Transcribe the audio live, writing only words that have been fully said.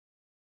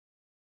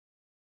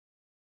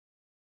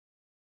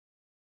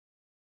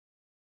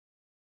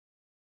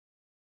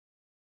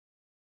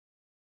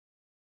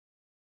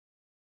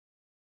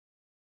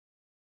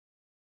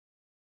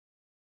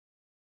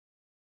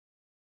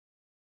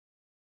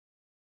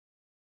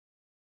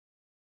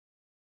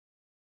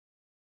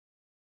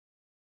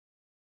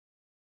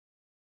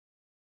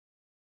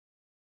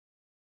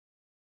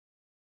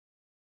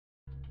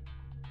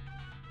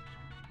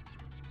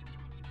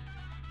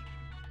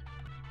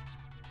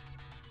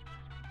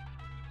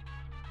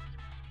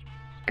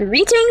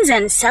Greetings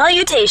and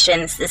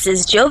salutations, this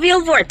is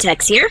Jovial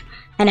Vortex here,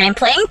 and I'm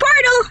playing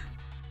Portal!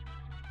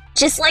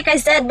 Just like I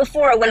said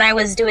before when I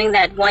was doing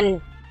that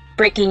one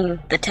breaking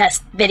the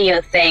test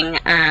video thing,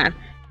 I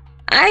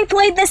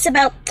played this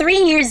about 3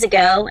 years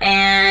ago,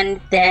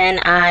 and then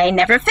I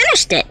never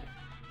finished it.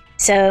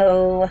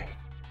 So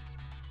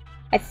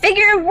I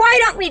figure, why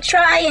don't we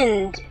try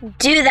and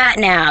do that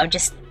now?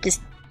 Just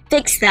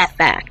fix that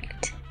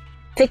fact.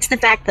 Fix the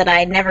fact that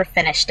I never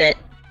finished it.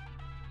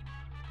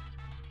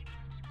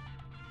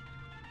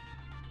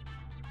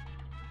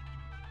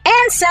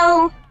 And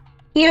so,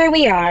 here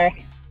we are.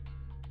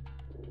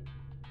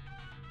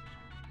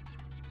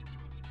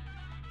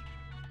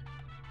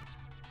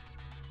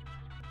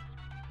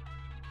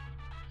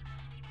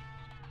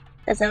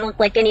 Doesn't look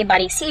like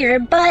anybody's here,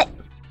 but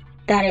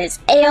that is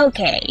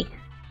a-okay.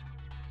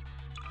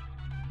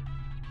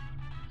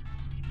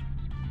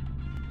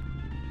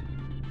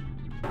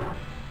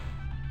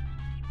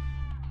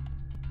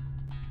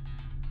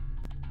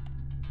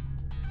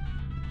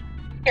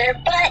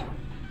 But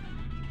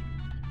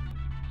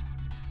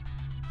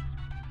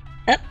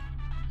up.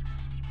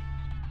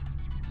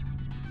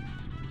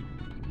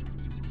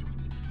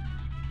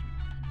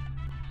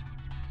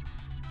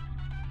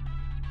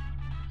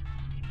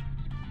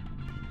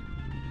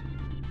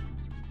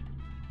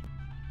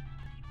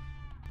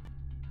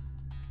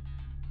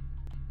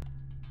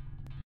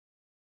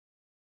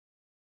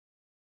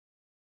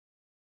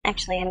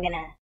 Actually, I'm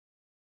gonna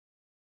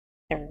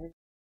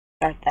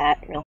start that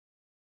real.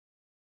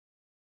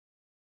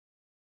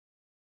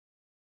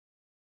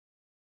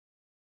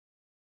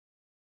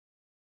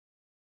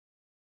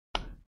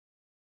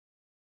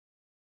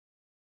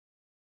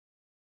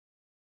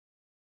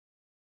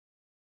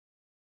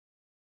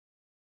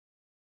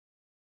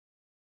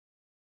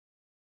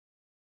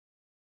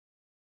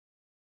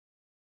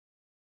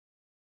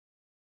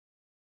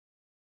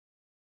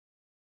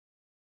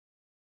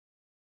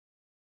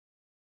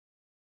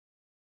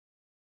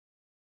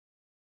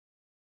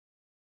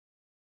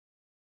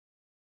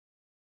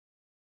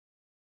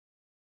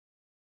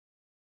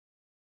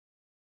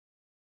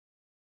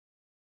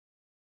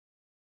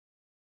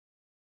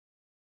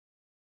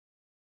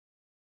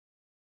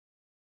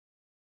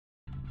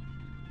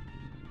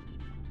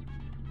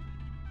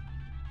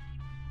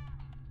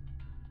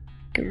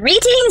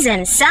 Greetings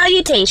and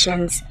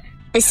salutations!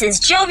 This is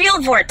Jovial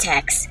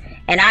Vortex,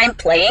 and I'm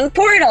playing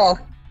Portal!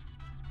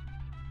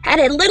 Had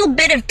a little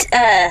bit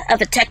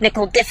of a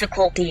technical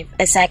difficulty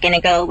a second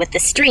ago with the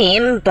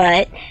stream,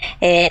 but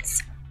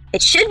it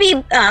should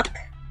be up,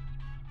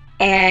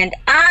 and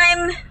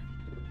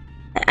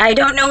I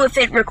don't know if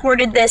it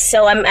recorded this,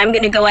 so I'm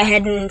gonna go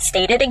ahead and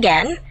state it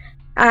again.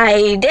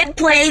 I did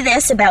play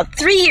this about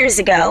 3 years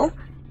ago,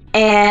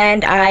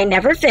 and I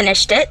never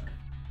finished it,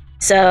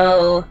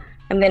 so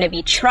I'm gonna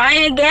be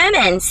trying again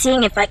and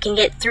seeing if I can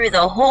get through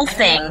the whole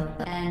thing. Hello,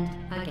 and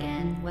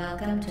again,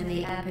 welcome to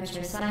the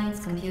Aperture Science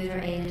Computer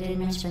Aided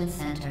Enrichment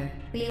Center.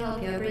 We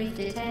hope your brief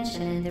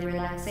detention in the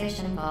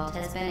relaxation vault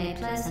has been a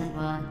pleasant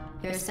one.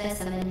 Your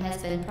specimen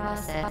has been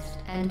processed,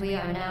 and we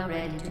are now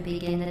ready to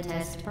begin the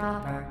test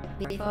proper.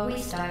 Before we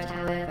start,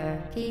 however,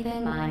 keep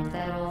in mind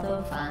that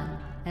although fun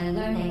and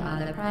learning are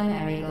the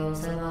primary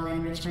goals of all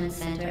enrichment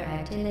center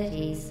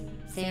activities,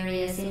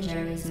 serious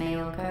injuries may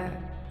occur.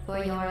 For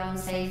your own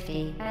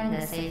safety and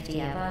the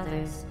safety of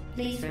others,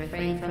 please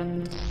refrain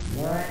from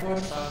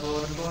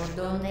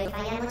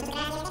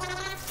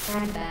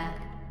Stand back.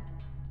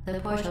 The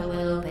portal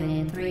will open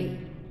in 3,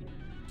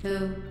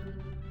 2,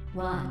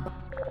 1.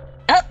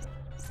 Oh! Ah!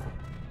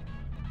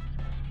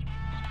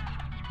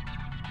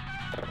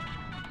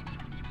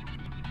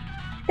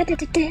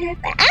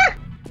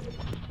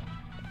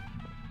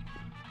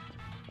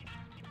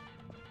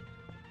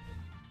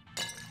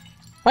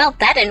 Well,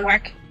 that didn't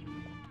work.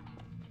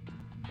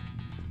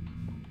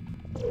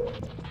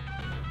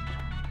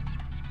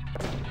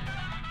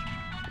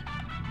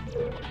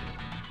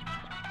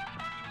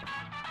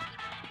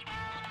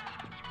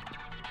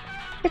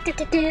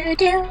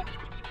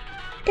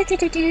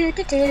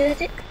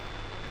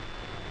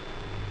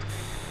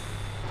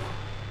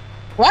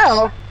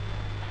 Whoa!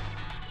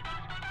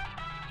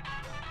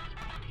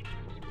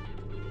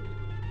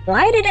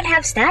 Why did it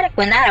have static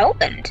when that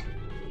opened?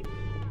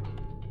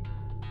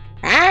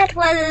 That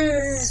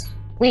was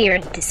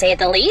weird, to say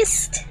the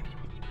least.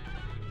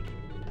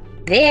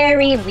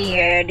 Very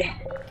weird.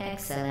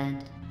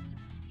 Excellent.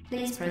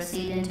 Please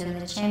proceed into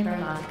the chamber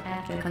lock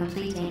after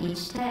completing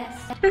each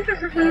test.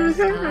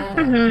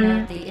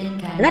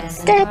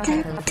 Let's This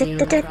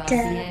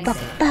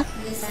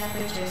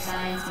Aperture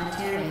Science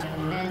material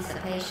emits a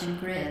patient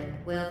grid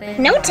will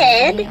Noted.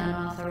 any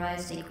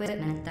unauthorized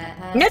equipment that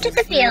passes Noted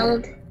the through.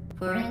 field.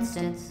 For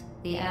instance,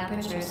 the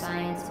Aperture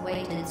Science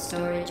weighted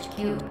storage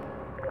cube.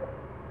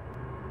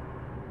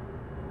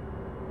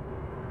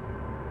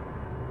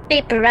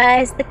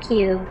 Vaporize the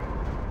cube.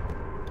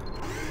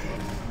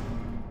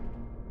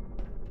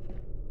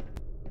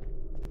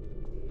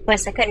 Of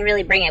course, I couldn't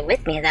really bring it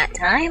with me that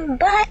time,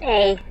 but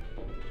hey.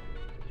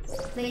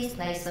 Please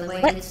place the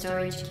weighted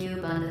storage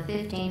cube on the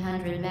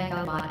 1500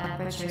 megawatt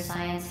Aperture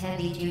Science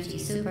Heavy Duty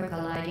Super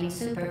Colliding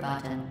Super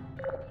button.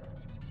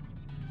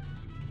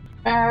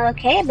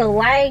 Okay, but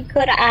why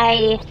can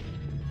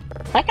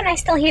I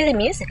still hear the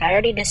music? I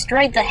already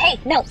destroyed the... Hey,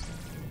 no!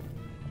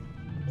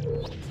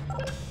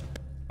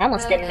 I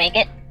almost didn't make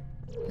it.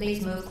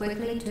 Please move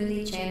quickly to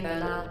the chamber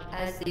lock,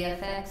 as the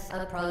effects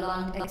of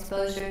prolonged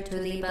exposure to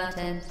the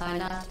button are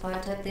not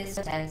part of this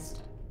test.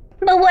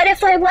 But what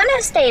if I want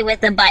to stay with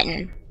the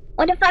button?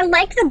 What if I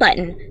like the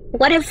button?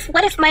 What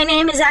if my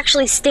name is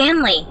actually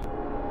Stanley?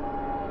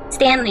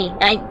 Stanley,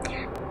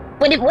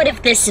 what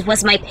if this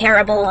was my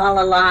parable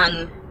all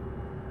along?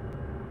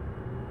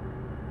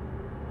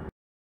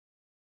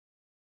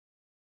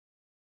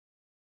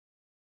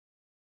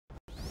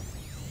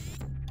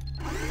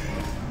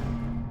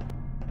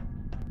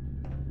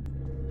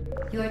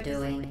 You're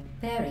doing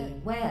very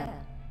well.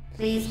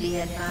 Please be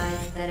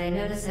advised that a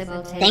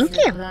noticeable taste Thank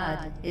you. of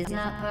blood is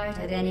not part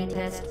of any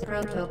test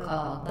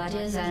protocol, but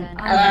is an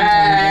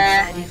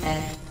unintended side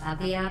effect of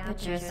the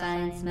Aperture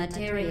Science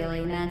Material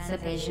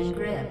Emancipation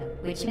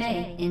Grip, which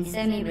may, in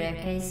semi-rare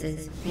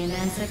cases,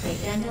 emancipate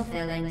dental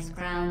fillings,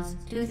 crowns,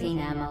 tooth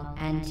enamel,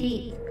 and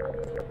teeth.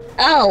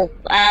 Oh,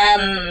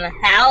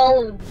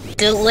 how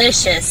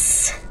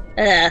delicious.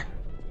 Yeah,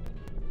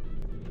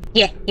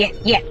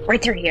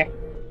 right through here.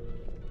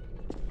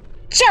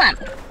 Jump!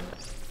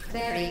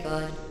 Very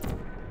good.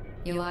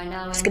 You are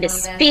now Just in gonna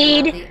possession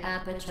speed of the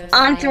Aperture on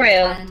Science through.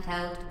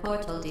 handheld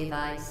portal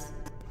device.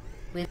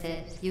 With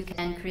it, you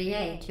can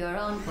create your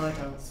own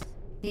portals.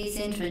 These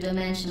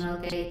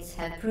intradimensional gates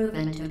have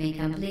proven to be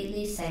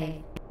completely safe.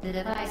 The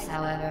device,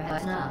 however,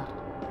 has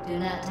not. Do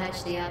not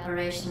touch the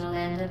operational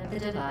end of the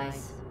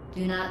device.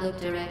 Do not look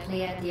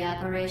directly at the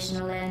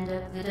operational end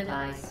of the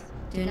device.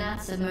 Do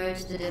not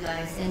submerge the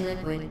device in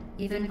liquid,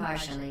 even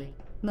partially.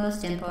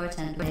 Most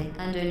importantly,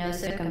 under no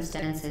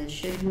circumstances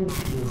should you...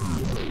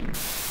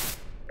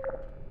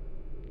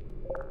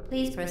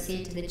 Please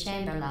proceed to the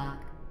chamber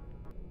lock.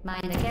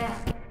 Mind the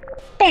gap.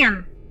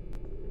 Bam!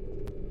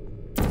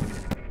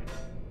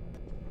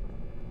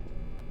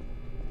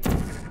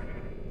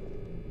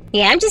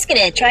 Yeah, I'm just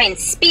gonna try and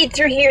speed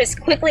through here as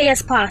quickly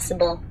as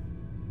possible.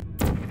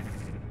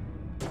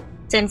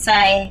 Since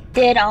I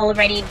did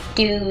already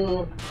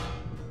do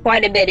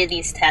quite a bit of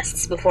these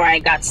tests before I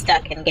got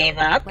stuck and gave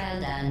up.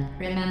 Well done.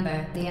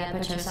 Remember, the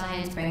Aperture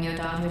Science Bring Your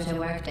Daughter to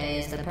Work Day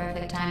is the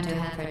perfect time to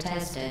have her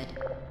tested.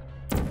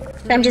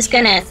 So I'm just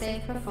gonna...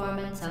 Safe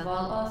performance of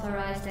all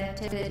authorized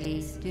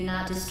activities. Do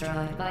not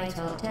destroy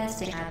vital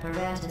testing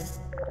apparatus.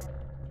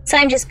 So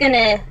I'm just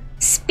gonna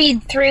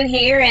speed through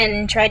here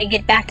and try to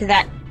get back to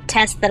that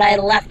test that I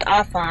left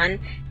off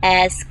on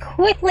as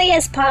quickly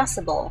as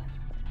possible.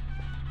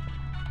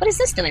 What is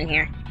this doing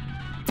here?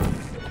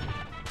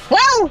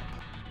 Whoa!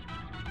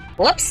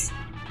 Whoops.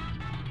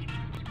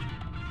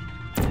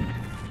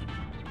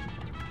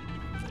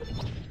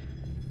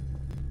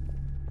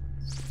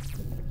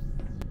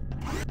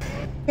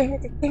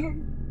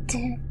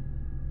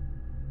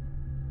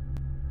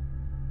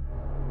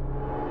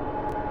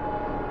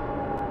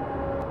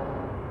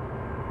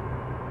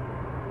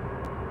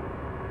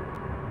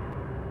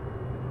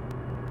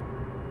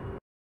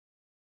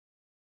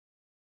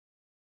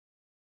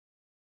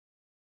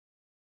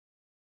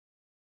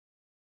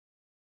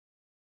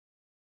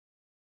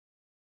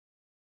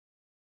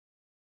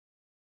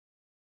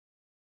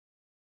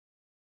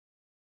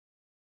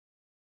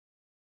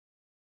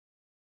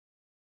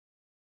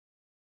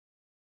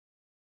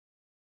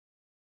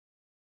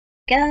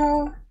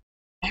 Go.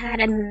 I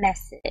had a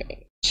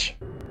message.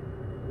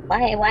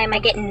 Why am I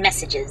getting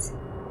messages?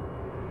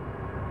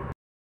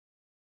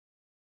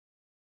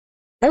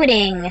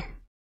 Loading.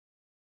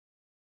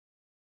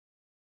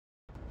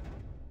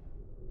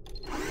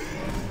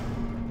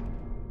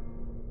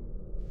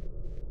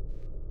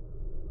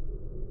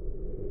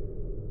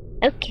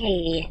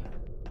 Okay.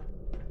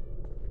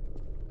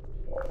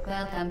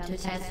 Welcome to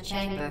Test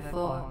Chamber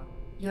 4.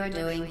 You're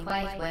doing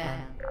quite well.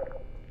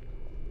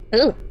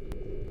 Ooh.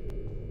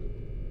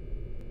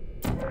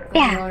 For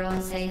Yeah. your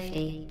own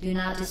safety, do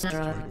not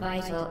destroy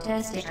vital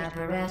testing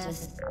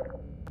apparatus.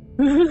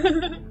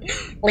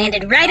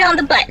 Landed right on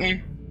the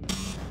button.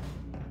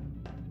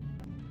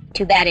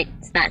 Too bad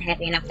it's not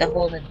heavy enough to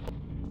hold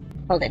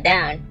it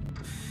down.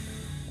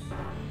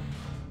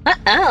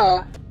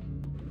 Uh-oh.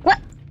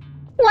 What?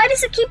 Why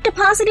does it keep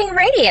depositing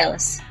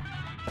radios?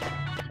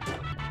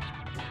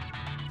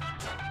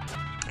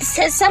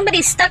 Has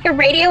somebody stuck a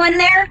radio in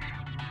there?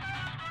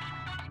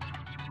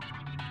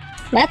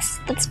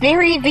 That's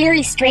very,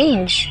 very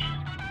strange.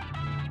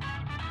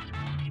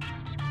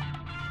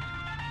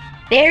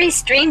 Very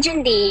strange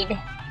indeed.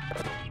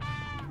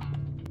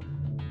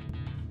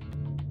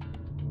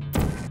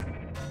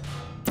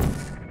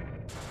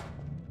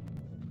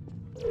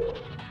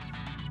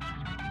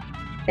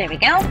 There we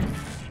go.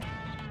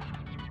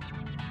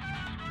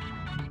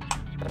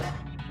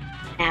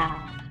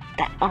 Now,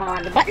 that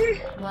on the button.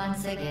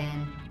 Once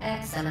again,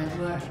 excellent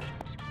work.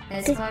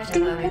 As part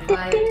of a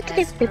required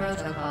test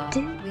protocol,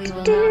 we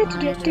will not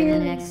monitor the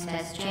next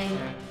test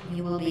chamber.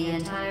 You will be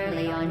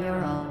entirely on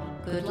your own.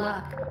 Good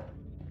luck.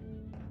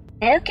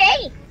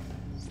 Okay.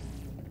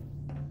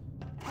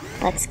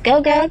 Let's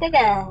go, go, go,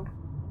 go.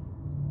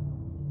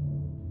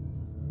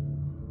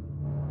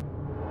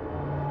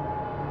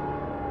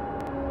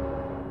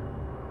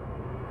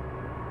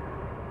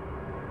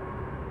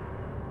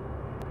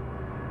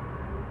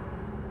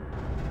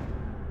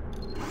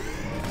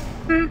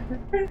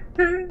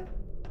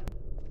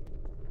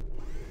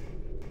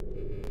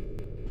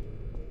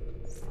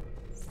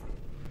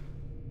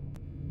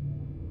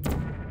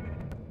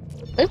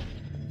 Oop.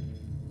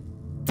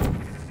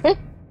 Oop.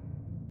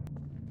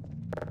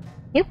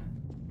 Yep.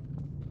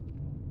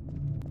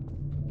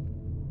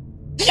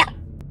 Yeah.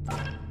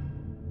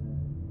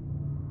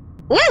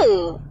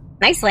 Woo!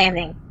 Nice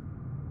landing.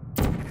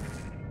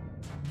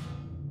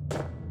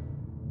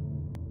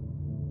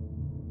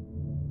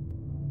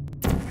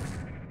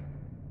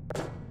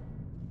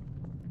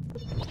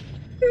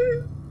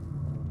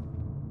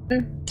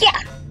 Yeah.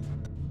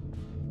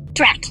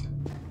 Drat.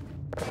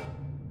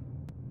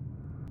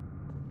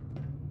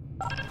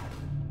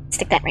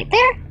 Stick that right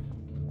there.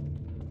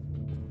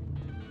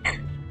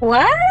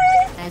 What?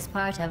 As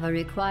part of a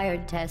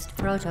required test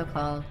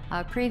protocol,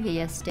 our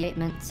previous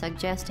statement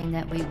suggesting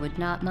that we would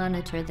not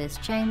monitor this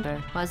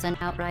chamber was an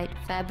outright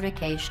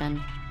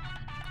fabrication.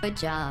 Good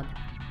job.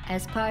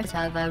 As part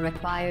of a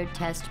required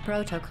test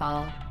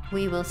protocol,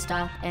 we will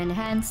stop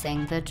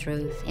enhancing the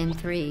truth in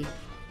 3,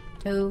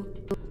 2...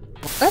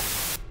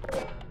 Oops.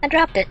 I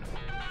dropped it.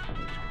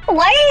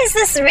 Why is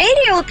this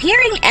radio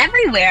appearing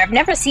everywhere? I've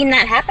never seen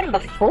that happen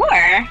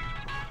before.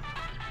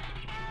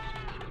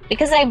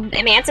 Because I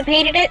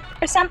emancipated it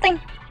or something?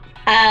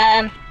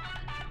 I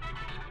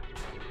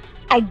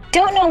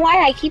don't know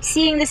why I keep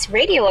seeing this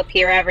radio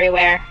appear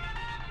everywhere.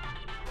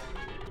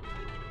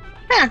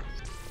 Huh.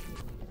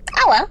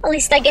 Oh well, at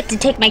least I get to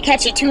take my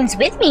catchy tunes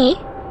with me.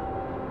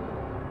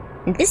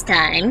 And this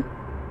time...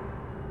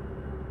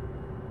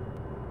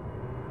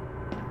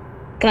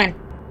 Come on.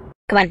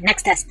 Come on,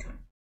 next test.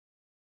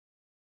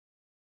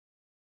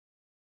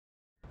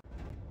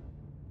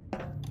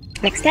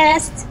 Next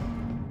test.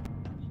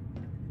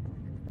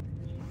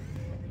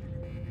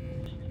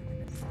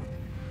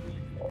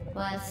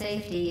 While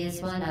safety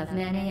is one of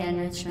many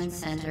Enrichment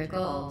Center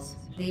goals,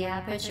 the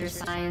Aperture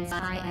Science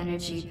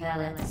high-energy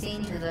pellet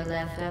seen to the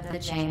left of the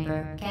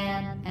chamber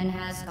can and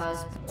has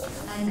caused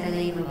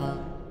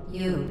unbelievable.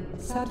 You.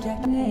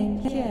 Subject name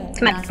here.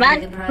 Come on,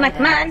 come on, come on,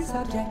 come on.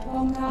 Subject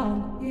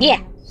hometown.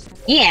 Yeah,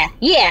 yeah,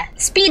 yeah.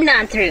 Speeding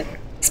on through.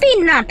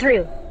 Speeding on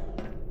through.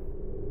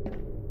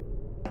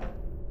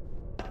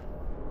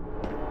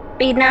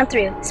 Speeding on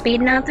through.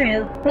 Speeding on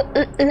through.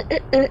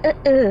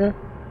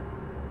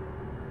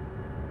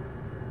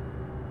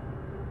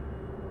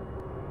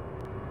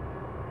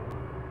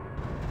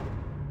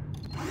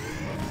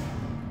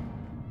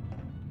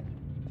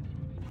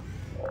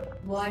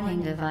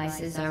 Warning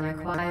devices are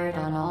required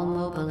on all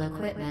mobile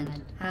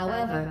equipment.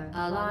 However,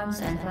 alarms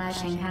and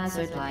flashing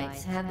hazard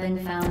lights have been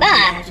found to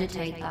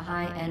agitate the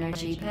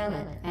high-energy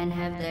pellet and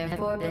have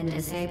therefore been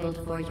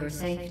disabled for your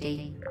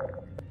safety.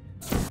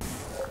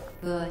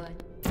 Good.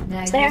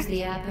 Now use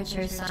the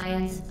Aperture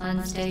Science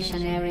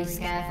unstationary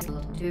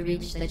scaffold to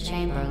reach the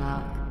chamber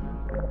lock.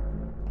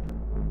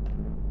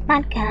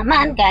 Come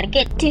on, gotta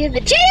get to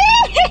the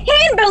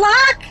chamber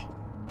lock!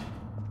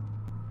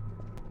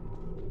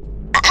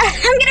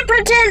 I'm gonna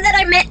pretend that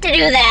I meant to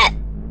do that,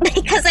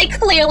 because I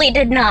clearly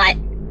did not.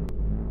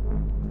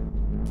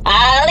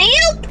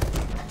 Alley-oop!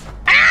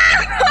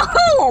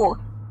 Ow!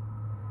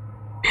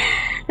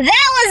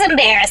 That was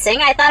embarrassing.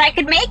 I thought I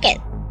could make it.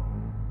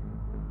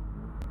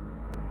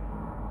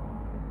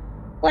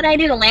 What'd I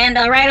do, land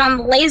right on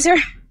the laser?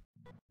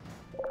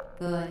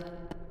 Good.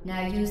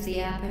 Now use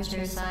the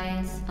Aperture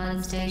Science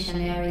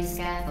unstationary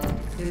scaffold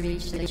to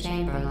reach the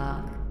chamber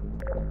lock.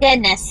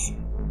 Goodness.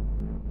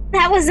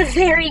 That was a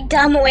very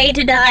dumb way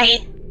to die.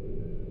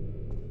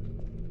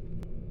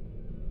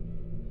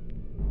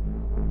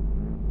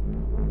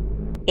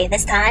 Okay,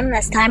 this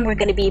time we're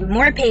gonna be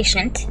more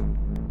patient.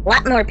 A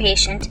lot more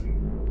patient.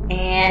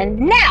 And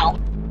now!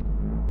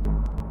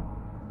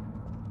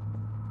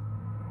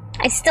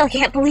 I still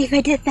can't believe I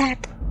did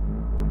that.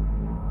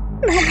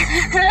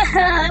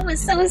 That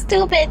was so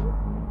stupid.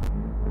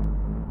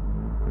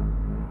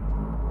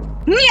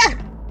 Yeah.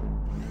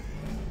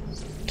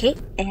 Okay,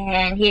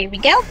 and here we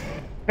go.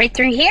 Right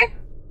through here.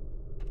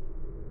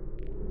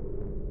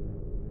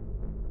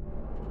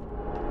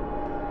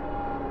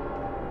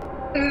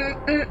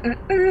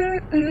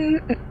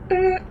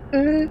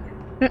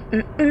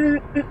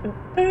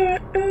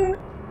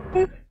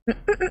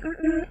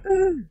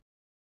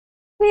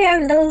 We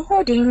are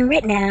loading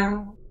right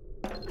now.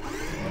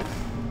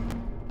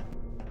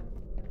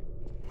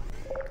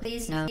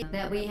 Please note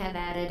that we have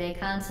added a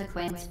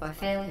consequence for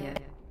failure.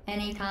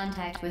 Any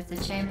contact with the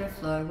chamber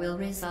floor will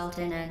result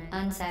in an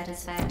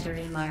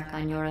unsatisfactory mark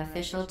on your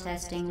official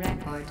testing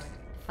record,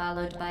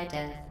 followed by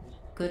death.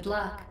 Good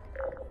luck.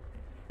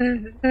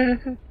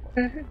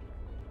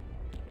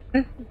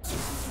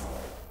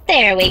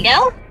 There we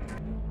go.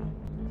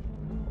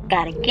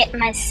 Gotta get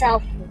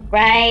myself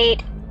right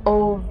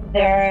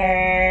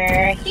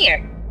over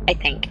here, I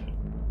think.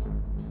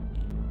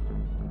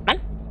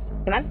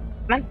 Come on,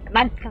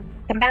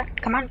 come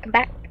back, come on. Come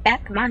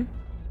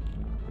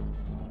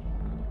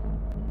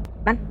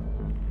on.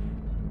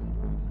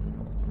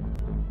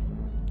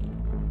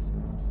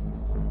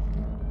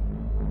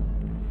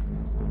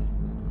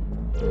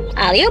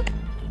 Alley-oop.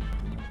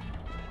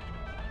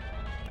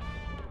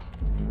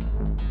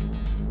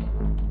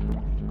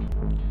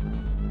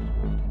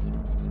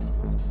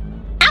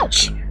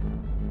 Ouch!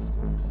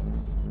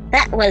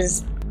 That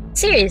was...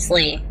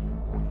 seriously.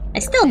 I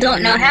still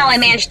don't know how I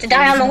managed to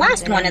die on the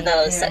last one of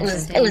those.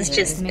 It was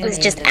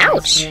just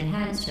ouch.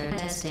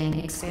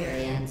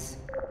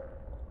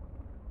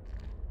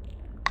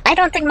 I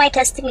don't think my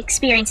testing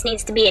experience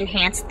needs to be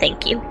enhanced,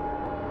 thank you.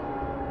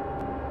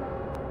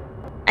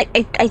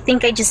 I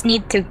think I just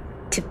need to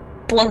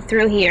blow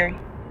through here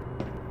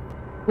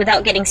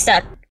without getting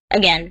stuck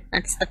again.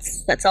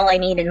 That's all I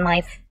need in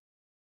life.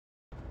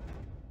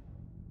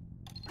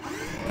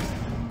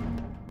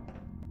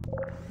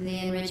 The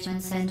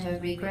Enrichment Center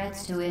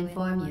regrets to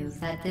inform you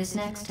that this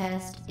next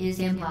test is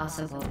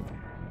impossible.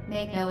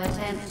 Make no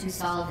attempt to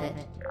solve it.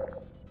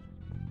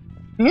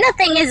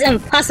 Nothing is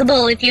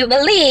impossible if you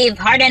believe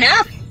hard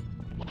enough.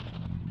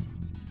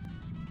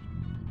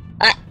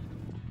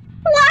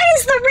 Why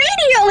is the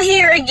radio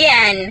here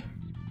again?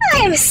 I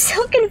am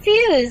so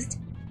confused.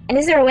 And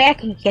is there a way I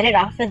can get it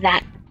off of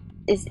that?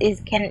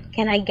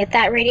 Can I get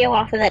that radio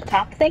off of that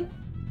top thing?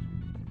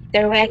 Is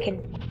there a way I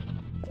can...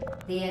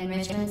 The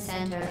Enrichment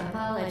Center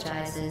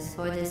apologizes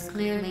for this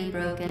clearly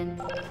broken...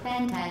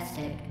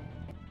 Fantastic.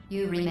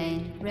 You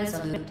remain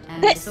resolute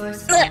and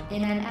resourceful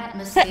in an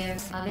atmosphere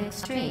of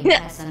extreme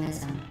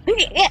pessimism.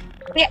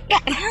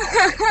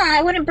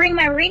 I wouldn't bring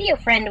my radio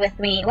friend with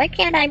me. Why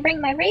can't I bring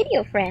my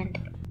radio friend?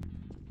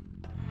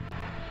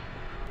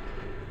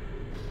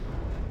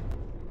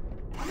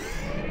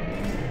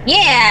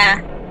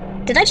 Yeah!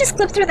 Did I just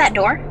clip through that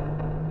door?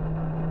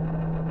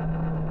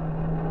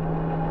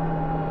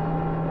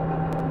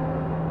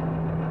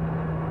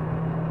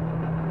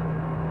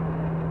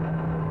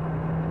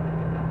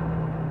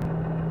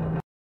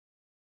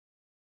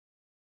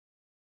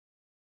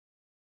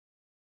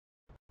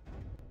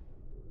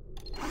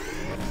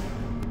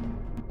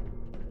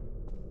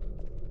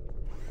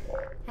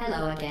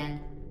 Hello again.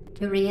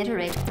 To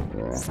reiterate,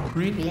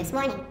 previous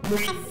warning.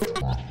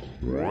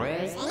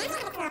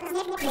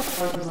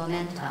 For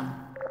momentum.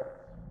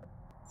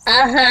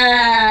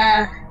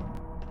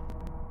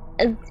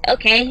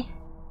 Okay.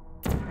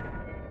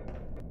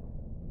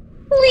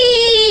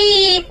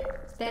 Whee!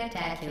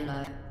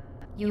 Spectacular.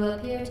 You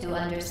appear to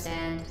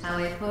understand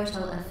how a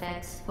portal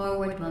affects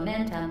forward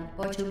momentum,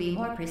 or to be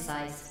more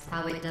precise,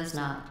 how it does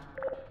not.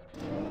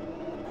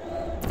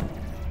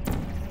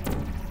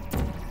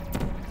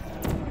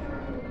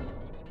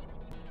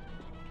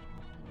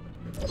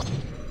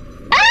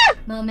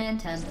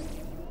 Momentum,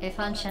 a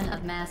function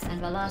of mass and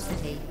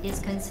velocity, is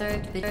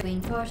conserved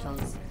between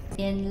portals.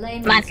 In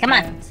layman's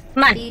terms,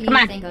 speedy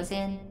thing goes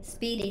in,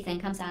 speedy thing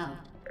comes out.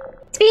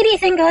 Speedy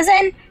thing goes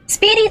in,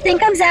 speedy thing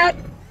comes out.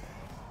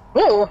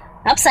 Ooh,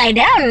 upside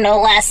down,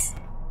 no less.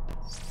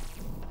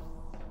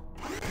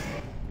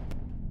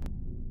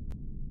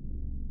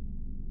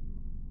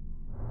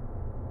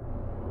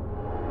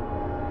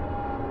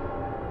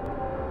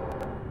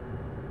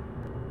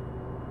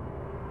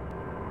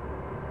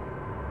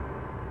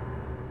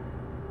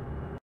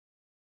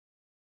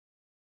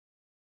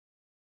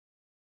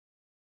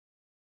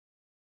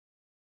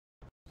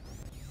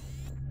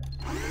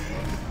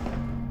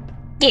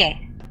 Yeah.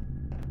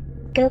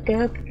 Go,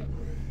 go,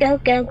 go,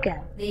 go, go.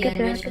 The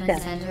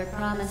Enrichment Center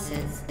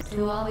promises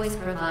to always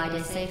provide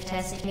a safe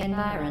testing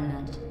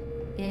environment.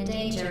 In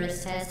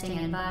dangerous testing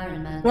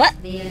environments,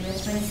 the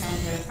Enrichment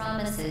Center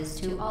promises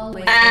to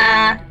always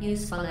provide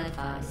useful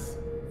advice.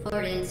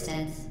 For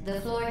instance, the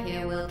floor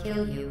here will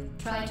kill you.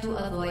 Try to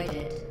avoid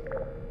it.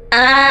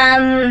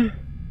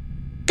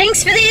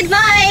 Thanks for the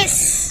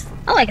advice!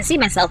 Oh, I can see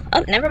myself.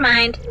 Oh, never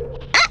mind.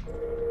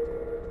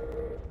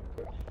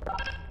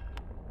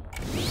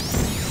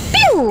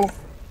 Pew!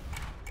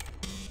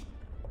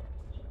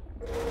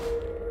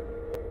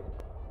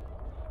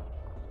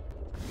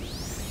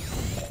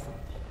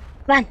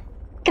 Come on!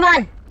 Come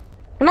on!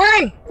 Come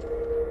on!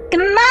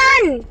 Come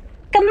on!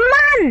 Come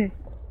on!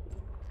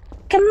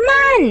 Come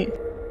on!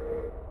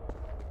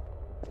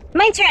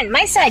 My turn!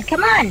 My side!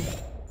 Come on!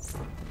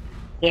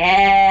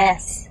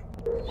 Yes!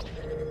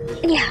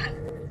 Yeah!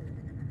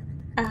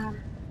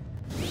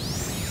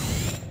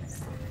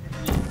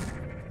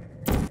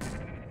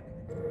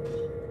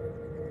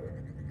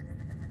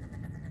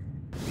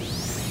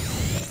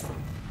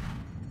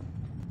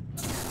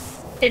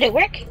 Did it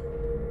work?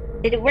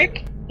 Did it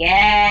work?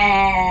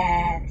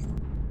 Yes!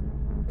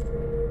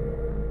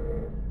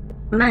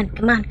 Come on,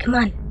 come on, come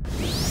on.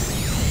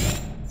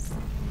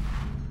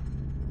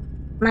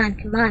 Come on,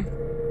 come on.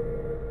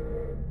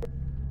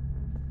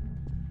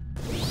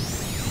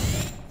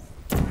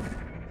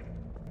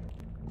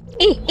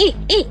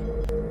 ee.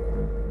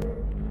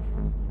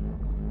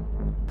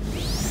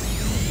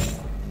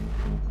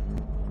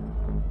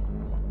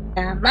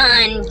 Come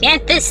on,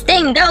 can't this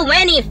thing go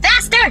any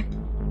faster?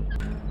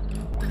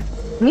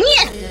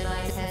 Yeah. The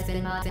device has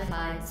been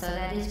modified so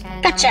that it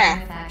can Gotcha.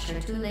 manufacture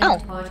two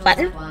linked portals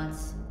button. at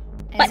once.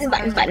 Button. As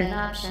part of an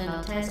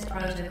optional test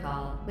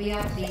protocol, we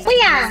are pleased to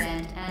Booyah.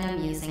 present an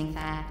amusing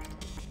fact.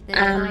 The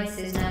device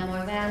is now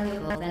more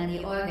valuable than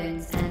the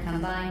organs and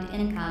combined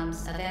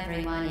incomes of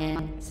everyone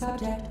in.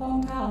 Subject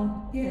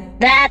hometown. Here.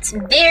 That's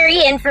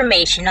very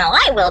informational.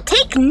 I will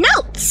take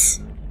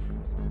notes.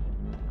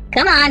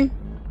 Come on.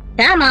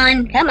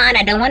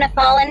 I don't want to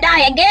fall and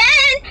die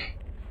again.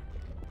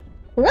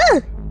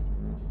 Woo!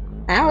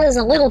 I was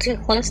a little too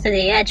close to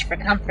the edge for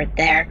comfort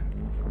there.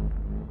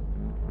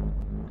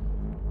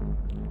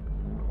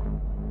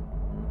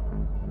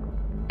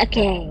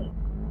 Okay.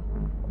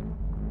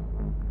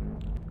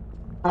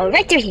 Oh,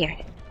 right through here.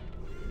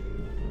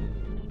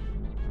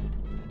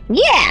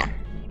 Yeah!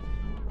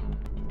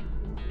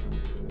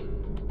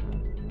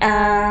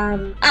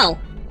 Oh.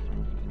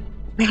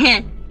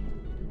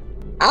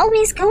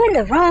 Always going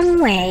the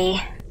wrong way.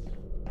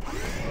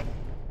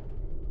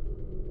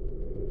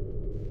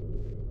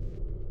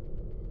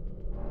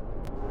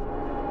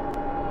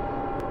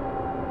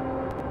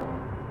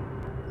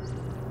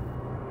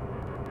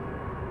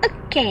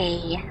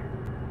 Okay.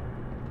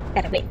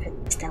 Gotta wait for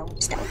this to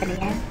open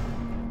again.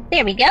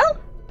 There we go.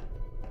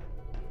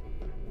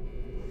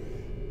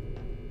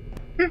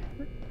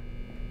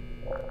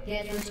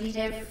 Get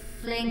repeated,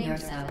 fling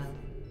yourself.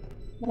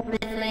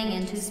 Fling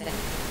into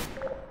space.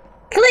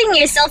 Fling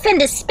yourself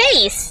into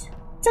space!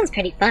 Sounds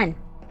pretty fun.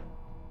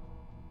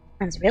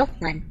 Sounds real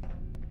fun.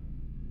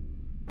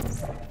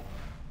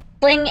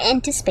 Fling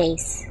into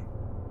space.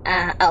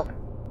 Oh.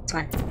 This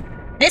one.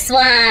 This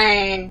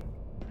one!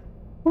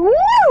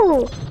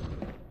 Woo!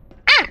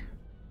 Ah!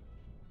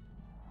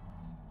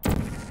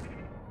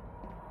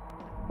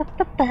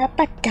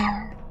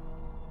 Ba-ba-ba-ba-da.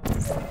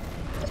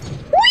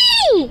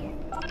 Whee!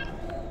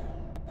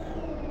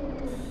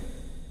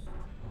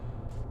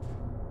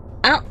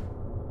 Oh.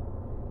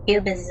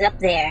 Cube is up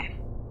there.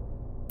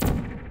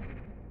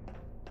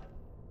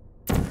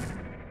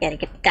 Gotta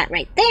get that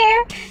right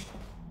there.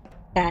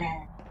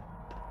 Gotta...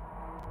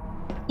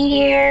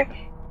 Here.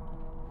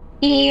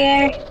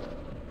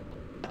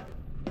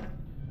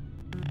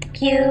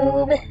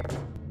 Cube.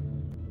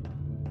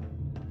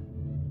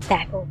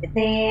 Back over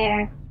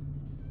there.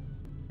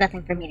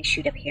 Nothing for me to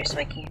shoot up here, so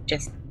I can't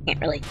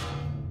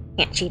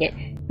cheat it.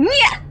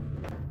 Yeah!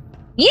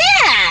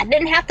 Yeah!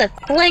 Didn't have to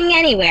fling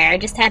anywhere, I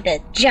just had to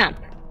jump.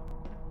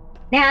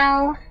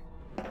 Now...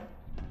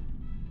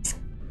 Let's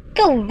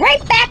go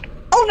right back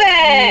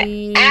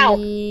over! Ow!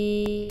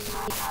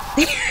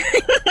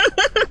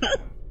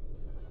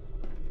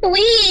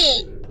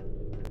 Whee!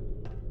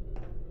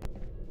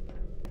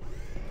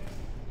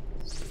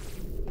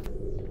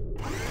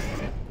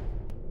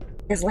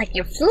 It's like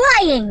you're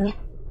flying!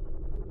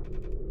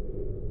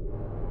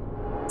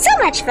 So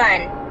much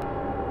fun!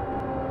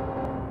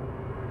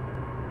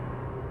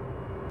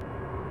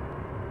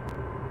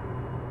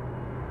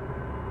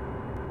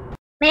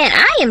 Man,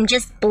 I am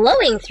just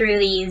blowing through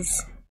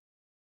these.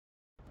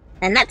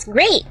 And that's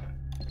great!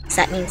 So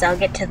that means I'll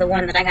get to the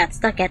one that I got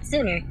stuck at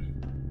sooner.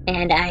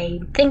 And I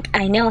think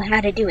I know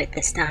how to do it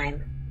this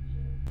time.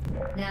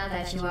 Now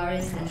that you are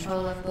in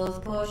control of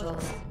both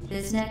portals,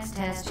 this next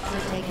test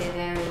could take a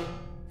very,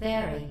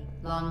 very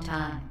long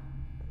time.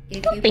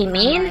 If Don't you be become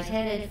mean.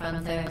 lightheaded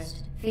from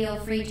thirst, feel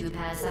free to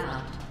pass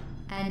out.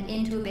 An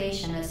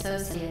intubation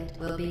associate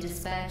will be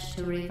dispatched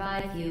to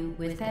revive you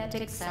with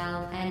peptic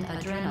salve and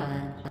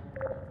adrenaline.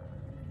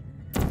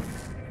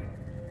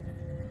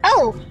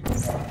 Oh!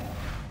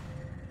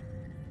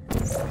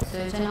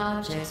 Certain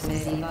objects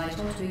may be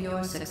vital to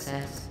your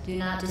success. Do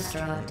not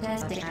destroy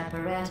testing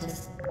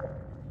apparatus.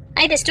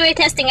 I destroy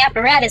testing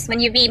apparatus when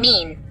you be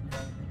mean.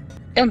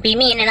 Don't be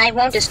mean and I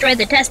won't destroy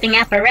the testing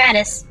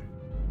apparatus.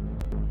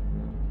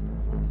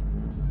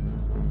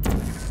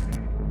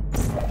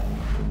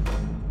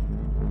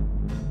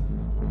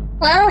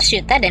 Well,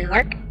 shoot, that didn't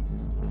work.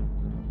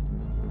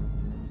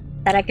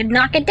 Thought I could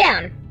knock it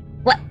down.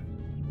 What?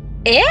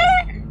 Eh?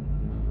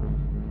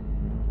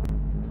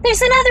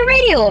 There's another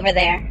radio over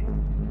there.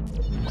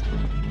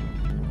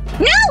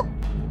 No!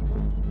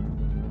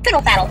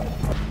 Fiddle faddle.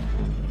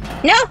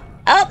 No!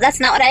 Oh, that's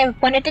not what I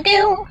wanted to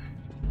do.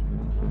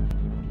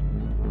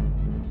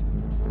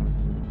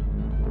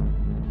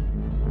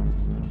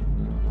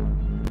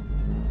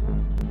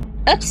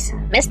 Oops,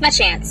 missed my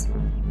chance.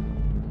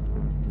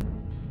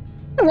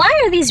 Why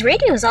are these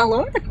radios all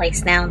over the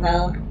place now,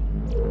 though?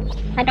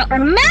 I don't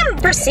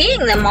remember seeing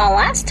them all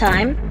last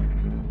time.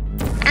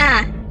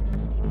 Ah.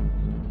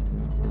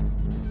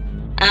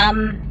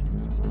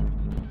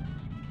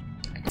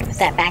 Put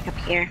that back up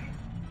here.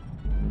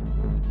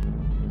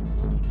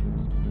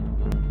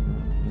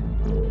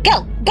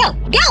 Go! Go!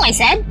 Go, I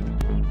said!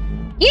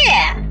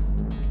 Yeah!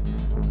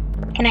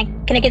 Can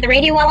I get the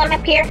radio while I'm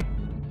up here?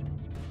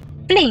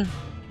 Fling!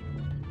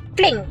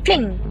 Fling!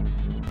 Fling!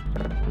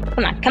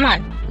 Come on, come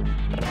on.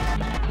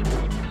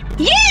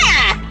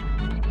 Yeah!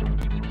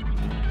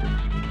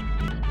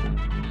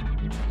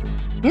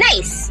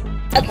 Nice!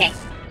 Okay.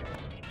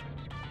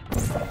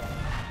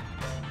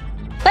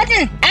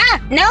 Button! Ah!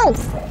 No!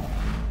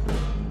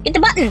 Get the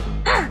button!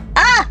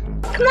 Ah!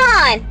 Come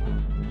on!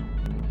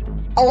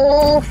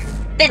 Oh,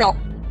 fiddle.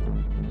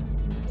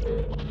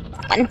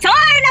 Button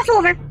far enough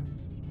over!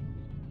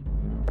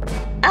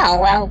 Oh,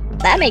 well,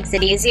 that makes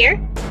it easier.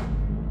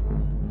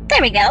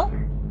 There we go.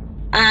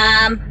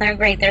 Oh,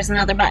 great, there's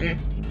another button.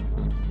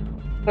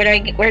 Where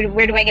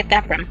do I get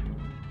that from?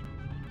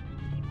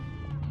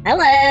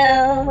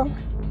 Hello?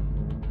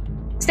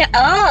 So,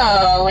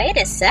 oh, wait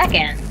a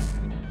second.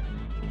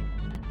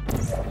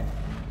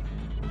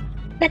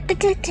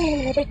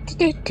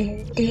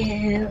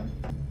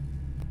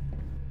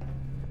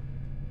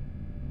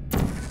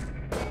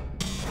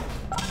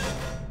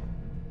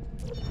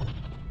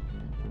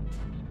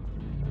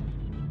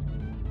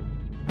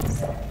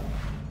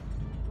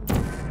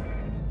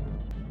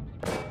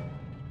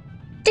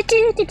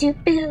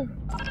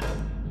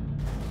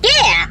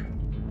 Yeah!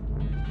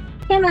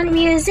 Come on,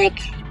 music.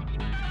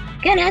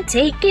 Gonna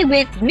take it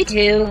with me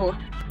too.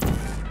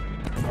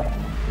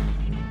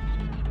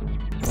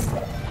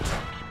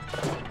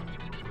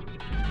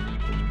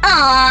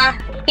 Aw,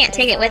 can't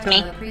take it with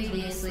me.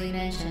 Previously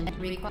mentioned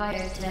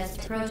required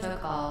test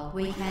protocol.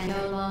 We can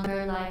no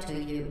longer lie to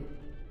you.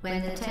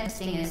 When the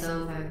testing is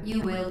over,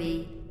 you will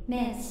be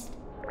missed.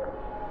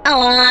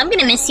 Oh, I'm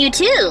gonna miss you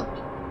too.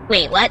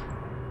 Wait, what?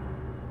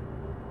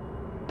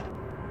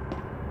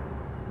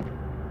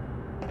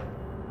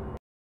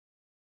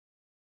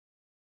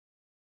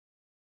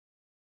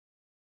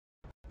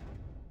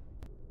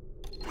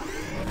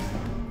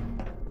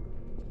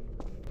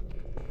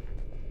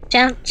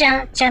 Jump,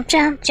 jump, jump,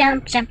 jump,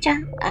 jump, jump,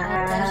 jump.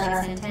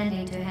 Subjects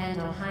intending to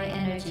handle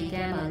high-energy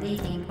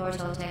gamma-leaking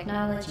portal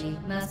technology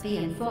must be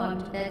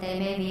informed that they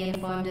may be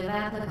informed of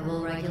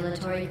applicable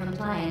regulatory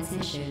compliance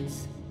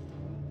issues.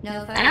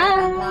 No further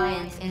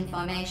compliance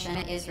information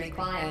is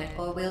required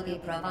or will be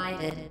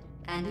provided,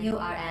 and you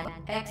are an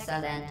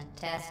excellent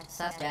test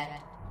subject.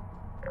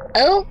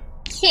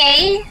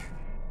 Okay.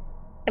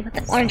 I'll put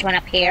the orange one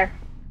up here.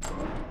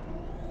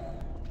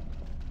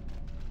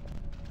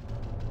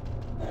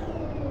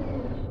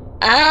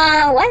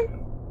 What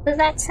does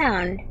that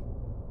sound?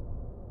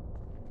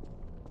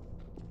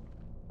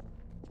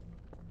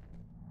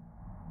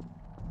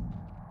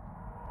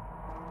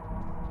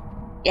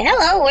 Yeah,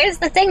 hello, where's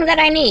the thing that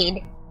I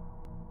need?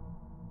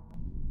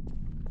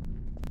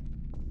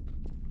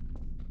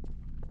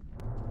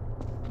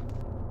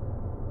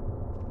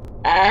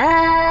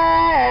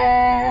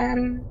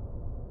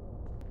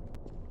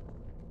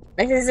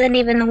 This isn't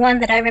even the one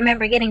that I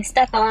remember getting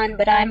stuck on,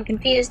 but I'm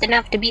confused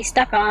enough to be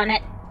stuck on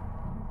it.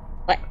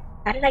 What?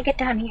 How did I get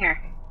down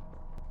here?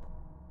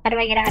 How do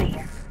I get out of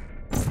here?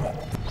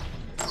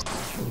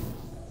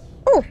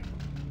 Ooh!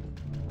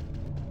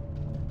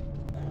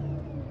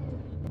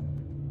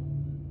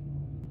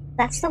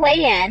 That's the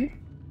way in.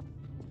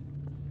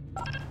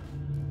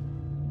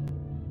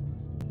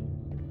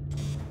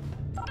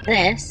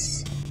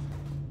 This.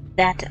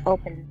 That to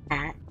open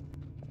that.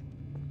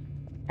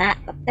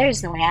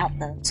 There's no way out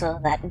though, so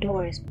that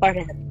door is part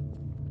of the...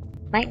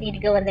 Might need to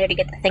go in there to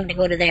get the thing to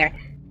go to there.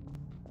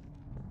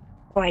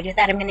 Before I do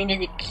that, I'm gonna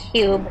need a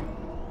cube.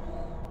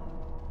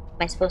 Am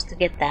I supposed to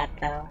get that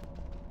though?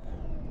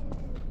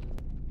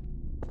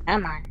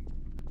 Come on.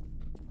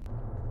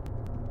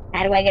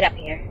 How do I get up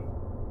here?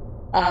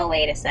 Oh,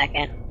 wait a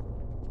second.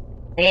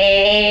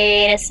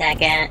 Wait a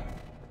second.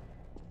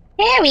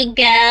 There we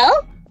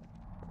go!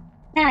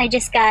 Now I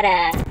just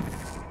gotta...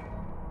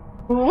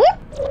 Whoop!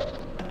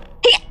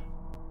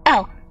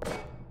 Oh.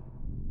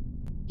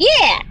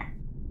 Yeah!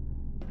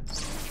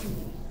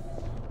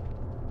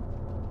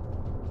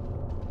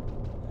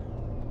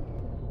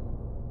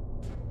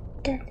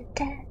 Da,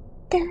 da,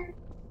 da, da.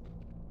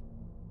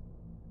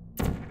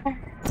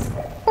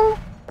 Oh.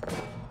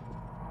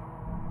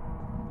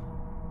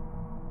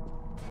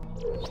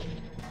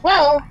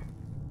 Whoa!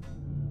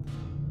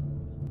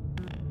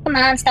 Come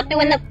on, stop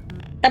doing the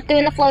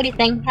floaty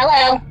thing.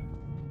 Hello?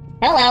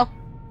 Hello?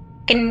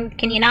 Can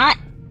you not?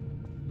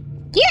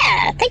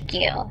 Yeah, thank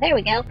you. There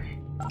we go.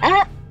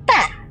 Bah.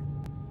 Bah.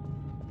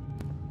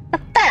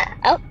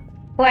 Oh,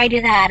 before I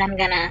do that, I'm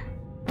gonna...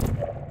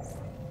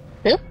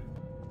 Boop.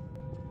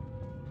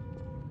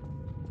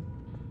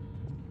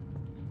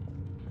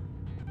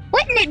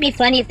 Wouldn't it be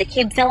funny if the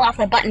cube fell off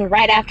the button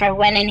right after I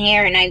went in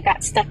here and I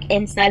got stuck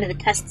inside of the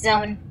test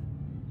zone?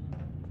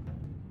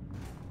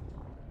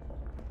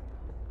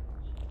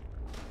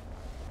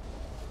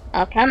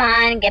 Oh, come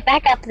on, get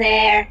back up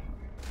there.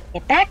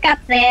 Get back up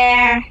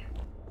there.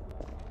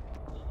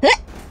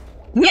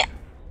 Yeah.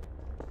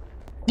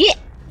 Yeah.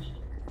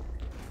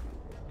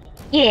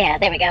 Yeah,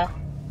 there we go.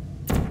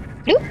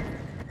 Bloop.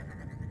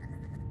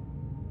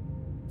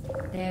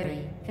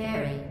 Very,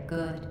 very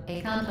good.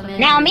 A complimentary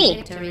Now me.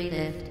 victory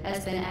lift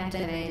has been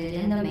activated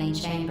in the main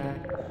chamber.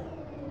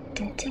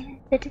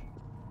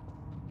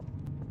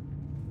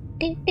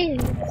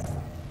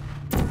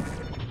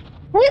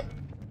 Whoop.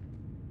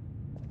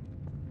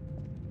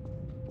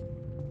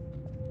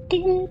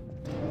 do.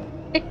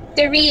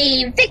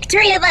 Victory!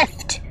 Victory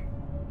left!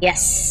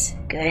 Yes,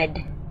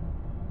 good.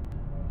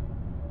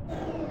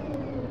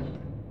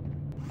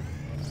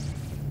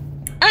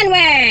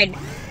 Onward!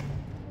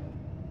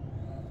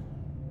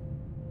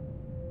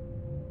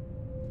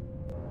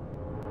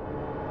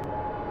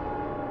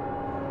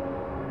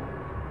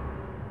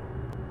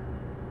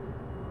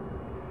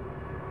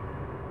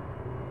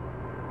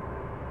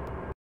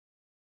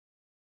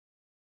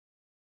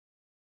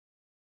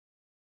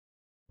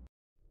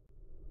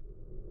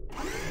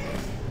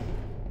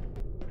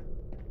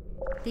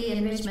 The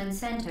Enrichment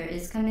Center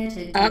is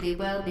committed to the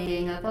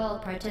well-being of all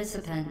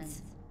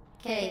participants.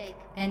 Cake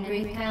and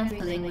grief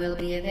counseling will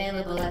be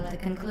available at the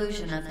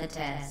conclusion of the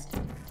test.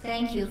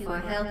 Thank you for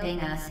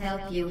helping us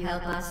help you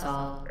help us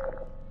all.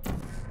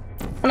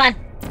 Come on,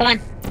 come on,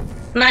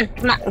 come on,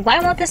 come on. Why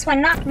won't this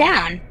one knock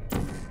down?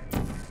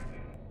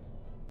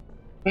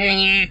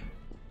 Okay.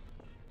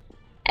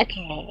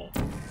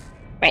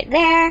 Right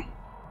there.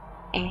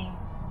 And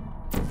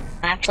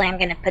actually, I'm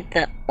gonna put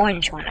the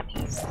orange one up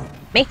here.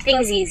 Make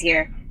things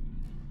easier.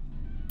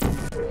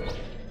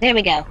 There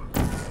we go.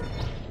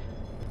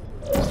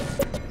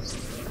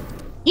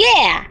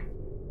 Yeah!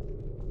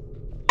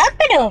 Up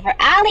and over,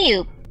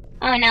 alley-oop.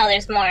 Oh no,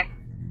 there's more.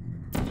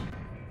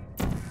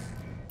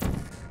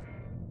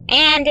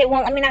 And it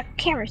won't let me knock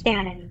cameras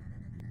down any.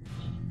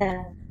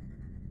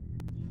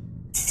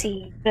 Let's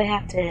see, do I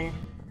have to...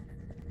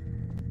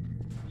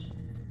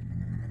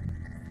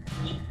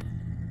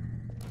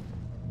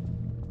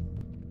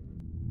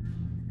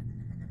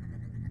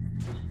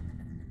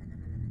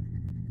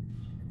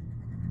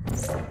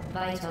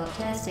 Vital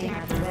testing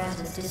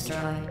apparatus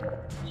destroyed.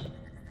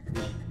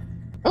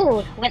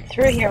 Ooh, went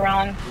through here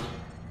wrong.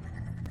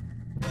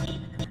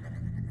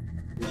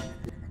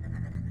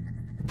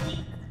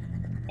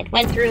 It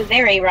went through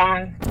very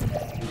wrong.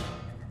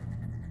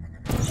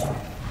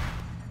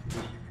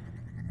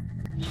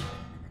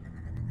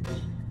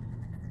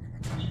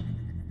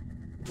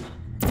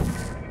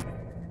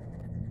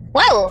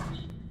 Whoa!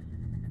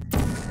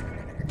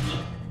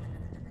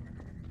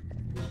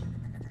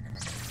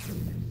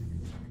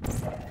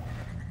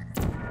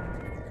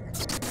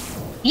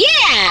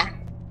 Yeah!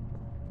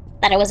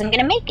 Thought I wasn't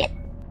gonna make it.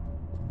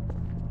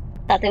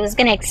 Thought it was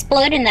gonna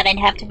explode and that I'd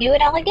have to do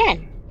it all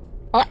again.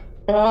 What?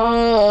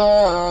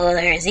 Oh,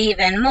 there's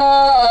even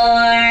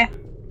more.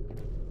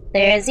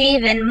 There's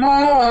even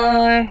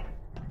more.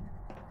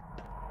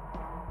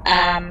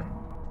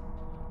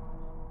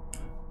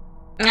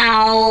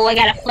 Oh, I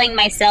gotta fling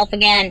myself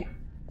again.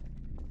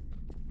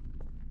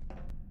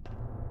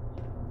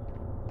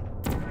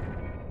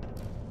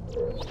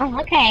 Oh,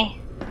 okay.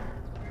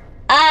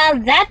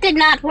 That did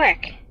not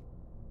work.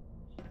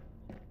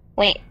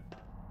 Wait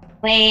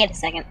a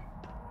second.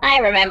 I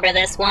remember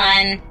this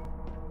one.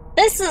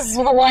 This is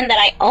the one that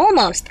I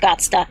almost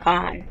got stuck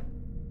on.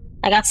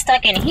 I got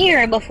stuck in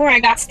here before I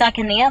got stuck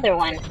in the other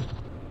one.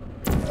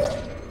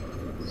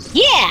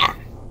 Yeah!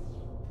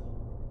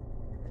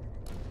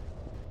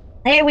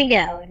 There we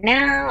go.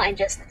 Now I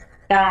just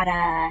got,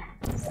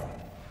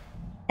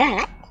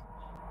 that.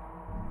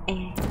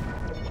 And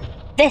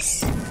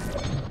this.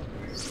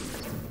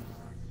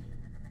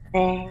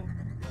 Then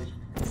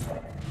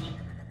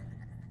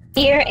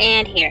here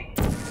and here.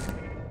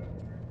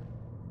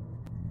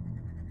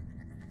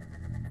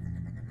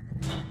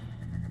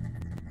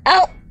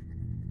 Oh!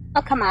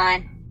 Oh, come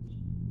on.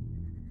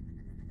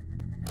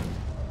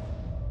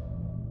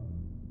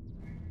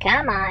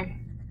 Come on.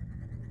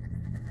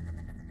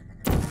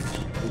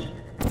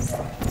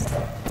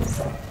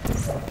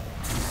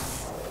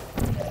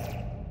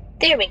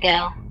 There we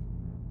go.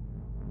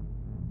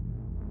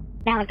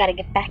 Now I gotta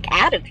get back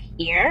out of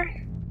here.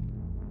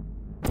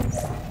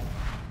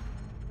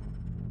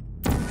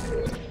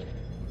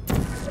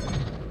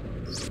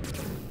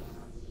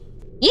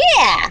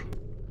 Yeah!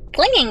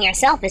 Flinging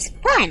yourself is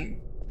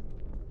fun!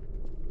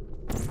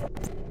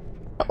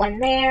 Put one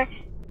there.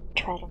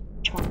 Try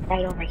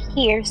right over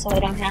here so I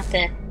don't have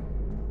to...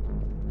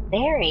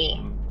 Very...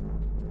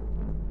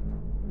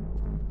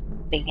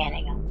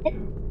 beginning of it.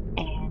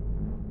 And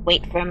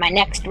wait for my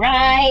next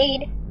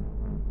ride.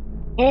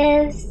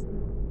 Is...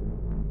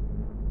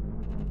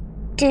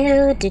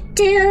 do do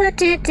do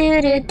do do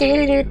do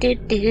do do do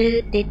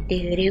do do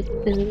do.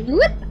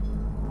 Whoop!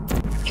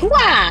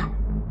 Chua!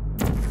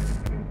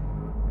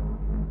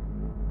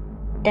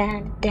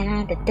 Dun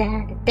dun dun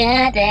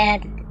dun dun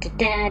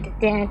dun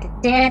dun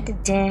dun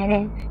dun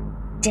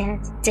dun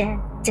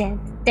dun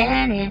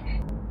dun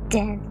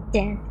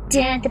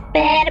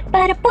dun.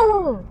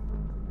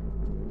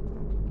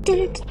 Do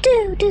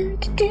do do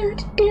do do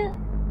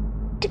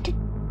do do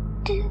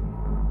do.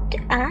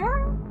 Ah.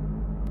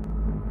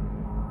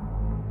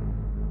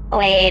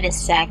 Wait a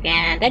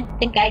second. I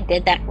think I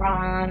did that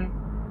wrong.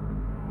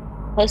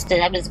 I was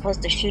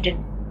supposed to shoot a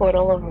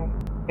portal over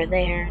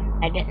there.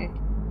 I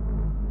didn't.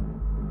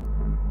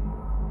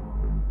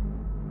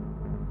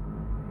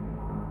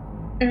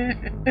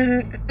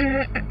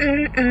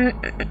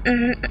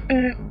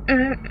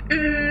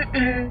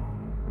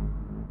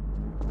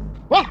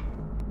 What?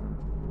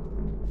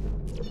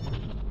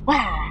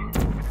 Wow.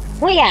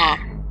 Oh yeah.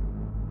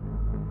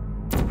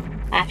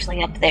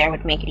 Actually, up there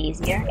would make it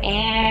easier.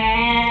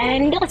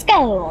 And let's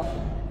go.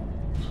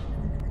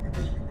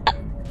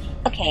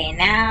 Okay,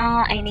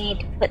 now I need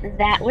to put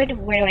that. Where do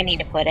I need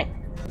to put it?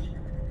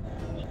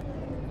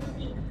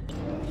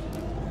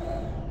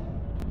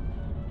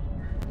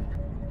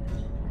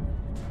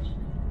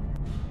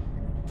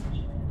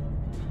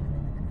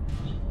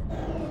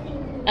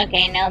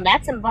 Okay, no,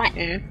 that's a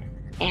button,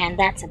 and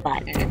that's a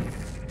button.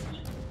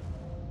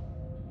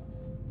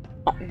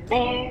 Button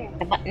there,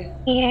 and a button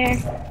here,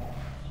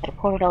 and a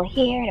portal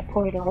here, and a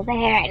portal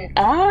there, and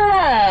oh,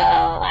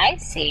 I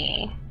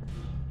see.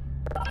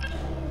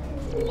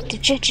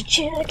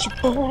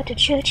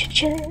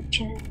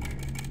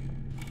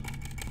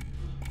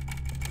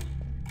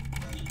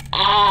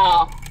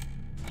 Oh.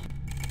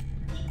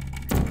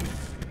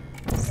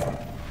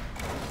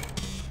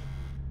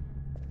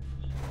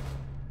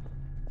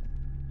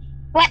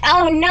 What?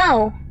 Oh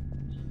no!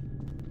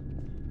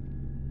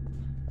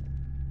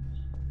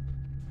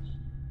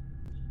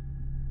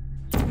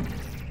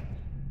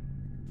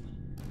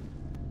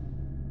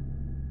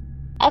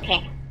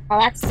 Okay, well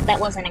that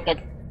wasn't a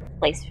good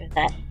place for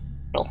that.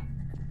 Oh.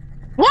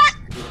 What?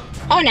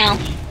 Oh no!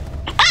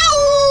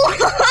 Oh!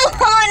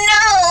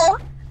 Oh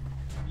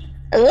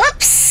no!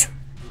 Whoops!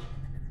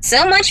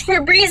 So much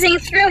for breezing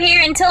through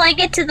here until I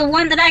get to the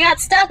one that I got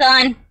stuck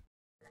on.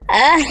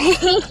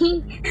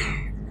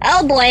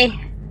 Oh boy.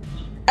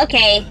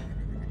 Okay.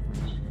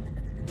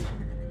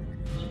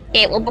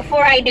 Okay, well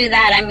before I do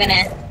that, I'm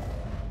gonna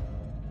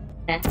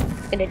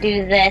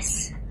do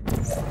this.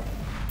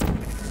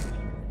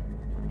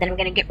 Then I'm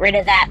gonna get rid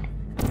of that.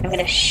 I'm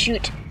gonna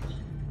shoot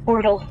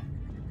portal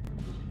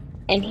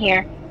in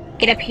here.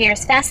 Get up here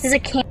as fast as I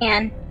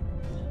can.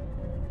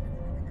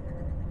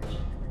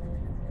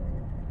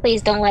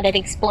 Please don't let it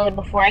explode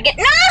before I get—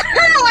 No!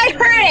 I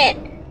heard it!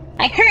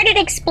 I heard it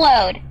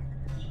explode.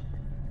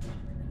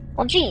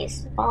 Well,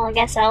 geez. Well, I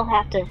guess I'll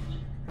have to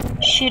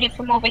shoot it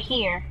from over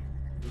here.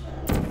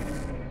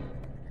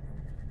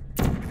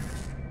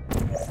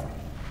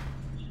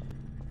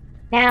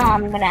 Now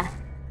I'm gonna...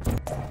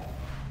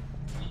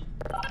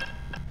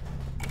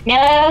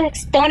 No,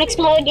 don't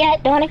explode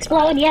yet, don't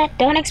explode yet,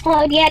 don't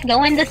explode yet,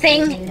 go in the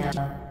thing.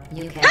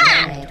 You can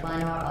donate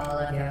one or all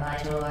of your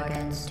vital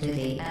organs to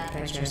the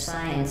Aperture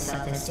Science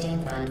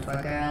Self-Esteem Fund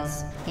for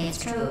Girls.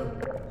 It's true.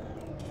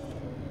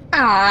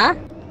 Aww.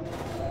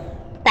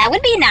 That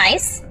would be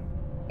nice,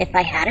 if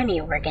I had any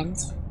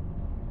organs.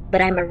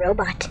 But I'm a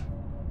robot.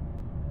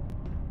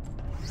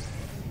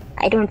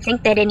 I don't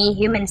think that any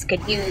humans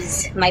could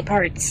use my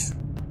parts.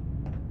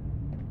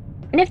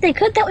 And if they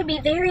could, that would be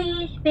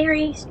very,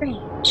 very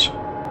strange.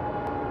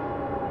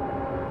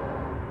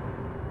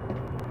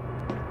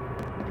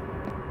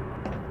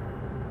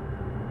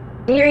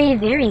 Very,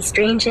 very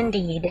strange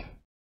indeed.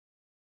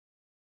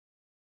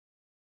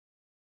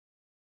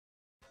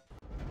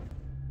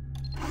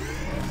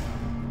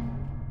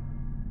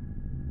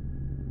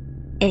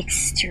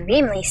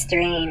 Extremely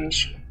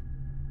strange.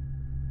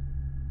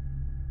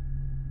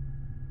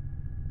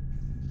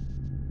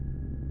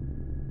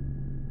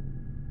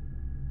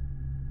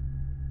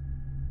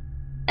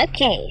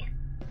 Okay.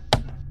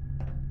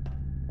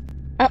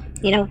 Oh,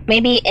 you know,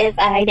 maybe if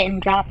I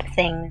didn't drop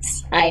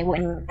things, I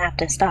wouldn't have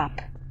to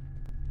stop.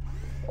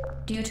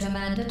 Due to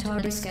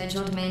mandatory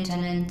scheduled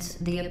maintenance,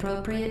 the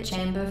appropriate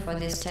chamber for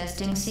this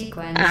testing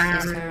sequence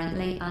is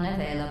currently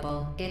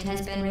unavailable. It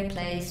has been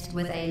replaced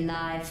with a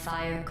live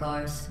fire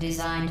course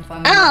designed for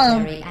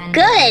military and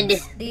good!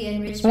 The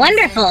Enrichment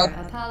Wonderful!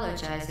 Center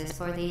apologizes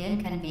for the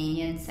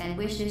inconvenience and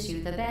wishes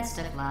you the best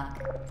of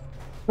luck.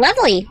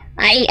 Lovely!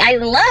 I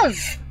love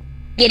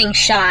getting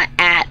shot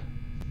at.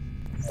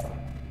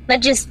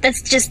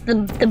 That's just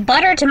the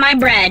butter to my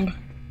bread.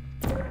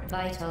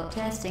 Vital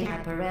testing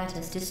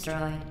apparatus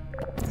destroyed.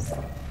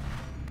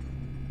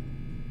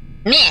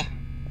 Meh.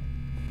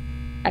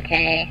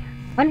 Okay.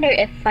 Wonder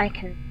if I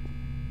can.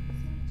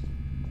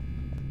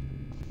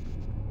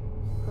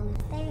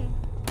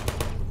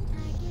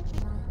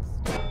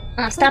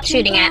 Oh, stop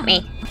shooting at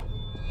me.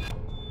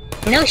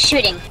 No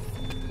shooting.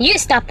 You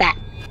stop that.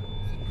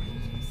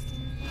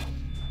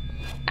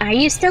 Are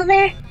you still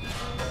there?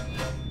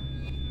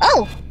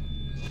 Oh!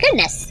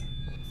 Goodness.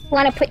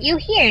 Want to put you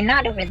here,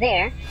 not over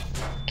there.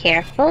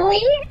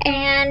 Carefully,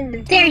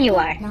 and there you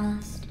are.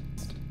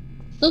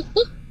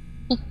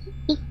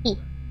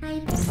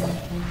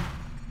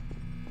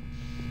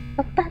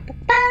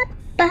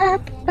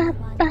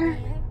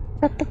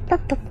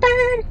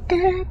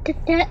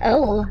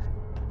 Oh.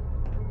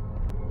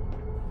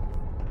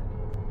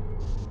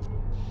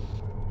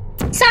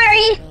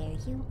 Sorry!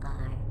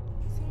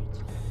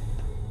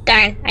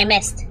 Darn, I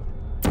missed.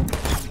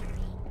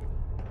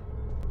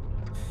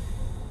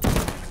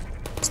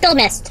 Still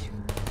missed.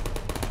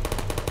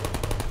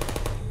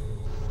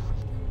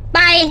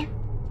 Bye!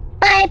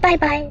 Bye, bye,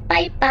 bye,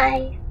 bye,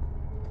 bye.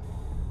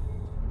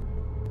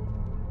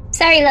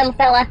 Sorry, little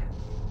fella.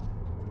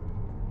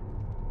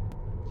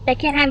 I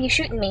can't have you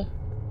shooting me.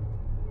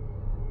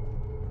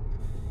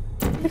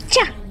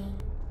 Cha!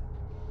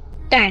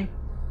 Darn.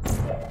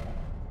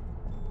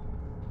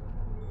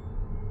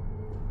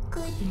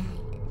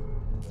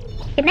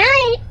 Good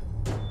night.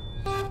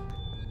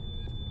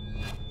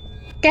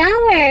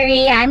 Don't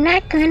worry, I'm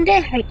not going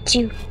to hurt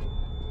you.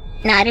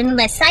 Not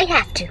unless I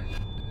have to.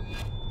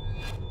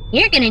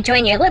 You're going to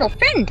join your little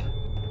friend.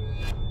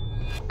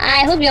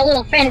 I hope your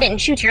little friend didn't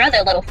shoot your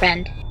other little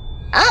friend.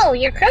 Oh,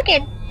 you're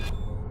crooked.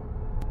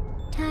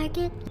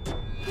 Target,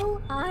 who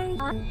are you?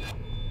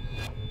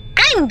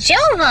 I'm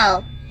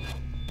JoVo.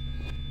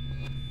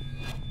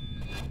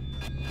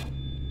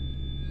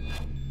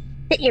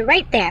 You're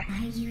right there.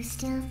 Are you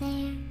still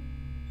there?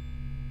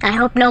 I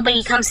hope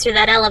nobody comes through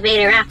that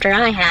elevator after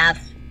I have.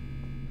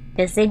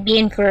 Because they'd be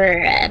in for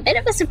a bit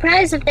of a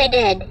surprise if they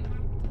did.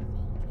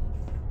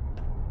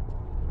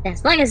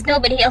 As long as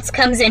nobody else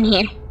comes in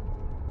here,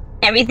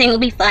 everything will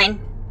be fine.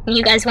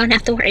 You guys won't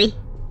have to worry.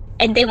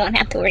 And they won't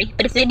have to worry.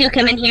 But if they do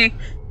come in here,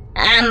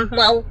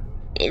 well,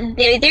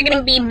 they're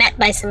gonna be met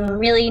by some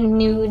really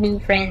new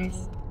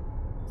friends.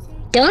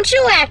 Don't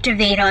you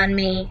activate on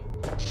me.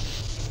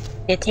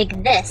 You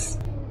take this.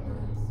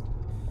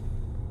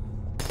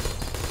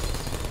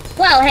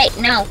 Whoa, hey,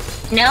 no.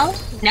 No,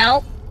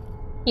 no.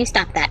 You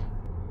stop that.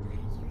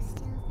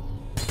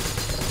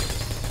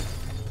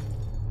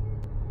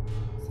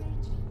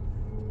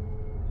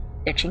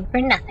 Searching for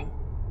nothing.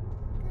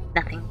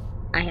 Nothing.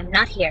 I am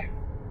not here.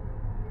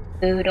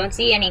 Ooh, don't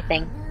see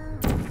anything.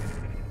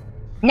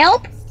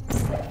 Nope!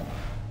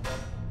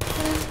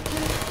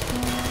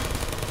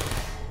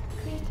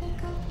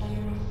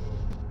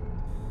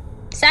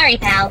 Sorry,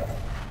 pal.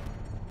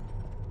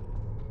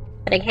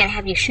 But I can't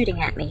have you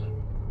shooting at me.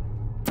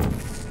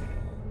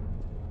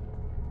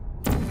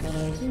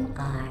 There you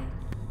are.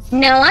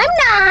 No, I'm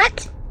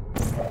not!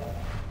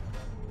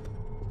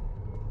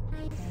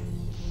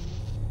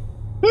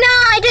 No,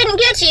 I didn't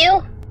get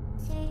you!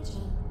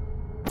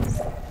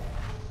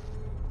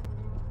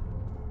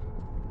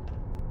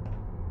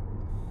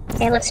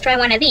 Okay, let's try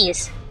one of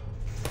these.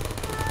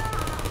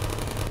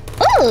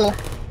 Ooh!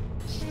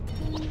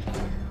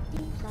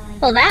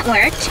 Well, that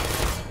worked.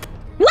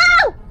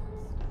 Whoa!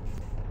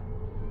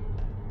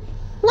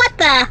 What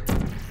the?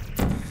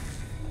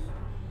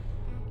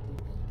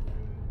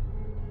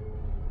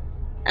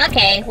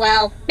 Okay,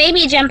 well,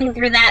 maybe jumping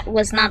through that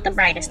was not the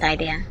brightest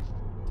idea.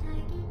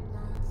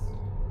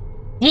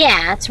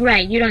 Yeah, that's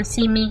right, you don't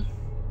see me.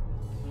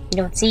 You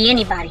don't see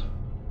anybody.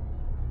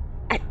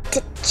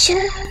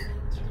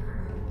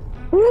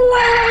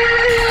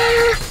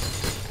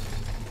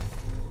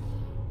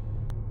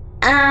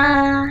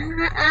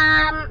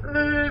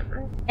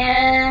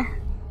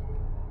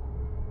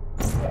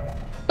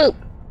 Boop.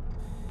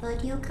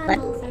 Would you come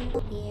over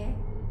here?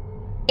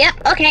 Yep,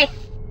 okay.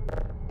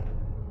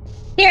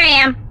 Here I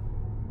am.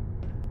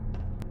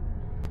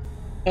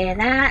 Okay,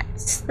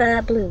 that's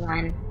the blue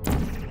one.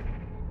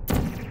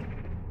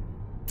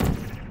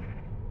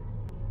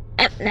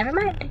 Oh, never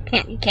mind.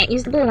 You can't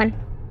use the blue one.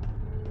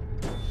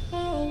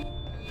 Hey.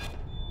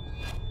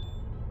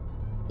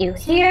 You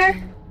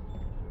here?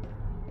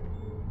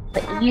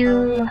 But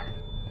you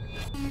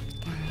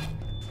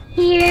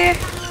here.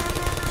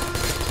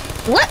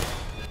 What?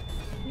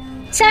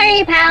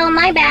 Sorry, pal,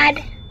 my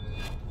bad.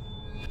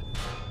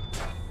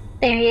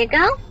 There you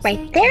go,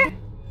 right there.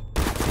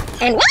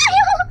 And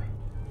whoa!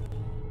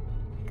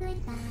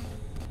 Goodbye.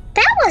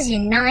 That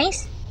wasn't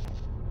nice.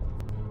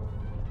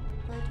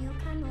 Would you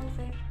come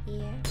over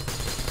here?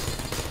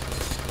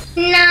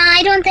 Nah,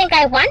 I don't think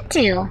I want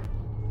to.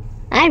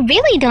 I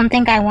really don't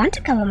think I want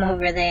to come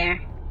over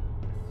there.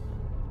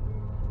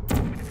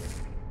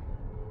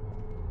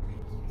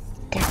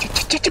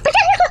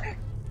 Hello.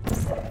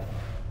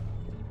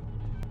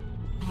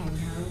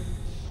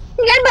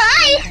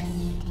 Goodbye!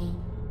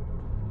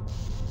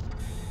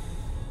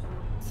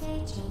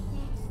 Searching.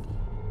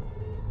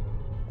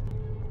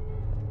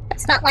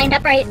 That's not lined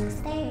up right.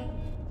 Who's there?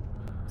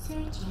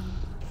 Searching.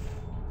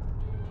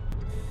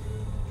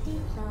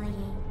 Deploying.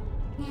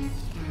 Nap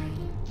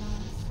target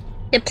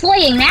lost.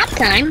 Deploying nap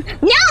time?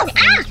 No!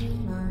 Ah!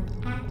 Remote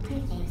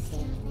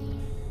activation.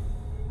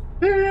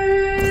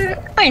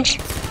 Orange.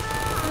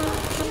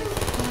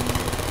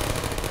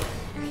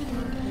 I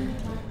don't need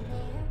one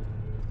there.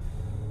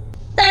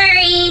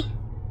 Sorry.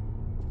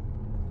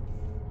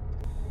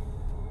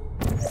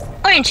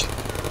 Orange.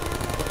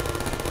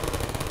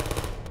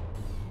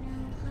 No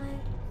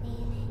hard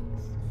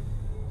feelings.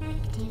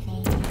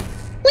 Activated.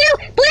 Blue!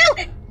 Blue!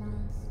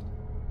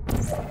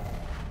 Lost.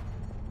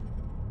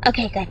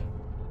 Okay, good.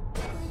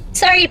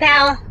 Sorry,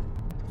 pal.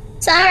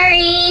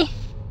 Sorry.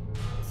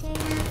 Zero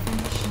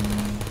function.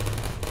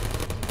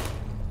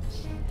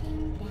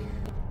 Shutting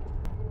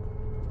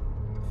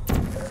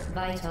down.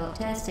 Vital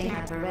testing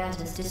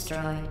apparatus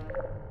destroyed.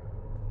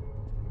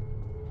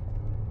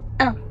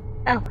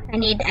 Oh, I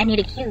need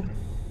a cube.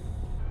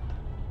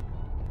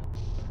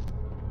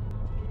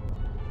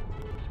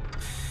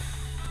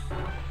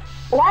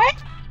 What?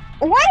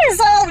 What is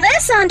all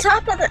this on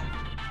top of the...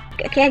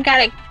 Okay, I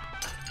gotta...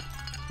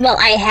 Well,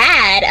 I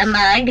had a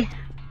mug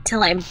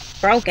till I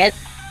broke it.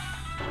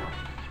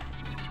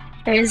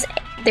 There's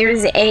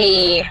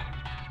a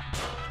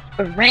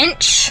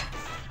wrench.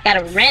 Got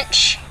a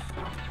wrench.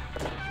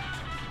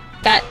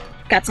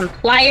 Got some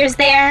pliers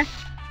there.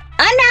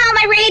 Oh no,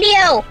 my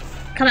radio!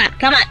 Come on,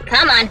 come on,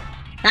 come on.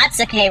 That's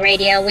okay,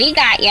 radio. We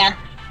got ya.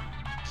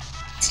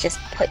 Let's just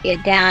put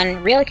you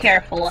down real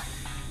careful.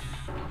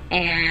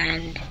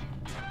 And...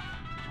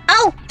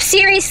 Oh,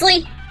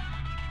 seriously?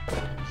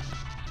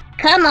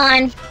 Come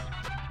on.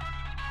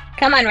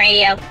 Come on,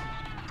 radio.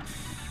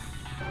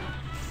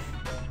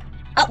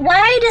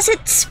 Why does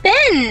it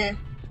spin?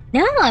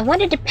 No, I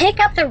wanted to pick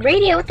up the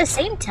radio at the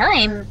same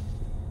time.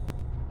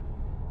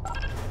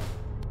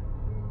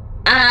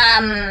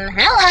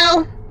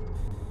 Hello?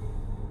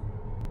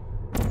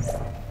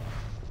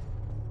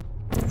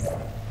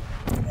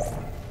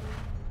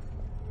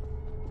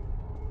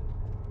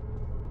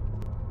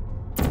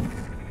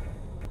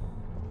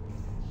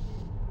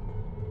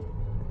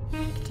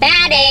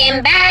 Bad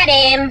aim, bad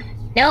aim.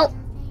 Nope.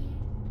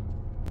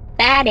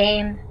 Bad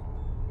aim.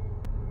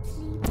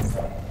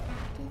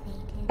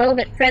 A little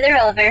bit further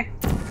over.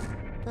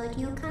 Would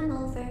you come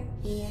over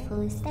here?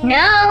 Who's there?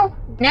 No,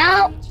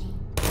 no.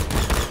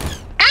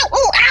 Ow,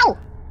 oh, ow!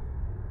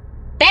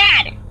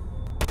 Bad!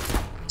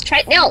 Let's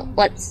try, no,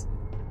 let's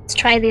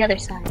try the other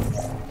side.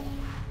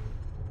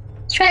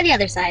 Let's try the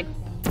other side.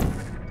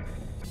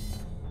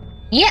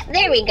 Yep,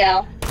 there we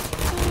go.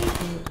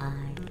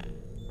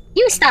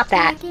 You stop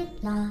that.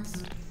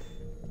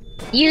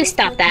 You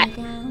stop that.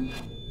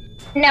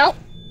 Nope.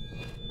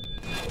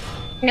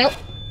 Nope.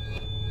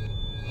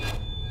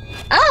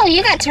 Oh,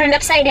 you got turned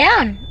upside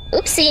down.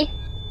 Oopsie.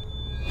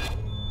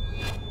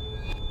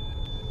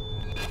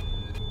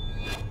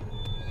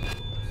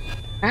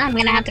 I'm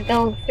gonna have to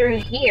go through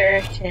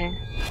here to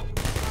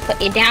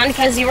put you down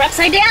because you're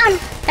upside down.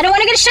 I don't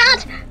want to get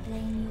shot.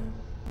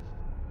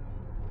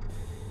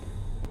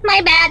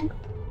 My bad.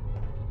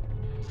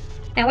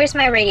 Now, where's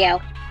my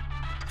radio?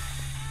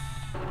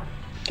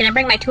 Can I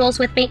bring my tools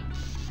with me?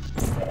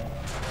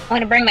 I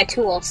want to bring my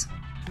tools.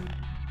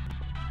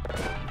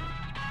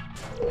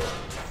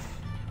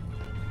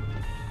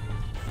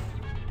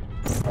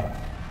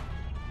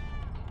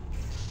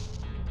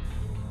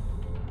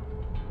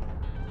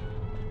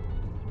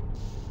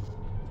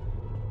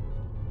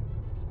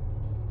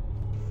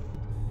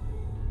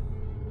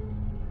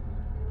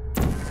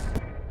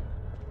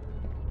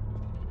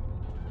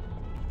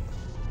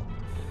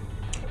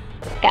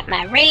 Got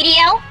my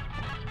radio.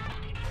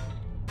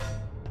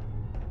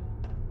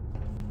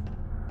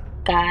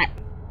 Got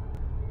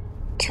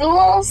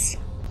tools.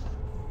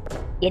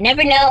 You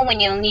never know when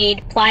you'll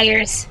need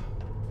pliers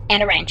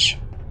and a wrench.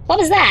 What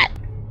was that?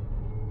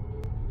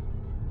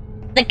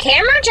 The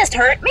camera just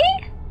hurt me?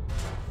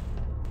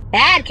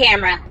 Bad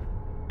camera.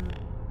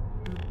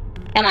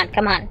 Come on,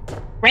 come on.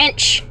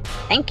 Wrench.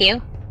 Thank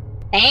you.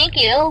 Thank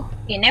you.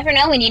 You never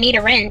know when you need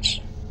a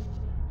wrench.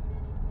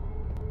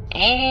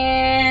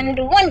 And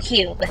 1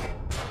 cube.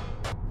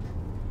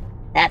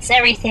 That's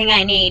everything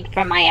I need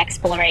for my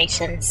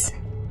explorations.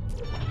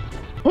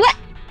 What?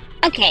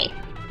 Okay.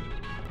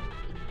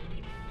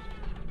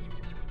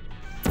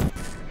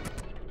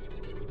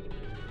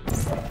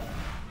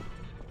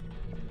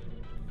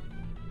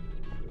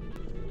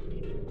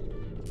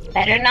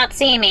 Better not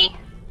see me.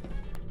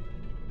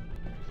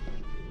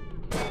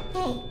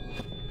 Hey.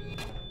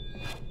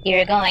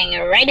 You're going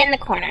right in the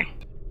corner.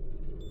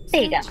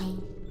 There you go.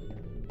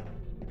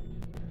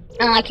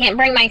 Oh, I can't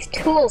bring my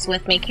tools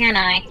with me, can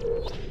I?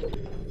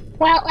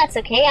 Well, that's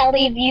okay. I'll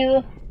leave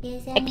you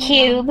a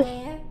cube.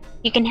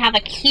 You can have a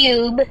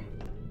cube.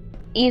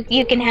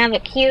 You can have a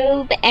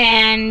cube,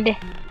 and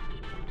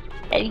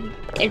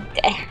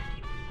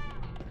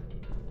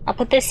I'll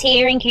put this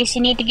here in case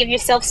you need to give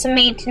yourself some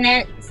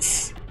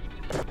maintenance.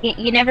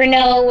 You never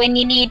know when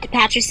you need to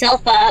patch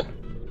yourself up.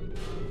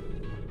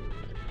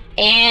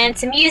 And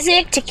some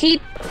music to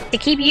keep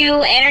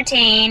you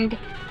entertained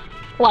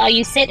while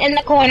you sit in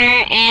the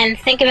corner and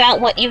think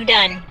about what you've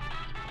done.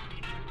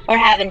 Or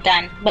haven't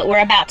done, but we're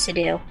about to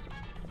do.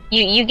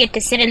 You get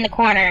to sit in the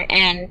corner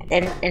and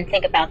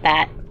think about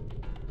that.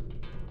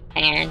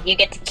 And you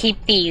get to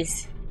keep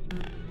these.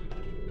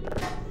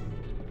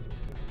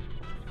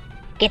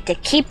 Get to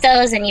keep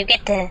those, and you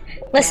get to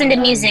listen to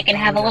music and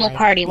have a little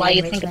party while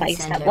you think about your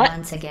stuff. What?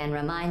 Once again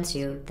reminds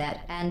you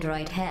that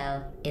Android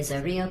Hell is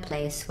a real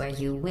place where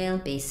you will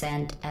be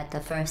sent at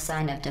the first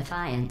sign of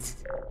defiance.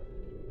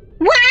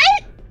 What?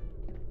 I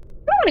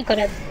don't want to go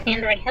to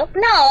Android Hell.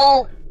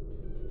 No.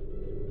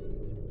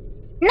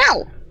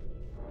 No.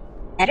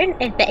 I don't.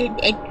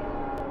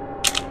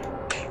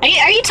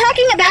 Are you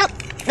talking about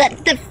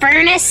the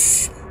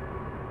furnace?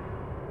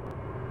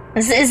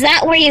 Is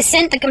that where you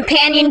sent the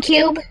companion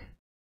cube?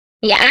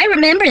 Yeah, I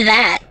remember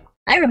that.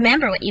 I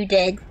remember what you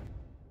did.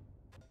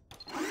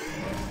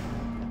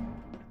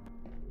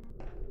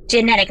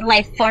 Genetic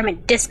life form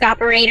and disk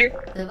operator.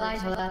 The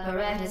vital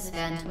apparatus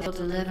vent will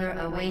deliver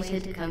a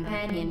weighted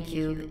companion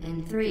cube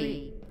in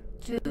 3,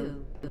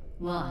 2,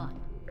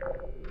 1.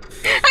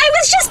 I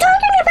was just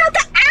talking about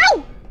the—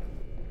 Ow!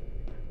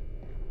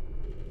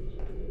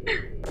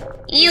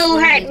 You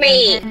hurt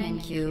me! The companion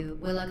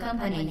cube will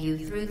accompany you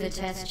through the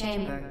test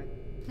chamber.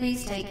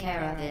 Please take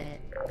care of it.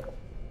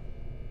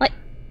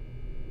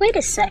 Wait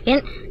a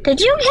second.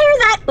 Did you hear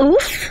that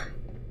oof?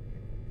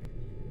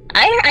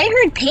 I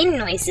heard pain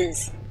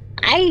noises.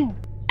 I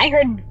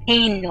heard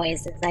pain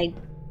noises. I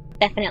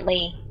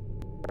definitely...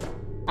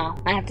 Oh,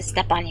 I have to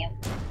step on you.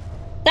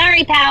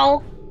 Sorry,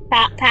 pal.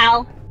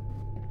 Pal.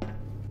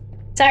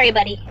 Sorry,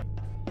 buddy.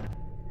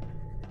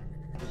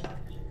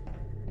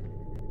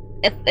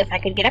 If I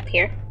could get up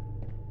here.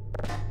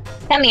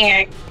 Come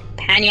here,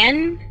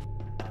 companion.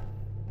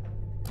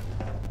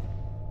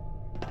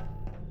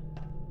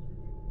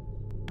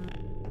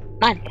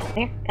 Come on,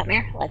 come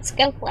here. Let's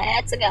go.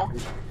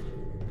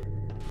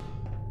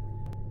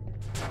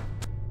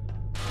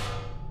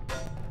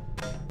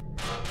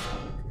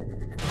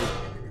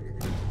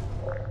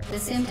 The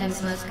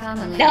symptoms most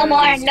commonly No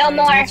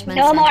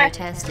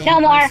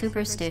more.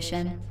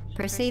 superstition,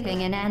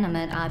 perceiving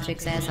inanimate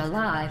objects as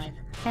alive,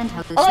 and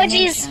Oh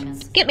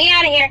hallucinations. jeez, get me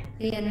out of here.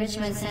 The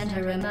Enrichment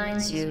Center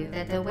reminds you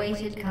that the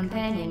weighted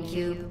companion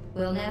cube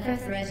will never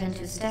threaten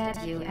to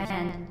stab you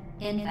and,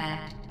 in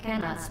fact,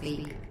 cannot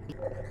speak.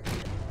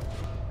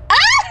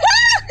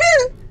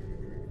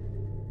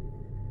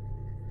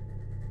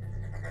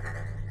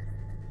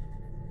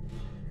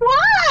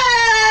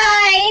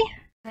 Why?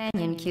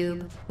 Companion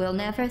cube will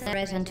never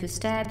threaten to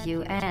stab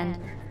you and,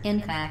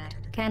 in fact,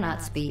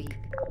 cannot speak.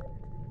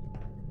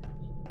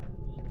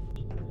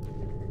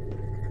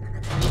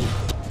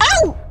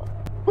 Oh!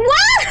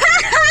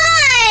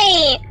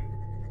 Why?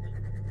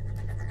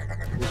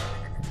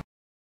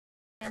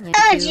 Companion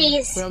Oh, cube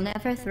jeez. will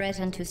never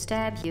threaten to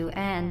stab you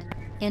and,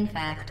 in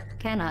fact,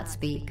 cannot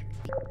speak.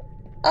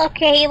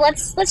 Okay,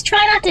 let's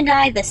try not to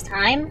die this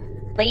time,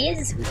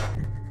 please.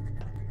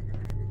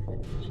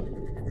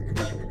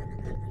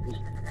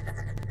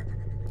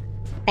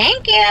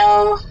 Thank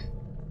you.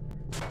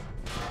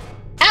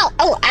 Ow!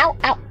 Oh, ow!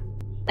 Ow!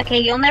 Okay,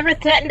 you'll never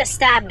threaten to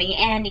stab me,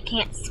 and you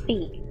can't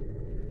speak.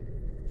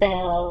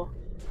 So,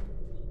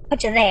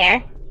 put you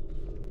there.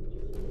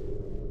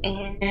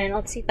 And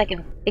let's see if I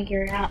can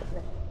figure out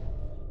the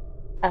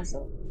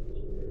puzzle.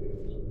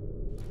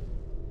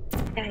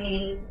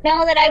 I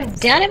know that I've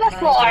done it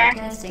before,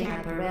 Testing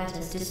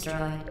apparatus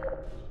destroyed.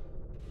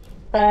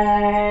 but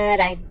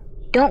I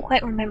don't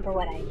quite remember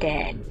what I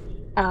did.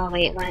 Oh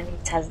wait, one of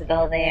these has to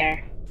go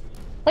there.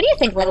 What do you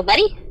think, little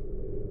buddy?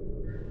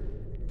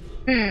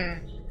 Yeah,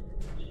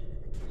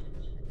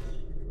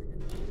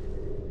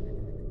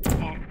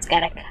 it's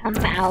gotta come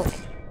out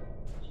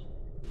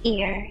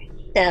here.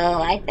 So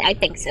I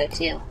think so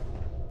too.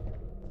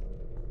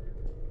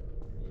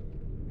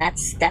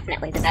 That's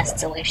definitely the best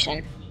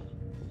solution.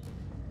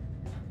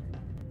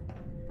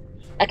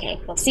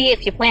 Okay, we'll see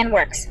if your plan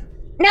works.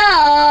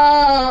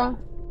 No!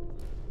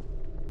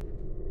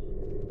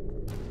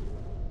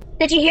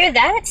 Did you hear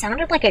that? It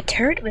sounded like a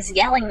turret was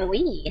yelling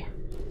 "wee"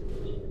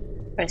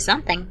 or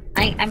something.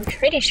 I'm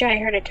pretty sure I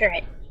heard a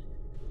turret.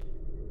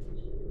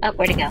 Oh,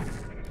 where'd it go?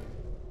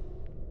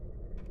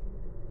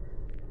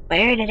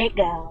 Where did it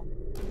go?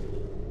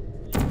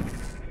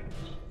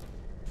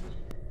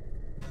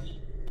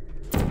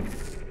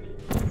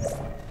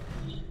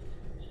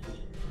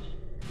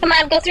 Come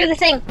on, go through the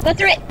thing. Go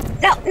through it.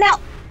 No.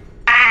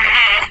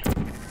 Ah!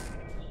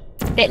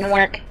 Didn't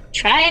work.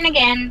 Trying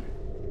again.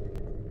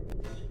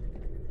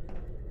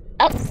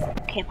 Oh,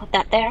 okay, put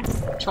that there.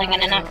 Actually, I'm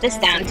gonna knock this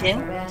down too.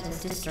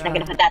 I'm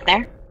gonna put that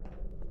there.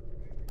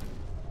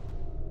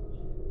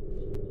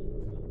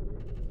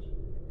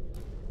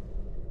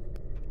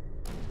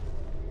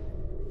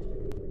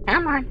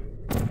 Come on.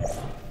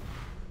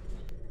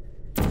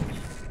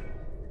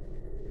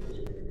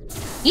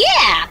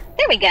 Yeah!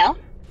 There we go.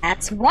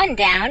 That's one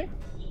down.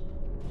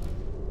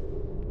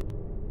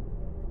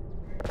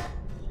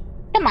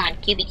 Come on,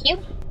 Cube.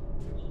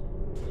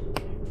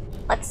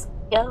 Let's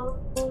go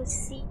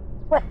see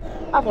what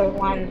other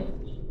one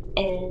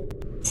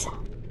is.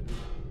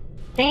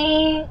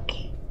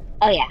 Think.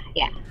 Oh yeah.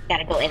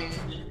 Gotta go in.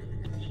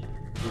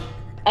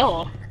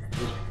 Oh.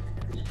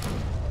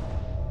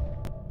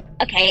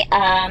 Okay.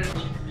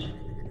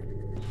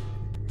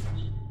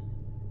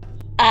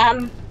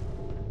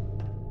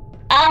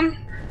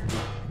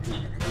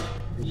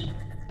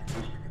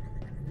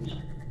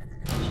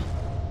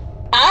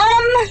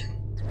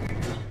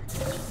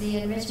 The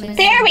enrichment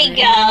there we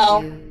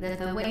go. That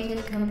the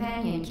weighted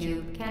companion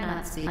cube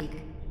cannot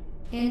speak.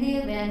 In the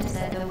event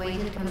that the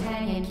weighted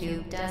companion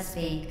cube does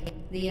speak,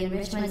 the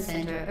enrichment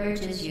center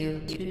urges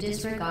you to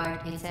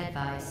disregard its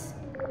advice.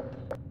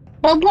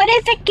 Well, what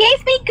if it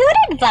gave me good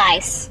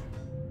advice?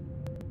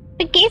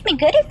 If it gave me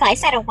good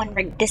advice, I don't want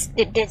to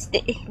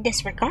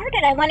disregard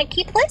it. I want to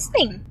keep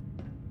listening.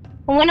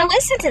 I want to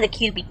listen to the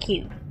Cube.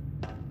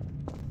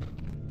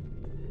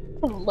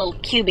 Ooh, little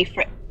Cube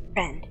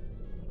friend.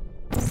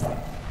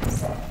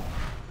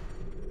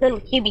 Little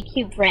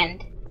Cube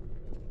friend.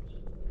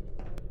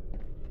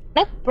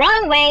 Nope,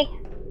 wrong way.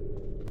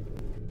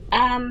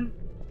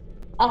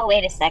 Oh,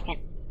 wait a second.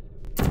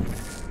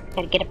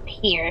 Gotta get up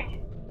here.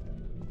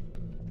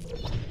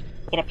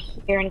 Get up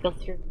here and go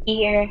through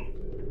here.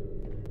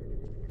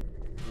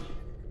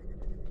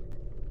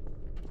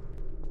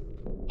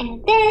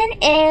 And then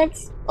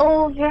it's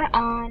over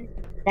on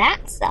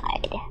That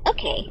side.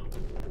 Okay.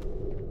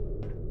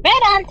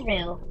 Right on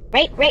through.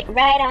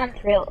 Right on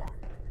through.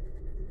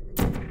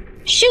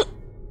 Shoot!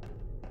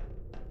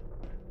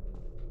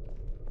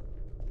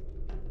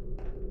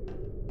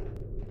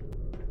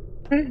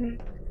 Mm-hmm.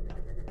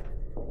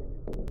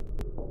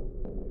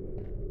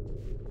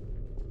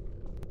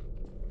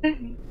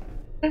 Mm-hmm.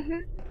 Mm-hmm.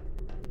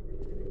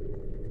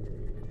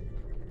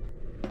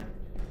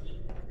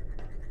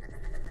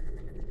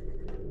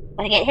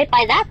 Wanna get hit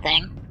by that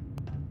thing?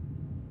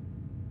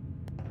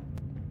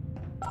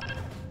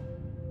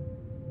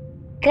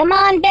 Come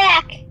on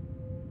back!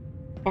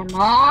 Come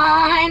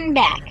on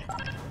back!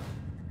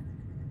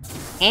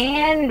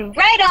 And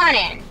right on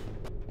in!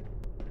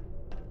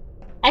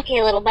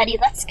 Okay, little buddy,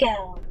 let's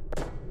go.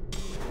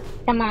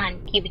 Come on,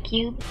 cubey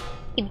cube.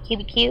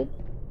 Cubey cube.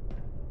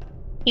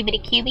 Cubity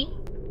cubey.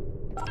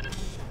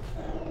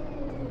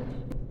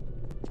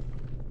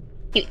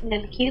 Cute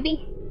little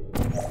cubey.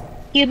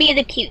 Cubey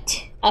the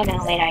cute. Oh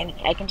no, wait,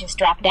 I can just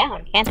drop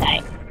down, can't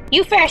I?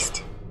 You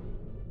first!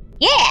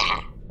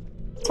 Yeah!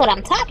 That's what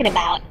I'm talking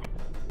about.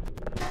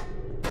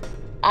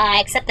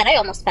 Except that I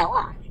almost fell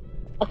off.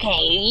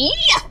 Okay,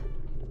 yeah!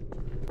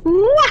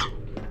 Wah!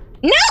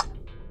 No!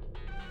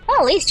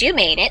 Well, at least you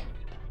made it.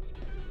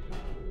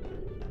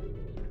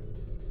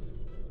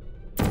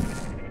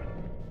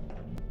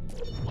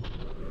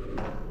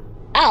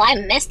 Oh, I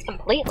missed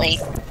completely.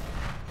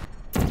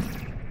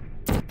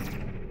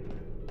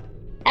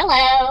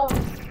 Hello!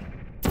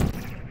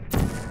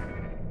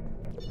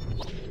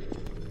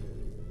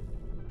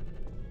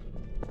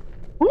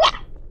 Wah!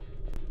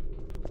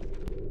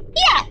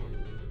 Yeah!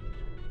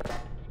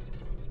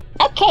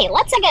 Okay,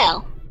 let's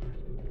go.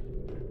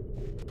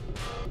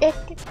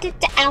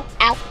 Ow,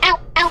 ow, ow,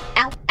 ow,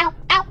 ow, ow,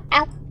 ow,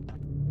 ow.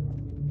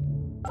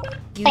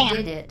 You Bam.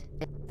 did it.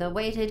 The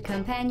weighted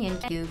companion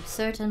cube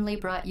certainly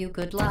brought you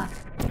good luck.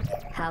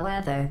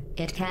 However,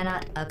 it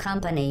cannot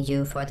accompany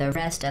you for the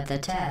rest of the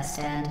test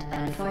and,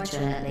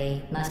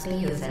 unfortunately, must be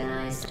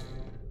euthanized.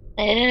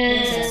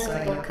 Please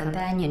escort your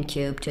companion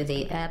cube to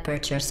the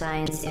Aperture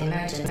Science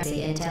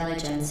Emergency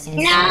Intelligence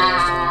Installation.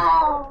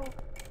 No!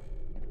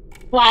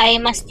 Why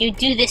must you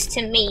do this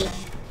to me?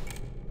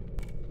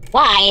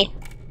 Why?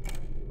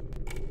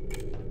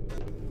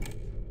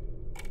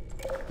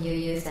 You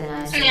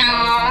euthanized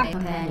your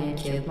companion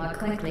cube more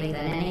quickly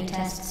than any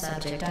test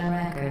subject on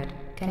record.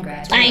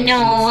 Congratulations. I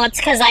know, it's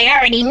because I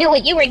already knew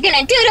what you were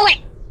gonna do to it!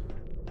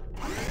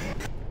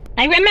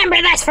 I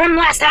remember this from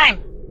last time!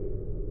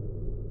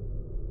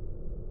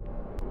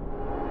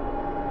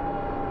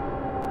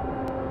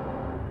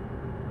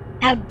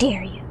 How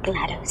dare you,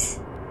 GLaDOS?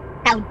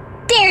 How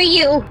dare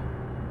you!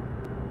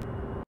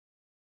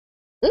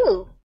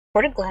 Ooh,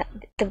 portal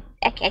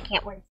I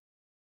can't word.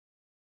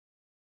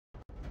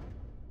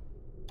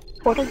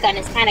 Portal gun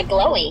is kind of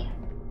glowy.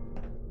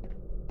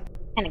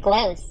 Kind of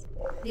glows.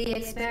 The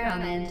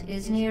experiment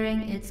is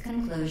nearing its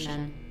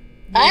conclusion.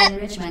 The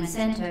Enrichment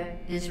Center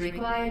is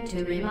required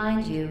to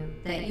remind you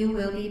that you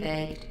will be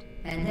baked,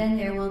 and then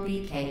there will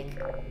be cake.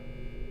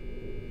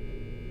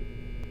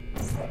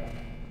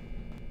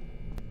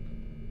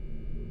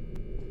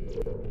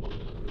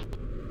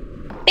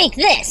 Bake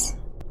this!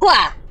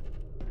 Hua!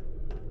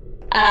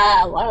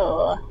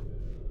 Whoa.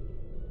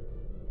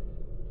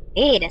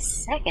 Wait a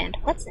second,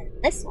 what's in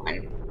this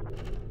one?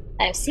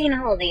 I've seen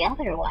all the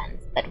other ones,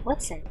 but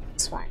what's in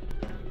this one?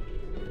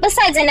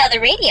 Besides another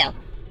radio!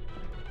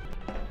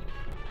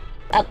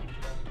 A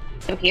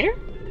computer?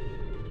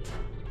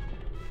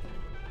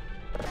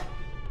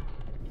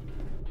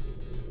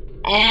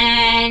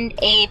 And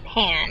a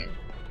pan.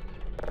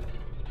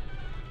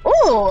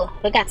 Ooh,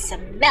 we got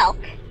some milk.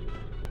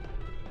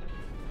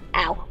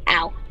 Ow,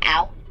 ow,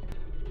 ow.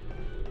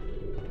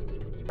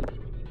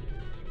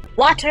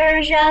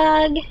 Water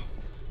jug.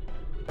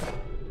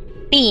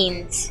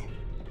 Beans.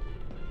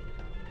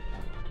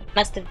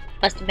 Must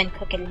have been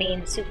cooking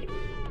bean soup.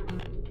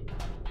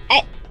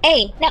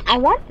 Hey, no, I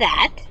want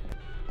that.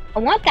 I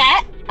want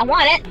that. I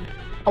want it.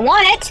 I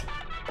want it.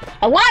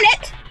 I want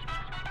it.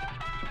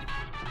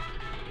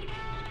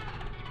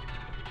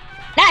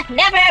 Not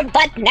never,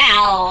 but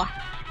now.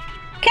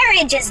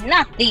 Courage is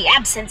not the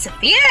absence of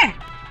fear.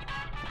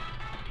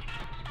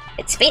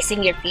 It's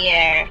facing your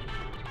fear.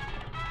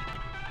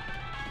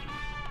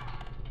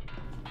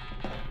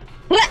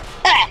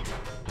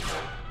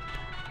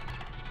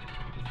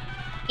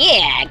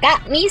 Yeah,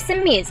 got me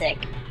some music.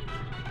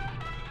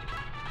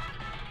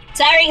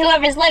 Sorry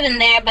whoever's living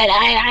there, but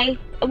I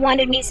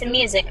wanted me some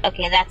music.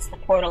 Okay, that's the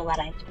portal that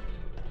I...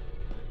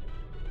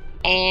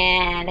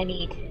 And I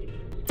need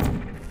to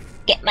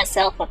get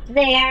myself up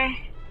there.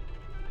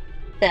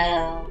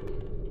 So...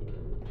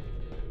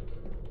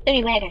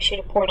 Anyway, I can shoot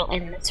a portal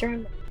in this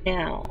room?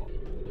 No.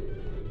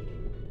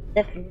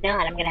 If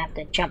not, I'm gonna have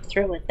to jump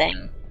through a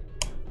thing.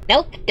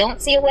 Nope,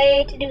 don't see a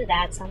way to do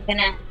that, so I'm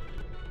gonna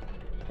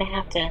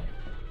have to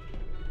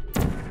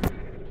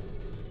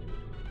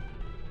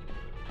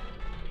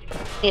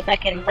see if I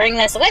can bring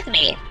this with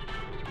me.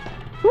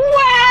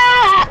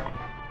 Wah!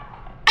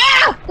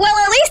 Ah! Well,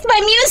 at least my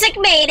music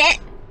made it!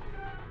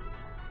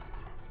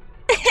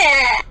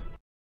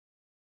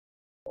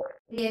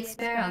 The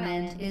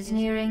experiment is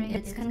nearing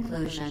its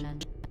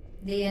conclusion.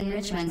 The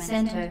Enrichment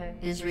Center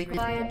is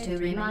required to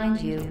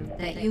remind you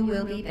that you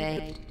will be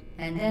baked,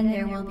 and then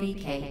there will be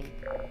cake.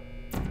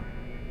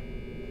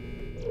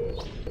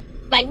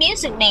 My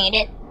music made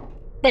it,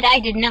 but I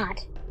did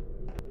not.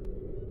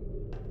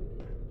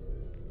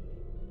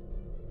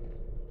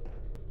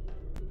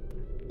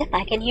 If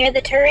I can hear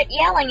the turret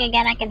yelling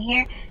again, I can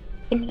hear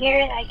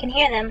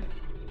them.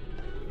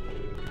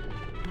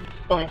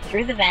 Going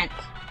through the vent.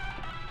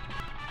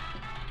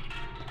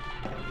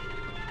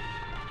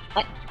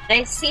 What?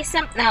 Did I see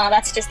some? No,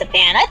 that's just a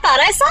fan. I thought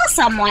I saw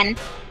someone,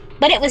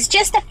 but it was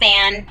just a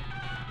fan.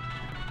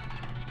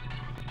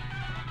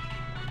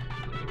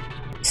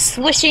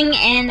 Swishing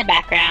in the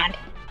background.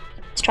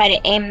 Let's try to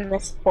aim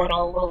this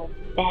portal a little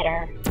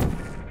better.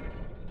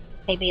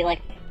 Maybe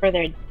like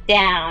further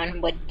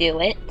down would do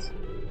it.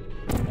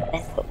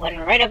 Let's put one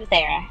right up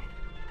there.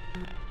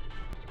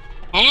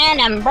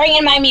 And I'm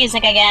bringing my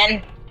music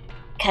again.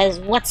 Because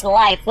what's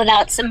life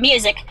without some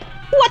music?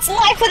 What's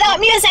life without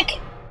music?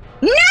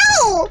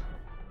 No!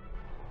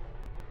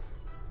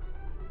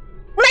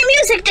 My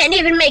music didn't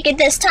even make it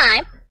this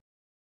time.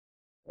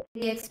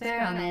 The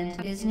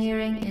experiment is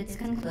nearing its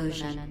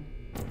conclusion.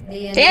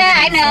 Yeah,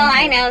 I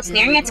know. It's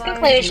nearing its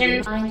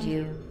conclusion. Remind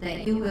you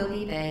that you will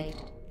be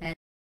baked.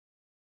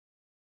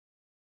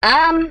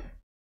 And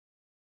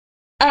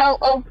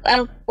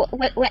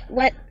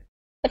what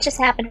just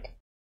happened?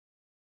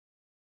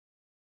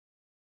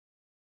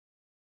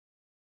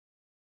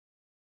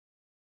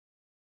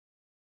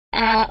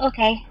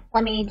 Okay,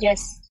 let me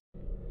just...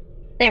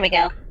 There we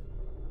go.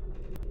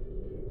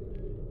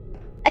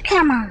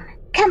 Come on.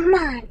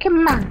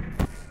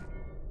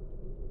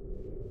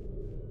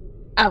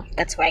 Oh,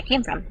 that's where I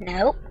came from.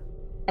 Nope.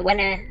 I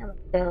wanna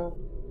go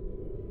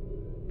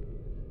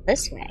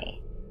this way.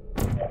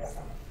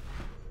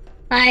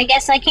 I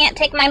guess I can't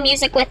take my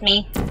music with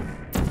me.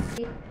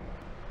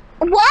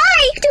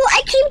 Why do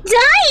I keep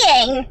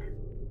dying?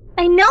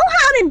 I know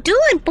how to do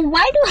it, but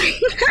why do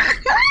I not?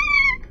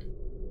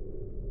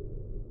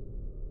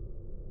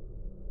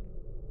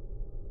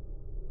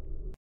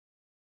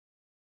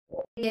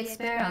 The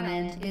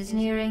experiment is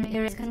nearing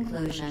its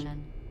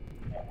conclusion.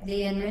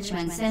 The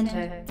Enrichment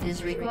Center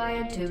is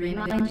required to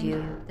remind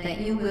you that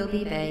you will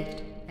be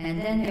baked, and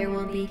then there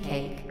will be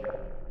cake.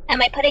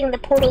 Am I putting the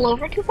portal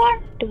over too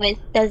far?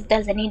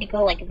 Does it need to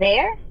go like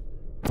there?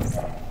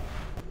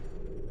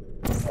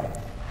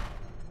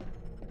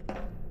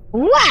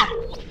 Wow!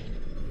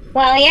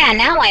 Well, yeah,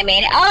 now I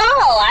made it.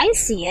 Oh, I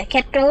see. I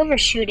kept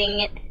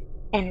overshooting it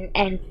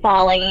and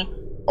falling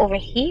over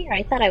here.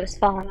 I thought I was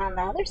falling on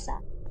the other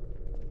side.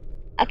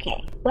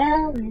 Okay,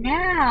 well,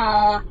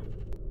 now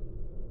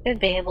should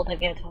be able to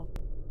get home.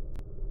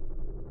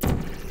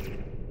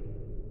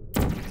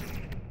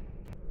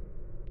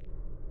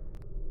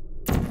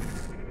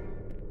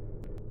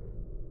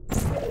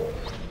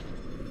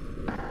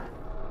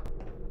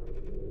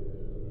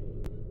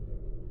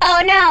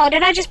 Oh no,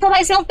 did I just put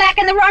myself back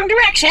in the wrong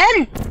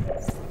direction?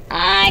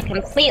 I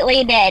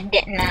completely did,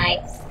 didn't I?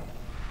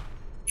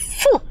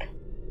 Phoop!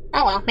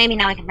 Oh well, maybe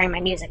now I can bring my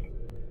music.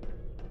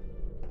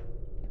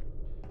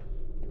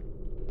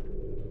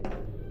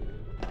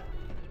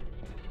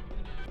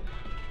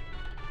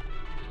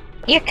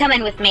 You're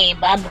coming with me,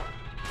 bub.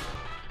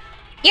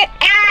 You're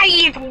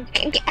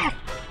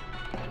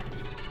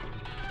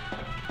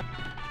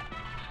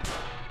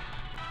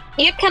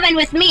coming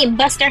with me,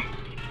 Buster.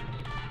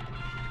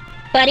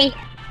 Buddy,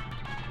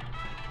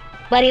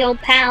 old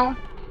pal.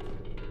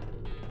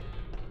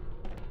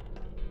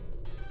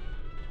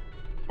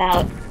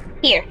 About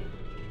here.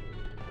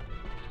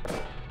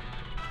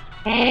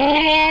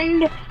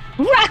 And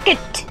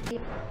rocket!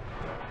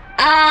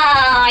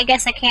 Ah, I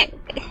guess I can't.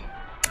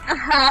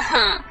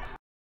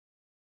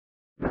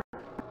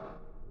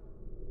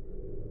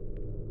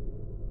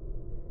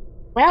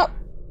 Well.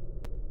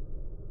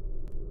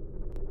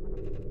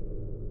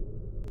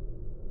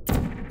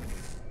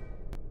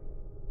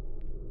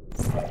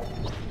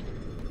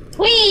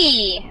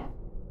 Whee!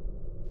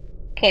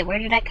 Okay, where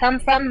did I come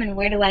from and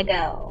where do I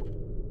go?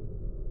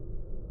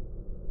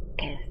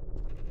 Okay,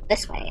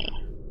 this way.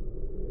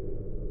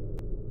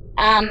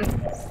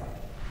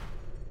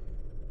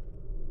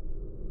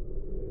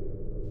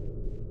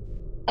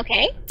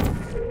 Okay.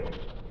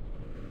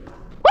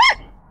 What?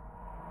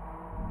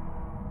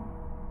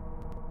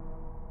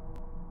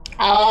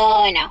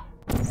 Oh no.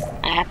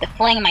 I have to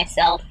fling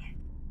myself.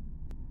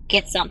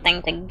 Get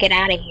something to get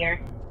out of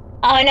here.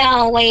 Oh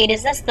no, wait,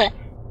 is this the...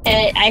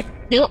 I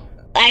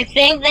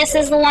think this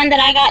is the one that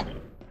I got.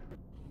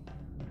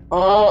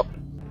 Oh,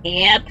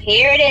 yep,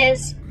 here it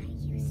is.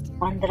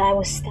 One that I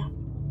was stuck.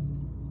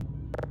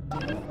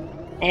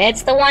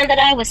 It's the one that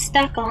I was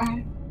stuck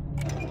on.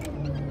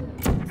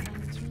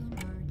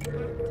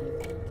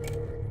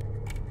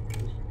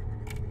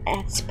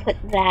 Let's put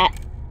that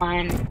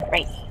one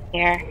right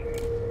here.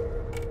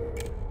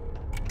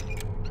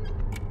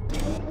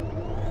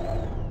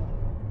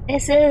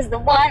 This is the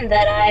one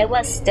that I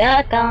was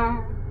stuck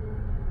on.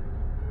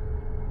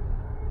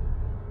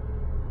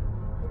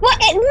 What?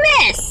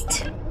 It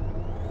missed!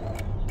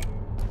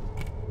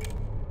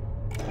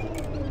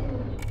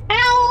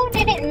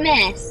 didn't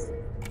miss.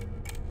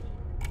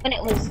 When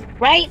it was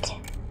right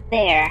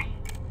there.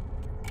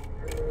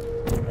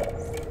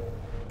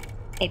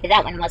 Maybe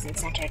that one wasn't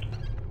centered.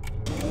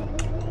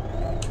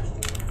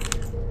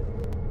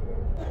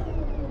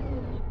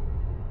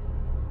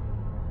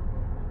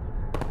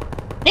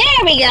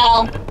 There we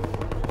go!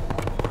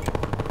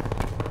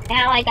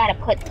 Now I gotta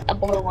put a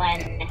blue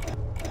one.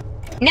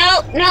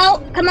 No, no,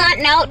 come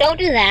on, no, don't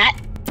do that.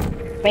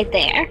 Right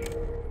there.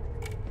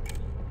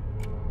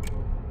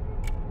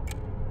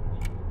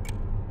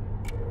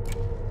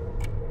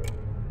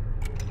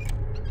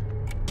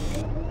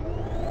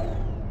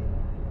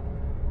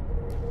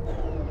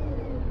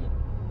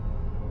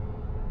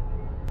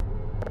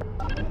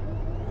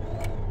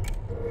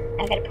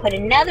 I gotta put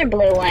another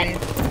blue one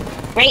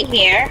right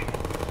here.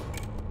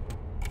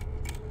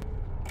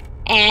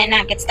 And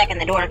not get stuck in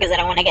the door because I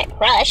don't want to get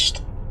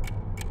crushed.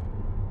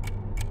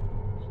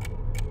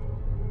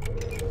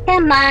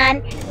 Come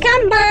on,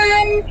 come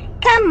on,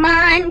 come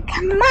on,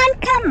 come on,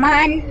 come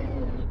on.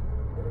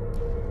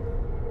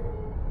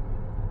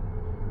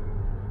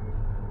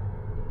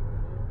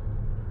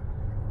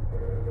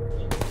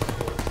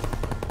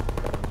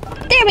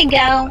 There we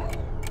go.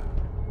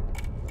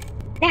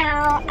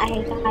 Now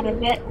I gotta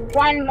get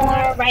one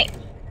more right.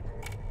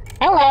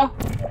 Hello.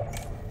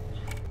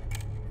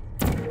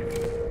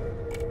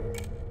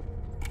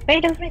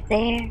 Right over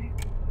there.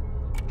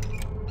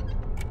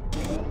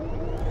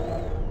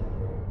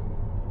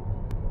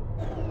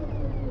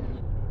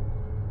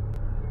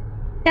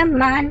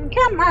 Come on,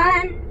 come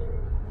on.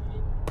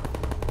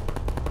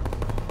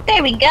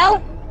 There we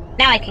go.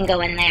 Now I can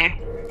go in there.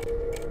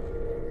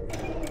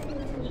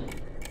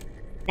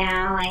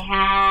 Now I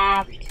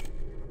have to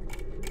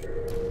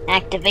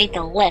activate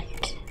the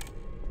lift.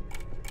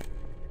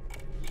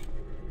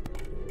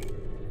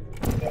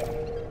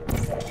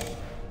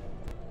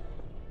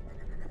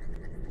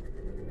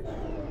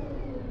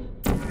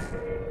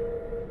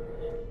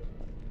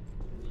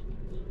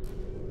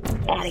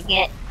 Gotta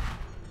get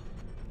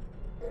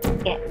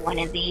one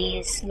of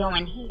these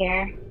going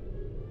here.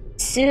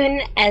 As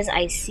soon as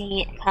I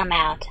see it come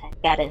out,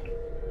 I've gotta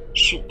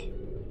shoot.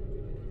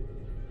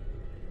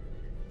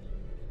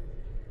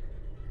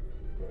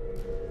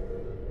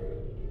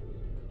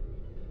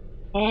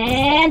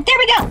 And there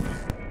we go!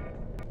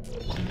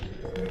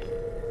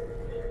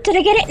 Did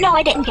I get it? No,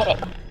 I didn't get it.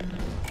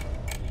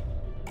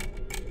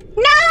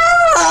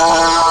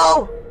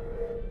 No!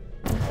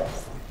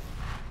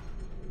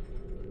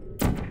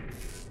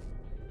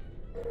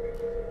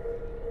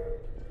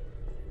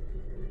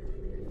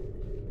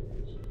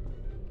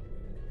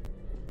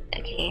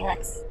 Okay,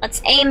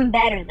 let's aim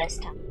better this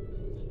time.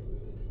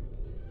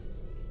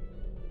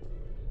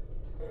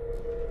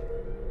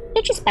 Did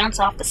it just bounce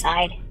off the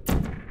side?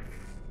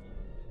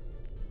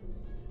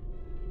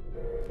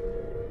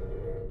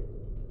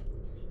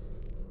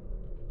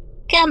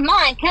 Come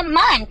on, come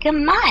on,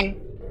 come on!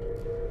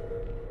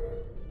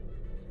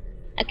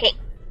 Okay.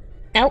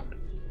 Nope.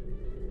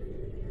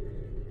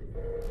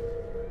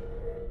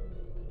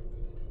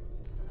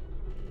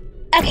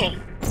 Okay.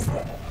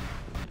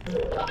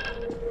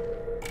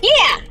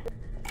 Yeah!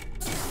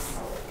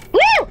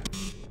 Woo!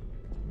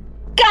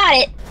 Got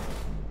it!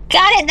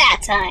 Got it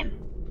that time!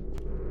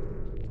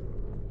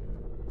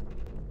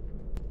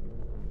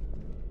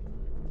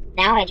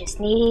 Now I just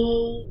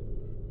need...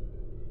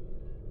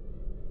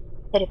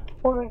 put a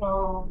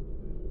portal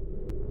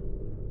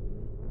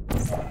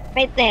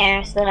right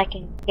there so that I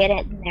can get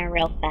it in there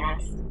real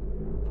fast.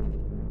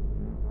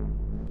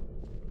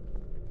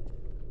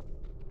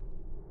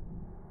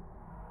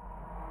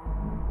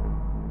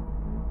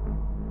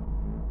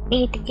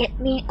 Need to get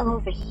me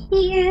over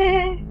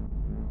here.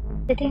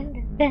 Dun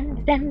dun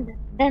dun dun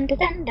dun dun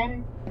dun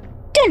dun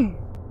dun.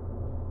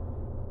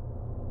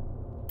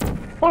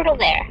 Portal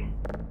there.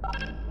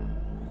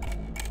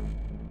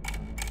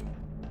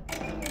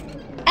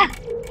 Ah!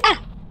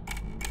 Ah!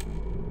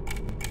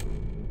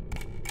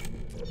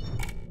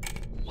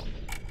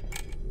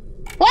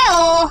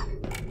 Whoa!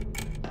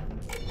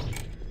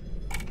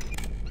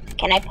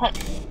 Can I put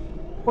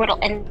portal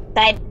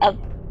inside of...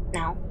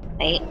 No.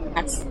 Wait,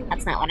 that's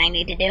not what I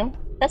need to do.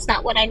 That's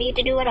not what I need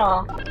to do at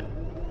all.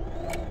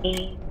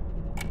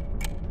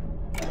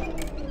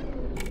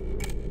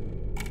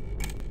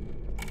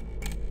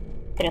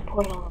 Put a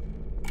portal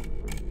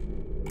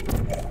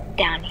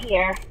down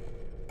here.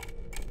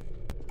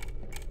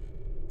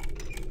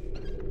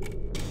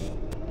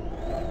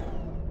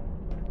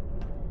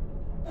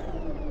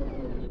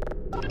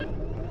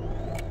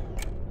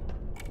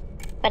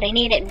 But I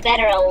need it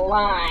better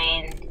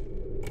aligned.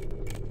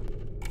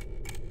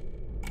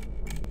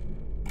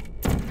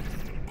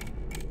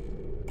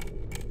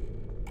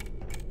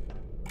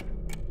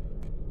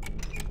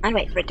 I'll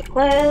wait for it to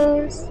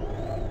close.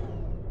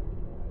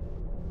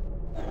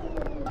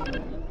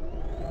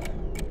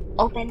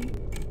 Open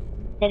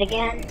it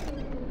again.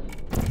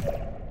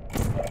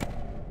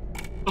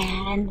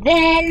 And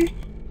then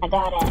I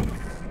gotta...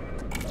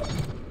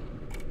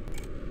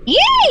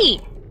 Yay!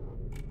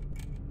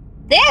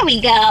 There we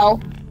go!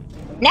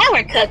 Now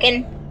we're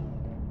cooking.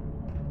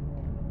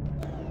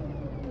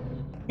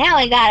 Now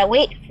I gotta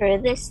wait for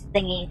this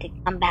thingy to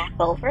come back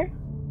over.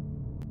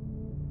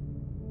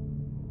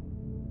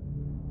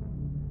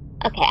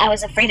 Okay, I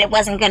was afraid it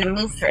wasn't gonna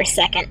move for a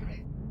second.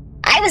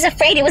 I was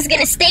afraid it was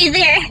gonna stay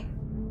there!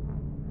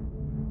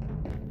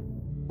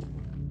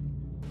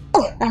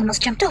 Oh, I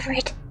almost jumped over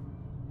it.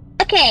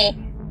 Okay,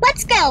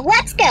 let's go,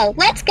 let's go,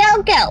 let's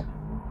go, go!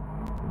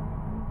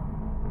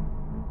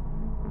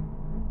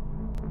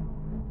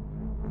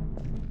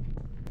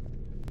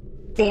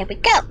 There we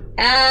go.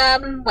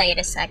 Wait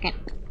a second.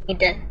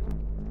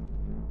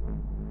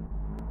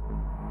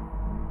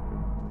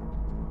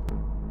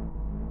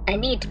 I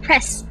need to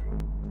press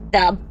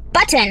the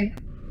button.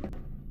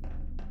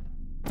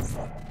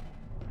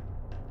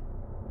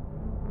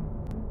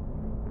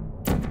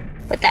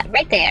 Put that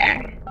right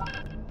there.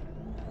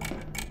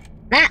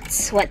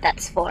 That's what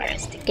that's for,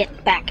 is to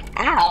get back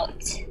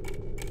out.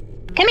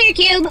 Come here,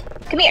 Cube!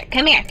 Come here,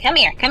 come here, come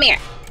here, come here.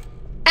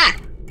 Ah!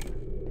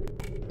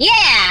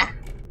 Yeah!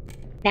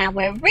 Now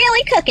we're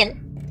really cooking.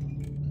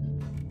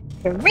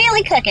 We're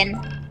really cooking.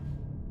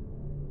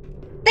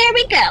 There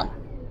we go.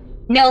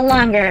 No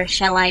longer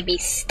shall I be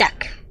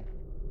stuck.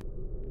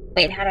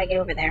 Wait, how do I get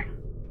over there?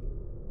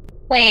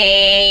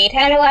 Wait,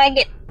 how do I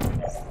get...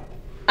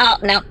 Oh,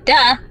 no,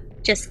 duh.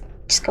 Just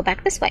go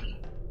back this way.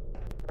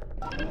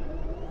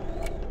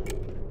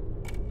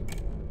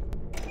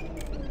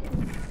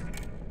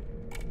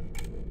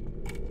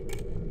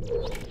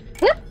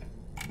 Whoop!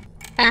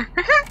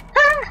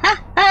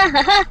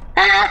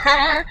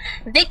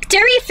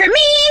 Victory for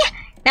me!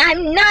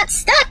 I'm not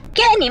stuck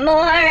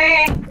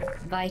anymore!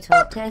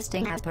 Vital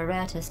testing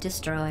apparatus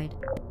destroyed.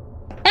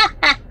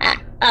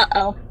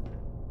 Uh-oh.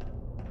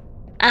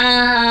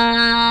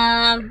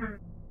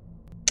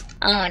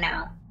 Oh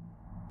no.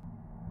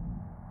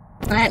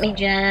 Let me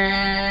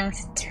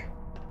just...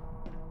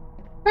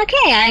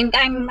 Okay, I'm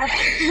I'm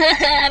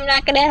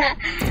not gonna...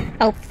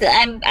 Oh,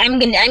 I'm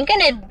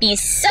gonna be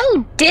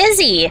so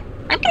dizzy!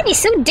 I'm gonna be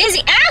so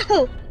dizzy!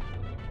 Ow!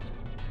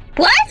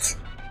 What?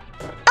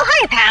 Oh,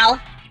 hi, pal!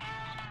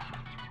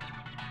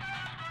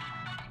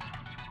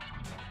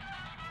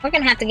 We're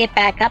gonna have to get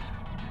back up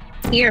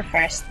here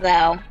first,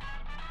 though.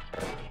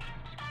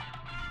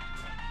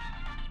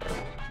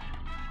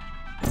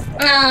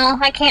 Oh,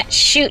 I can't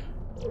shoot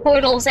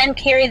portals and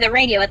carry the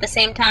radio at the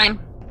same time.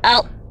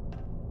 Oh.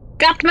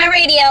 Dropped my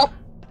radio!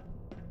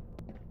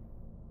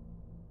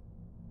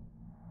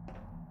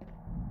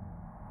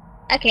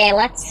 Okay,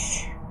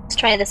 let's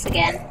try this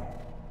again.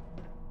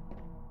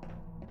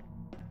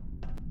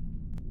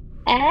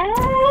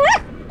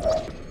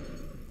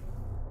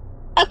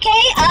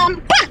 Okay,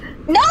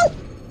 no!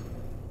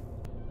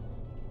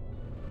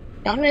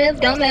 Don't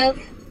move, don't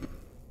move.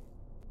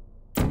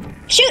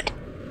 Shoot!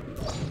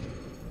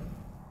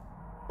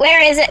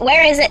 Where is it?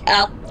 Where is it?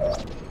 Oh.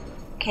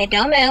 Okay,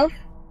 don't move.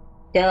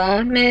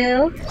 Don't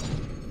move.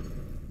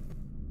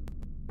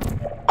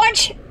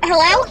 Orange!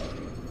 Hello?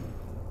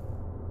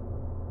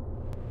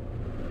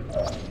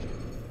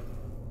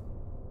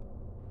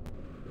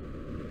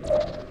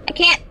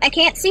 I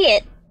can't see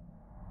it.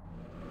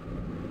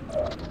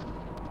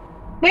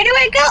 Where do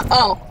I go?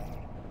 Oh.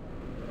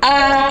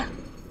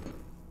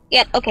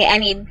 Yep, okay, I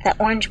need the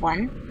orange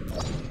one.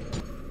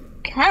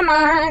 Come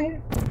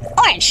on.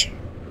 Orange!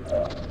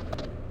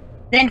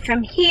 Then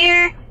from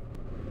here...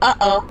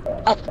 Uh-oh.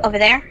 Oh, over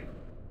there.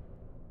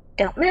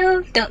 Don't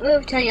move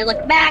till you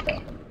look back.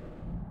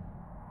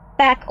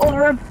 Back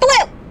over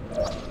blue!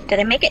 Did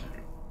I make it?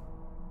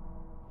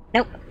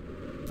 Nope.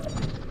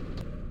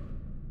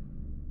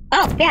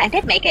 Oh, yeah, I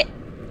did make it.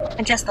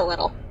 Just a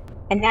little.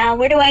 And now,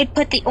 where do I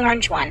put the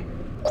orange one?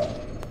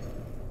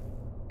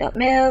 Don't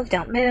move,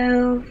 don't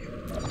move.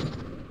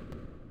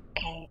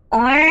 Okay,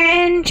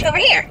 orange over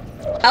here.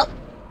 Oh.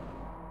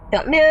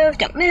 Don't move,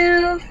 don't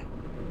move.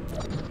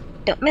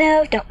 Don't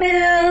move, don't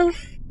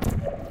move.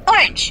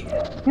 Orange!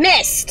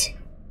 Missed!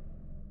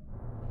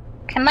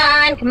 Come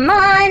on, come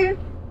on!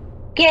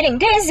 Getting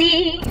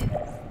dizzy!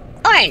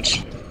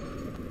 Orange!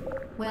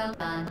 Well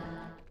done.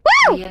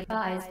 Woo! Be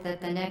advised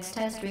that the next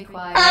test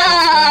requires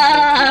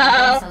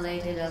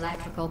isolated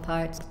electrical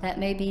parts that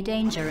may be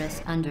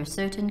dangerous under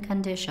certain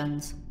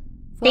conditions.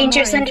 For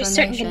Dangerous more under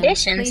certain information,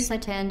 conditions? Please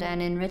attend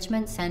an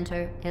Enrichment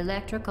Center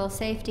Electrical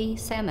Safety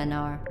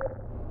Seminar.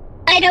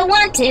 I don't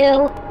want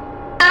to!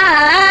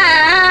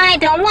 I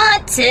don't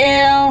want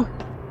to!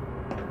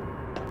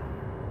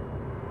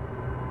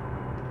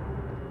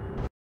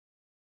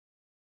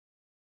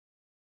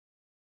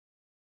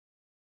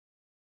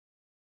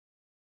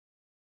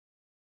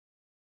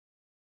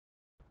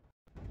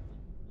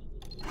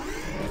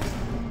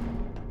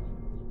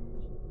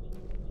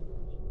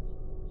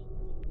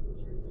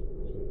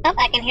 Oh,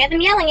 I can hear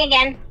them yelling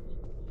again.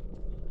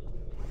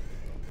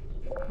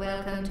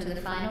 Welcome to the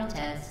final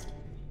test.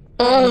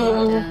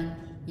 Oh. When you are done,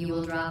 you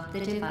will drop the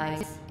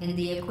device in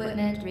the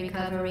Equipment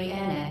Recovery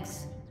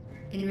Annex.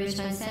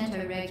 Enrichment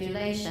Center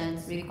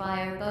regulations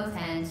require both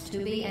hands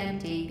to be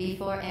empty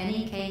before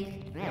any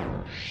cake.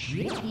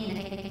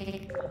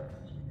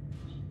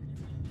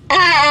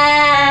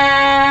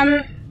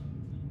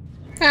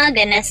 Oh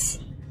goodness.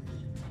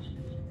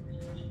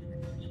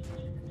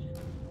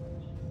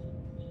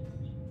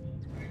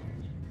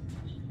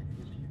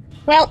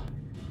 Well.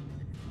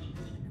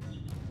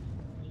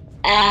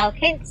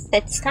 Okay,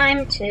 it's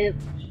time to...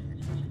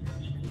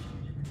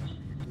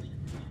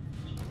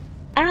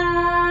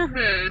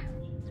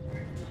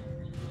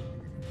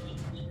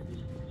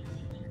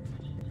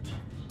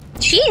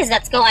 Jeez,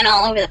 that's going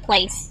all over the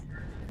place.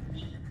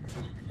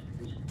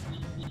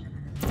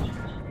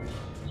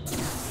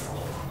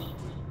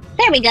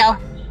 There we go.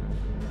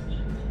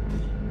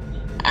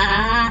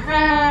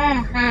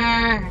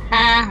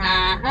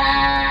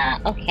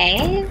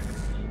 Okay.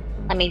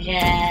 Let me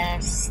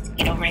just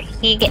get over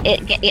here.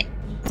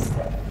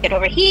 Get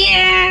over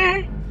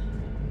here.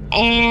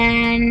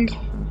 And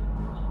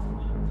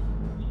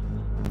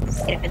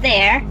get over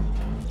there.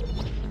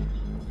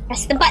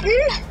 Press the button.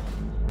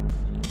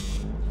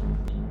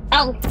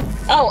 Oh.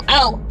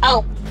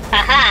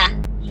 Haha.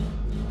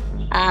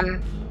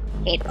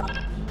 Wait.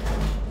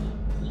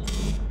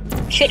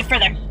 Shoot it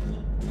further.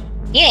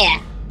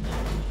 Yeah.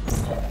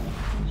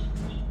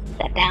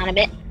 That down a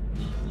bit.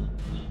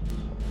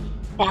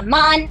 Come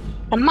on.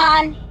 Come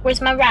on. Where's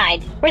my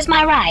ride? Where's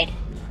my ride?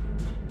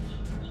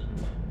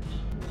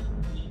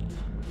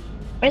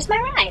 Where's my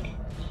ride?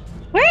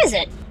 Where is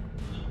it?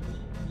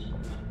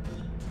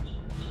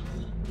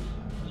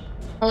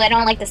 Oh, I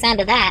don't like the sound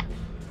of that.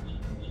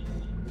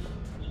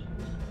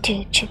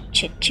 Choo choo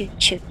choo choo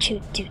choo choo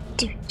choo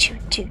choo choo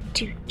choo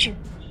choo choo.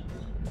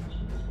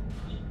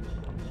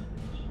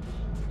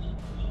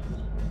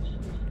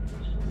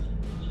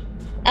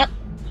 Oh.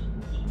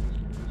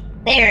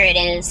 There it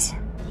is.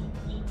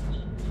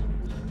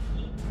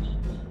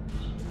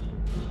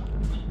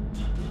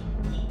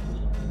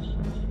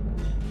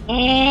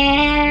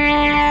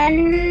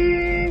 And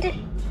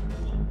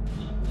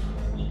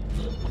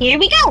here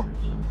we go.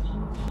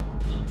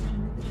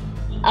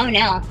 Oh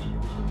no.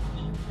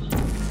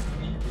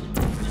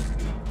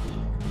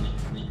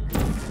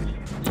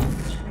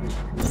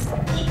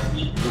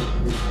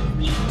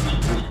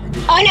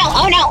 Oh no,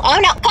 oh no, oh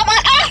no, come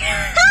on!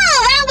 Oh,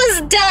 that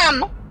was dumb!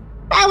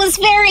 That was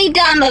very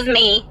dumb of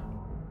me.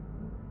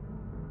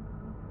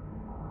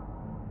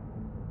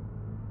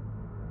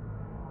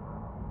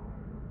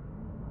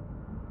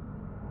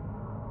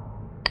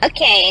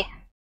 Okay.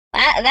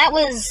 That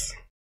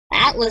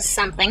was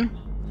something.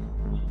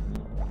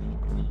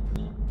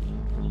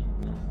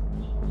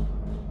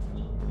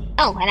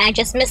 Oh, and I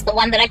just missed the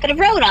one that I could have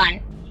rode on.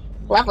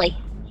 Lovely.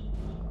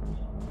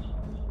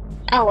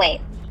 Oh,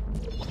 wait.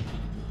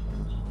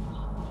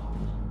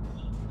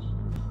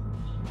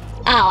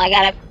 Oh, I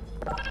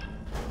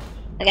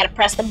gotta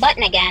press the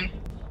button again.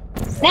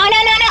 No!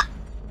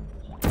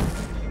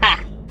 Ah.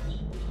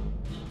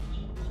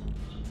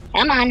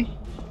 Come on.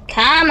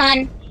 Come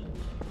on.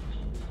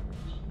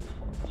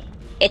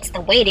 It's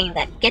the waiting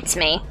that gets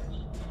me.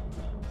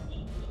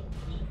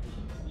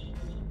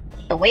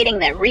 The waiting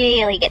that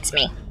really gets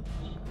me.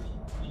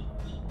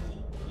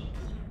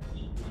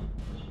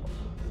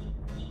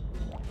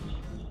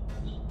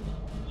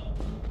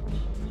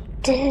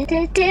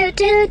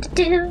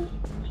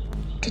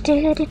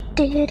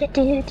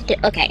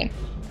 Okay.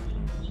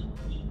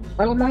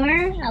 A little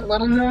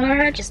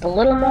more, just a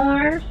little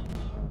more.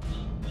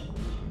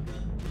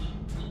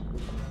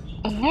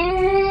 And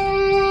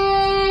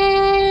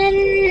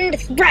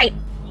right.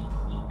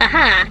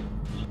 Aha.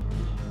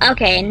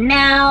 Okay,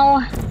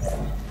 now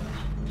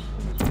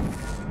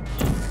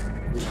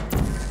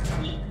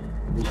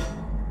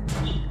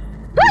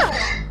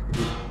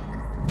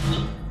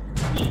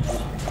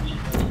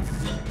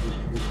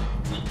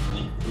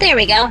there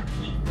we go.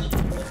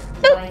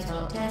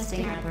 Vital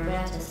testing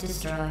apparatus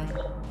destroyed.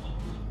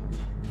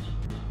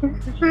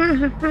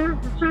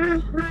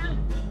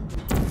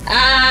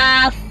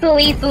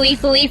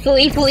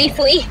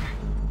 Phooey.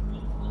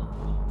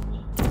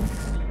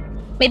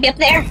 Maybe up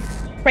there?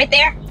 Right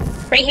there?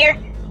 Right here?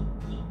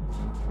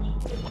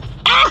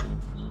 Ah!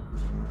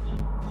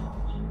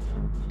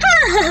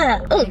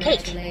 Ooh,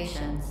 cake.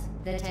 Congratulations.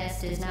 The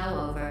test is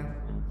now over.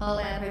 All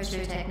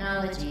Aperture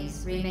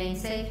technologies remain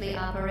safely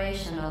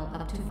operational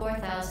up to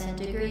 4,000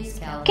 degrees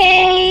Kelvin.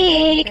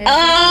 Cake!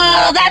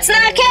 Oh, that's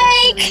not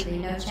cake!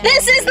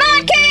 This is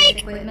not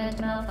cake! Equipment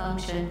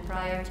malfunction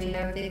prior to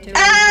your victory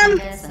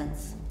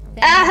essence.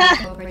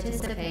 Thank you for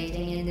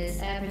participating in this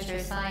Aperture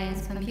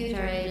Science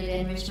computer-aided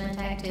enrichment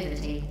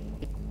activity.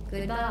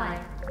 Goodbye.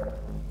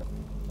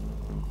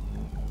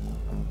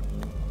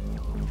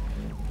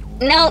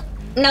 Nope.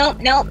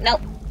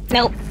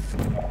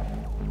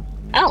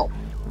 Oh,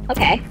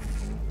 okay.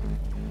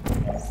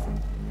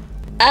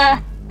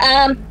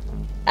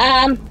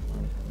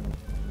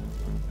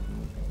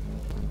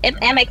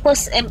 Am I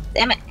close? Am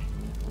I?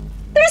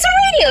 There's a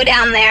radio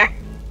down there.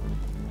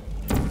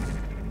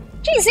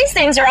 Jeez, these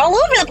things are all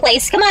over the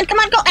place. Come on,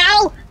 go.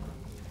 Ow!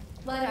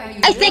 What are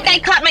you I think I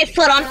caught my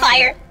foot on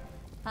fire.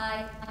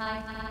 Hi.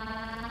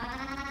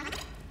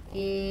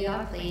 We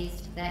are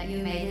pleased that you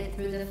made it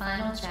through the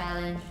final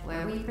challenge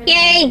where we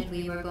pretended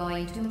we were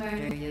going to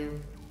murder you.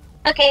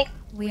 Okay.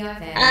 We are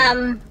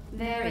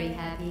very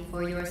happy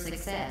for your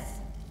success.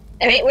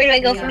 Alright, where do I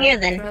go from here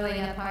then?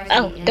 Throwing a party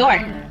Oh, in door.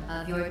 honor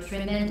of your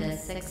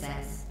tremendous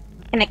success.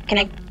 Can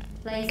I?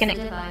 Place Can I-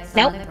 the device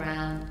Nope. on the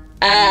ground.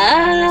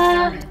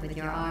 And with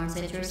your arms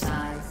at your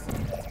sides.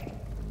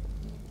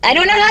 I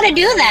don't know how to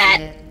do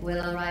that.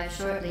 Will arrive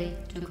shortly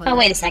to Oh,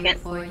 wait a collect second. you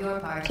for your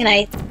party. Can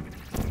I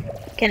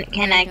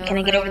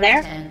get over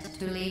there?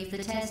 To leave the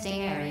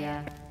testing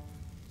area.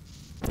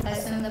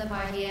 Assume the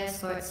party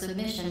escort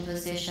submission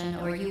position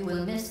or you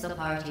will miss the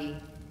party.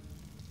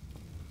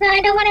 No, I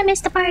don't want to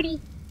miss the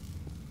party.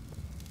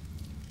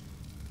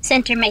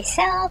 Center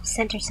myself.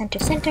 Center.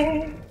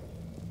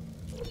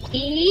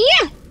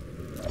 Yeah!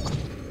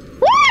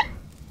 What?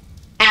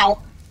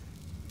 Ow.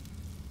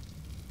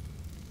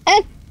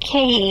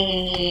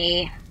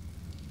 Okay.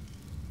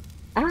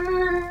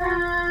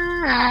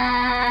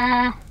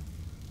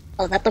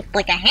 Oh, that looked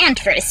like a hand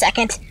for a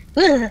second.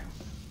 Ugh.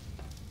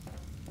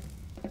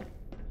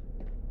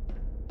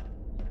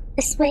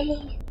 This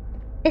way.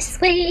 Go this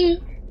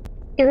way.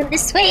 Go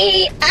this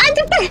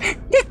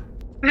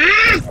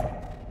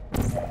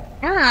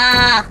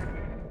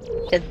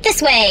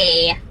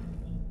way.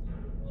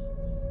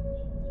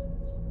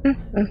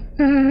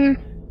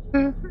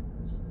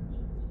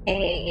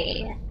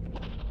 Okay.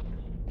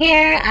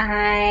 Here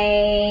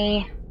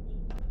I...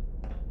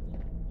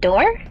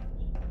 Door?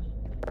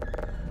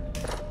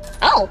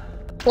 Oh.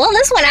 Well,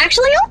 this one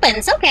actually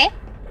opens. Okay.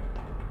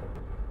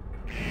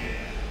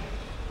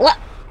 What?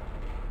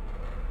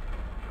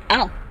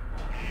 Oh.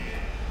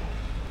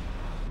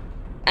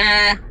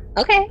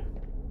 Okay.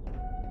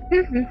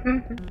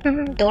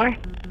 Door.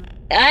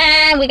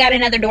 We got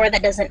another door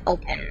that doesn't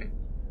open.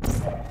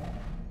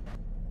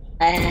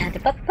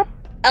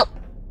 Oh.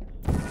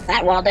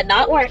 That wall did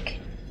not work.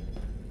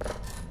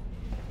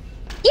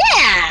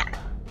 Yeah!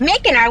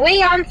 Making our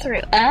way on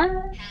through.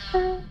 Hello?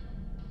 Where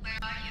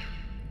are you?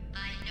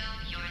 I know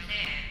you're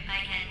there. I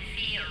can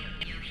feel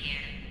you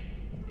here.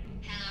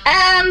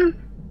 Hello?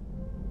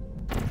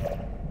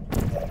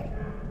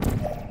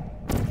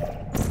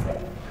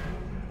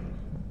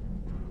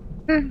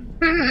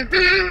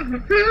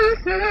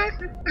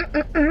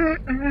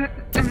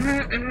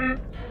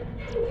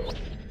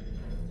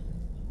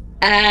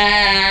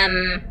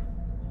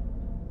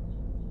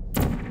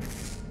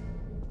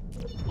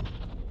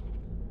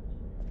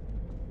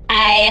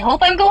 I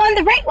hope I'm going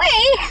the right way,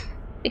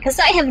 because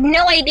I have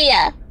no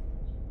idea.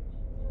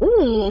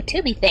 Ooh,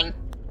 tubey thing.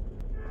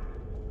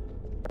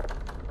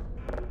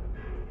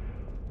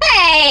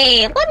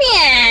 Hey, let me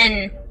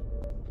in!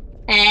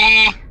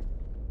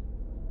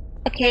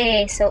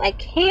 Okay, so I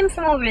came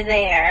from over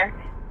there,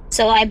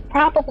 so I'm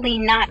probably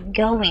not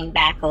going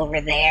back over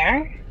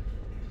there.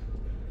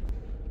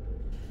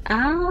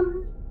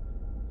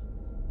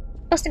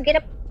 Supposed to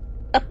get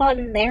up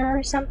on there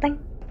or something?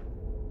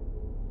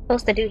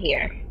 Supposed to do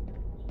here?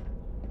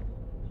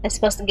 I'm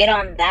supposed to get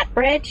on that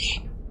bridge?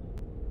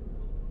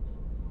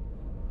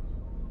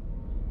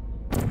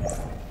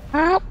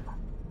 Up.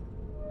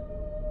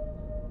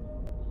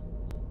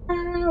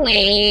 Oh,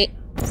 wait.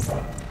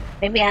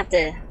 Maybe I have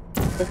to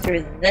go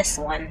through this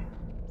one.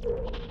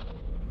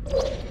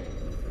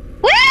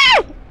 Woo!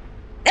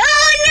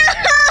 Oh no!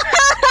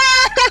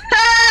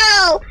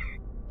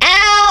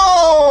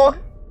 Ow!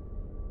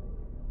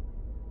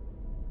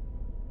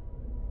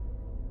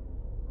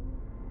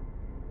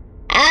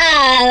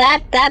 Ah,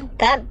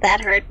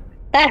 that hurt.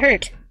 That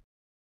hurt.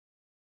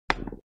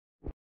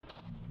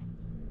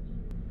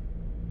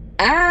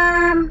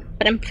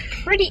 But I'm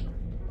pretty...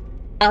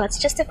 Oh, it's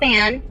just a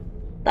fan.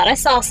 Thought I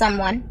saw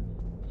someone.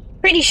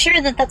 Pretty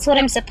sure that that's what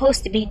I'm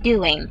supposed to be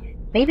doing.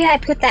 Maybe I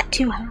put that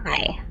too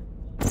high.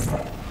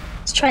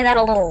 Let's try that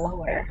a little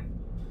lower.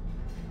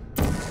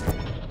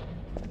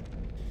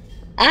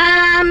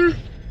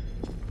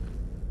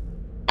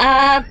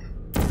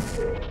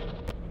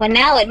 Well,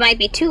 now it might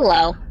be too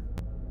low.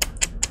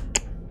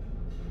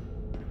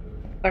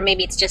 Or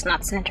maybe it's just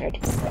not centered.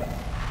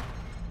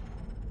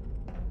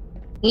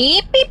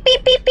 Beep, beep,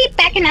 beep, beep, beep,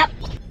 backing up.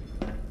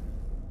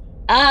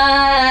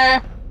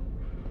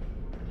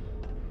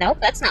 Nope,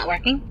 that's not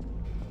working.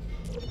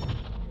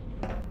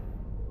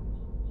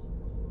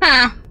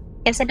 Huh.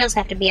 Guess it does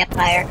have to be up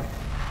higher.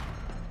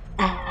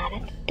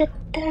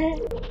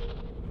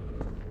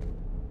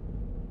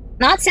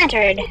 Not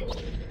centered.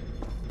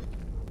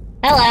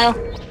 Hello.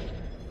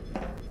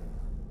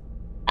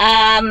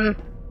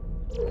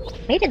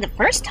 Made it the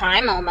first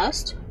time,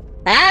 almost.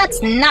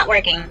 That's not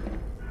working.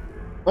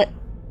 What?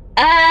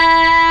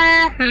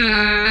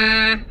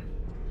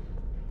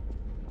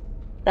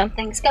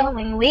 Something's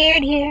going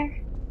weird here.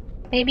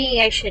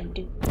 Maybe I should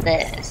do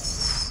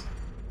this.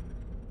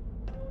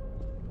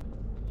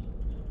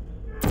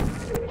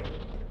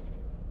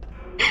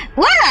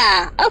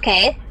 Wow!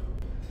 Okay.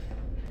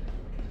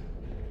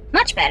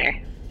 Much better.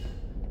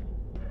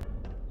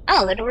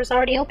 Oh, the door's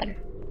already open.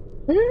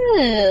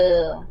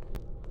 Ooh.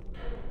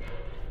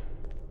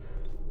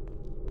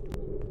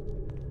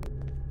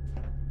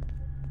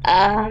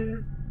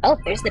 Oh,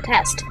 there's the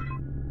test.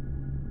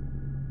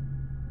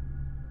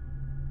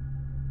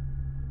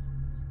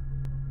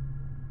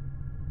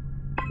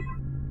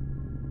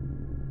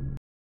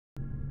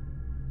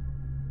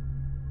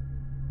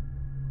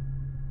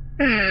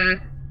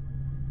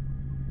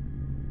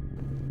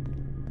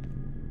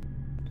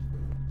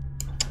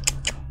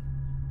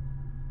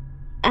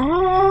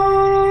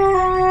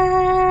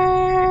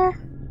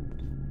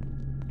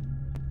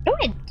 What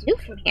do I do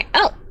from here?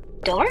 Oh,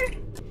 door?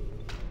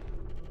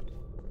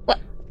 What?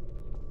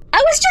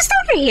 I was just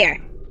over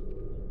here!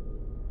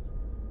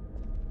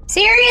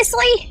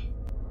 Seriously?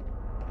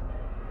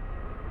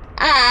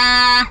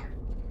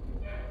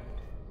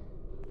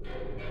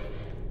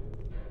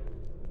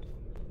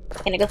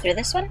 Can I go through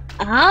this one?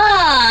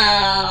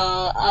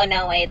 Oh! Oh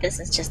no, wait, this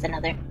is just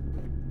another.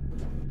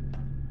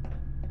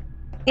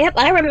 Yep,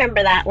 I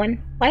remember that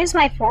one. Why is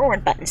my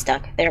forward button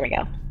stuck? There we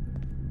go.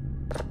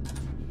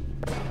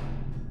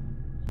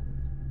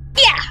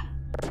 Yeah!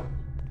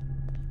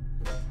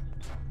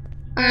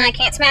 I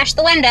can't smash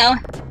the window.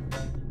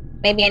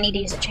 Maybe I need to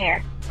use a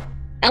chair.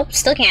 Nope,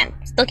 still can't.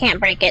 Still can't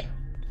break it.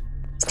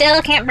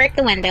 Still can't break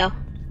the window.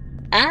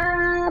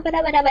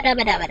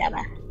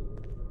 Ba-da-ba-da-ba-da-ba-da-ba.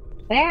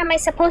 Where am I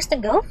supposed to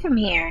go from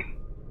here?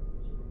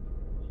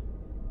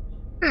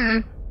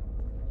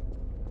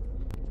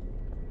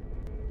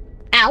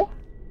 Ow.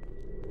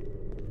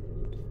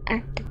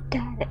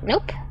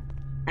 Nope.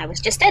 I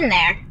was just in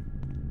there.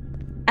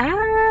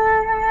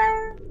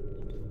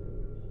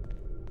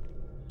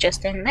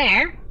 Just in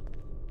there.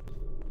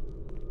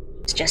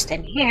 It's just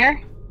in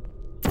here.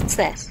 What's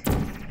this?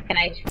 Can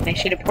I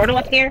shoot a portal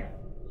up here?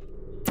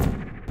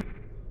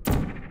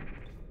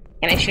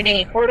 Can I shoot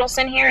any portals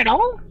in here at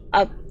all?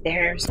 Oh,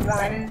 there's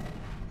one.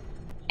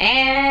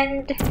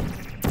 And...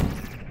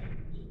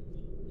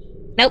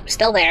 nope,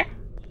 still there.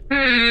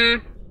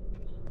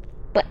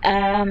 But,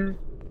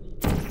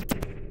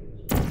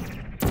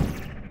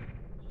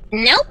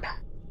 nope.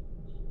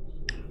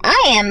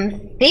 I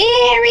am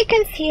very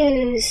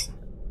confused.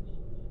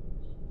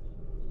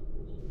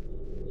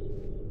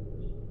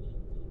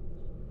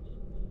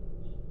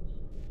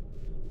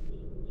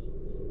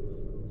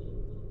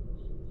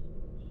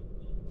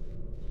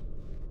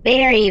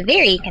 Very,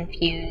 very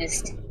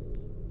confused.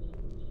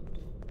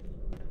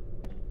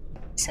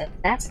 So if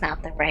that's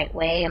not the right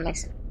way, am I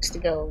supposed to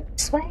go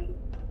this way?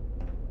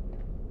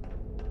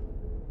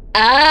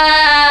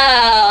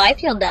 Oh, I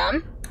feel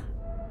dumb.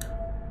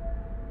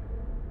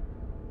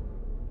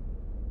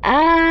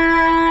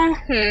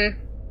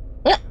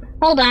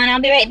 Hold on, I'll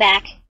be right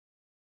back.